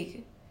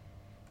praying,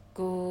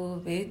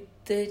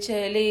 Govind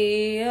chale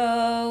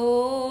aao,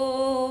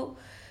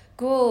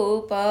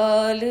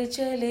 Gopal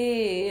chale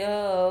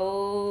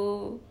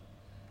aao.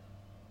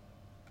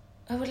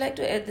 I would like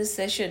to end this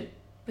session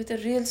with a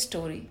real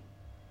story.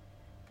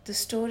 The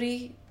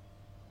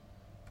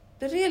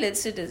real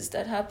incidents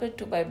that happened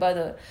to my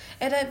mother.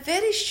 And I'm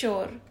very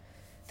sure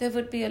there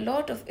would be a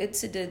lot of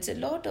incidents, a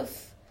lot of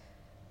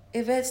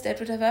events that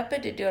would have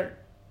happened in your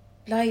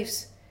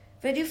lives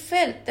when you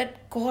felt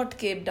that God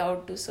came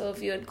down to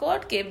serve you and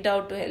God came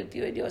down to help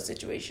you in your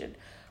situation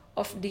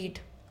of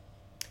need.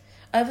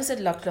 I was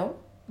in Lucknow.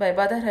 My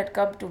mother had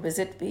come to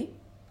visit me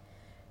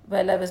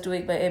while I was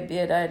doing my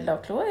MBA in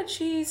Lucknow, and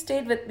she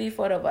stayed with me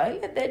for a while,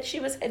 and then she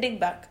was heading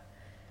back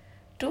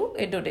to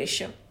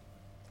Indonesia.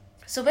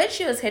 So when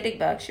she was heading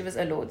back, she was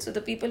alone. So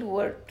the people who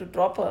were to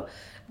drop her,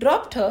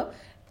 dropped her,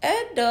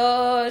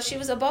 and she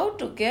was about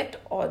to get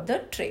on the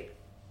train.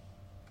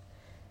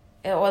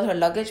 And all her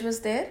luggage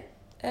was there,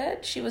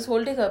 and she was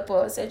holding her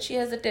purse, and she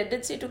has a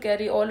tendency to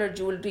carry all her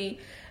jewelry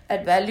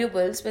and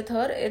valuables with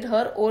her in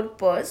her own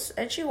purse,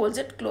 and she holds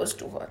it close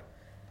to her.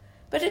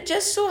 But it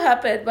just so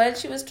happened, while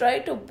she was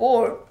trying to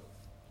board,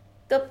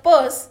 the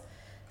purse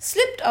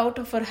slipped out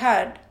of her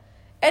hand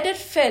and it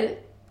fell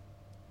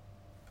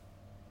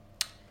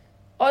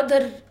on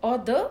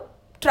the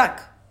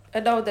track.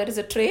 And now there is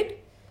a train.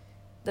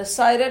 The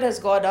siren has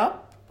gone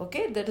up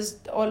Okay, that is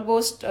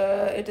almost,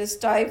 it is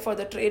time for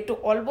the train to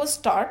almost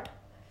start.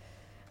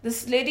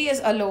 This lady is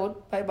alone,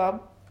 my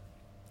mom.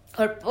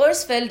 Her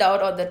purse fell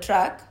down on the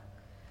track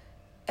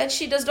and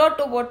she does not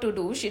know what to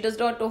do. She does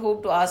not know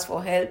whom to ask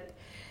for help.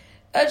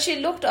 And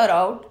she looked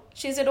around.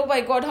 She said, oh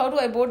my God, how do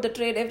I board the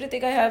train?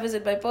 Everything I have is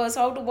in my purse.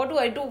 What do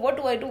I do? What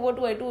do I do? What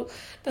do I do?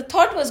 The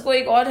thought was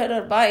going on in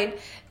her mind.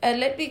 And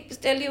let me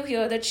tell you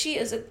here that she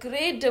is a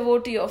great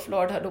devotee of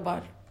Lord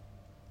Hanuman.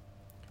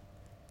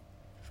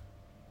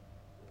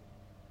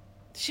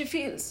 She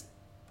feels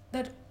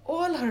that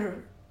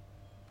her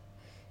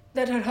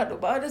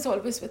Hanuman is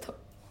always with her.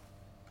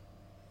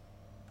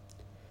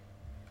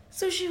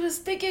 So she was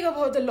thinking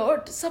about the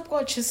Lord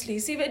subconsciously.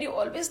 See, when you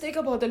always think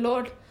about the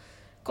Lord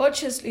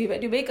consciously,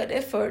 when you make an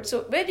effort,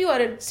 so when you are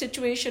in a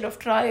situation of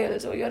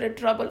trials or you're in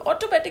trouble,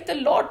 automatically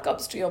the Lord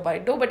comes to your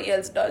mind. Nobody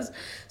else does.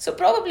 So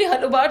probably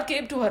Hanuman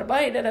came to her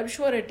mind, and I'm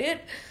sure it did.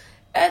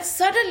 And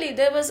suddenly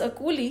there was a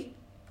coolie.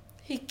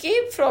 He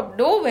came from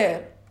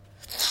nowhere.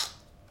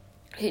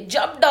 He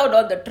jumped down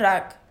on the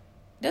track.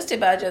 Just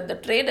imagine, the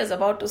train is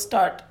about to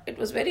start. It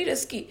was very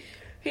risky.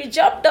 He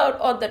jumped down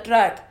on the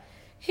track.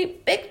 He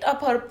picked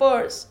up her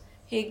purse.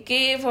 He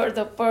gave her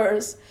the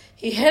purse.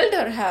 He held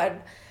her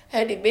hand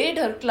and he made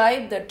her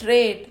climb the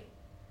train.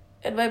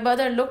 And my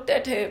mother looked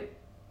at him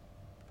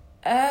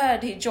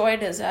and he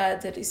joined his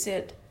hands and he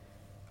said,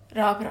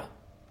 Ram Ram.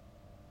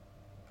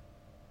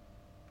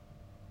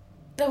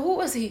 Now who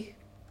was he?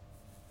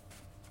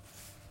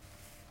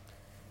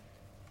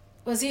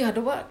 Was he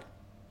Hanuman?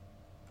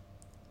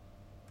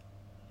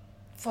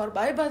 For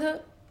my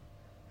mother,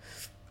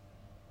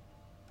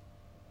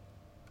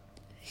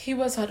 he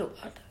was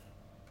Hanuman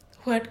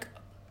who had come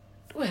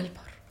to help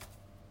her.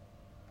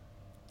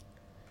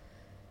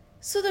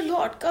 So the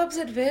Lord comes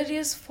in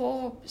various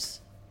forms.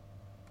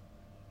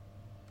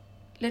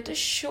 Let us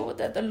show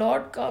that the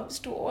Lord comes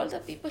to all the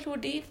people who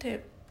need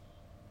Him.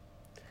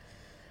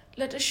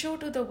 Let us show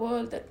to the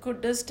world that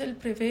goodness still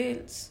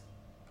prevails.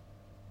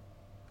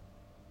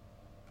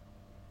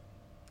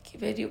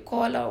 When you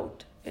call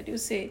out, when you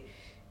say,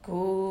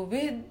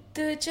 Govind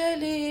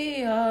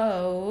chale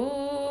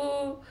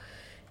aao,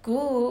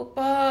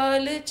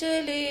 Gopal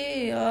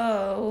chale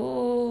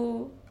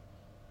aao.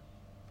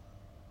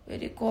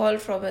 When you call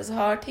from his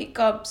heart, he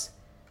comes.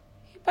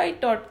 He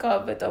might not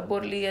come with a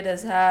murli in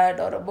his hand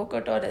or a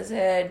mukut on his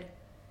head.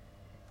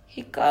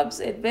 He comes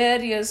in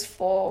various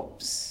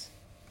forms.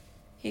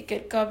 He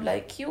can come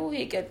like you,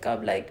 he can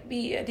come like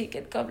me, and he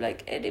can come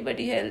like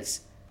anybody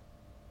else.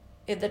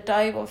 In the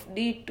time of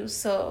need to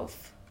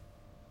serve,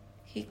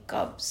 he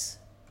comes.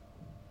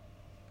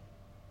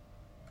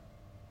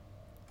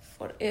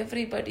 For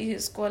everybody who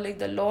is calling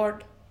the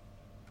Lord,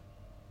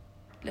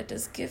 let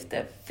us give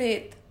them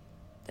faith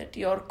that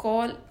your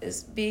call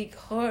is being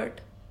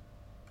heard.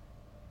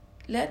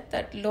 Let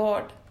that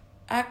Lord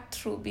act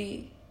through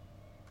me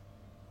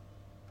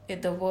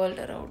in the world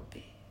around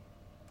me.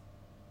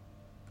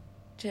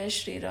 Jai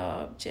Shri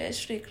Ram, Jai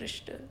Shri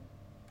Krishna,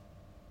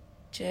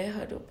 Jai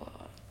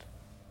Hanuman.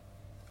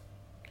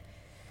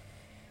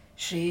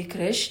 Shri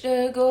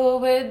Krishna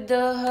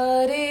Govinda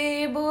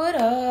Hare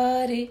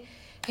Murari,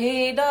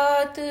 He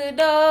Nath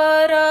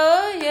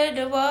Narayan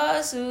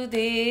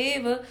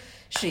Vasudeva.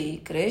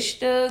 Shri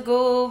Krishna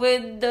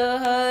Govinda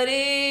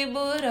Hare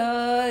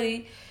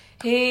Murari,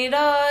 He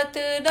Nath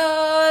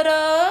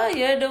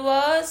Narayan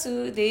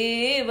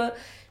Vasudeva.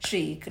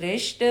 Shri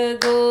Krishna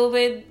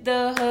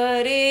Govinda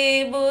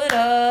Hare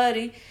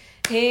Murari,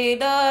 He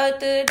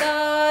Nath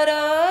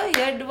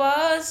Narayan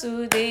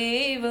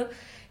Vasudeva.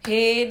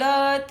 He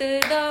Nath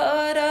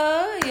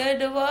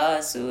Narayan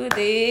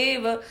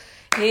Vasudeva.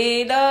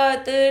 He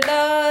Nath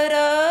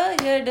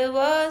Narayan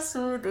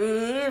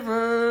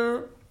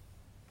Vasudeva.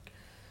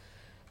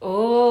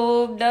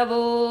 Om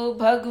Namo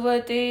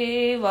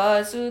Bhagavate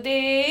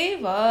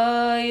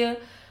Vasudevaya.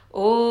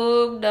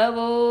 Om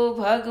Namo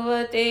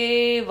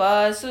Bhagavate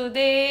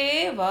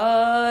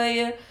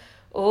Vasudevaya.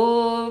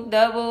 Om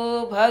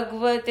Namo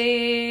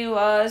Bhagavate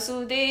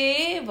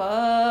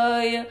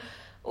Vasudevaya.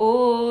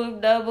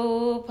 Om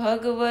Namo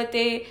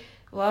Bhagavate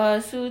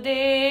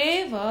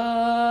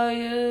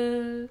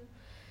Vasudevaya.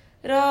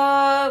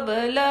 Ram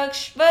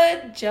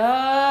Lakshman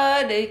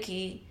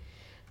Janaki,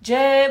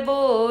 Jai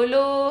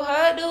Bolo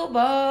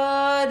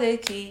Hanuman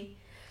ki.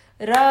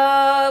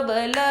 Ram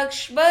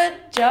Lakshman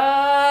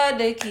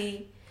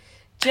Janaki,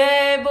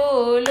 Jai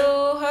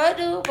Bolo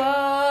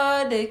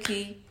Hanuman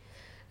ki.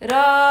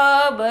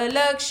 Ram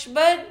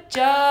Lakshman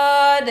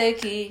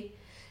Janaki,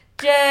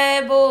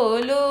 Jai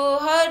Bolo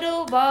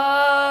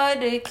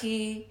Hanuman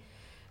ki.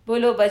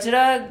 Bolo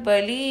Bajrang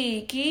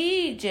Bali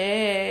ki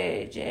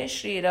Jai. Jai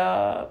Shri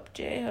Ram,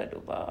 Jai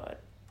Hanuman,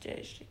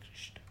 Jai Shri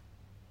Krishna.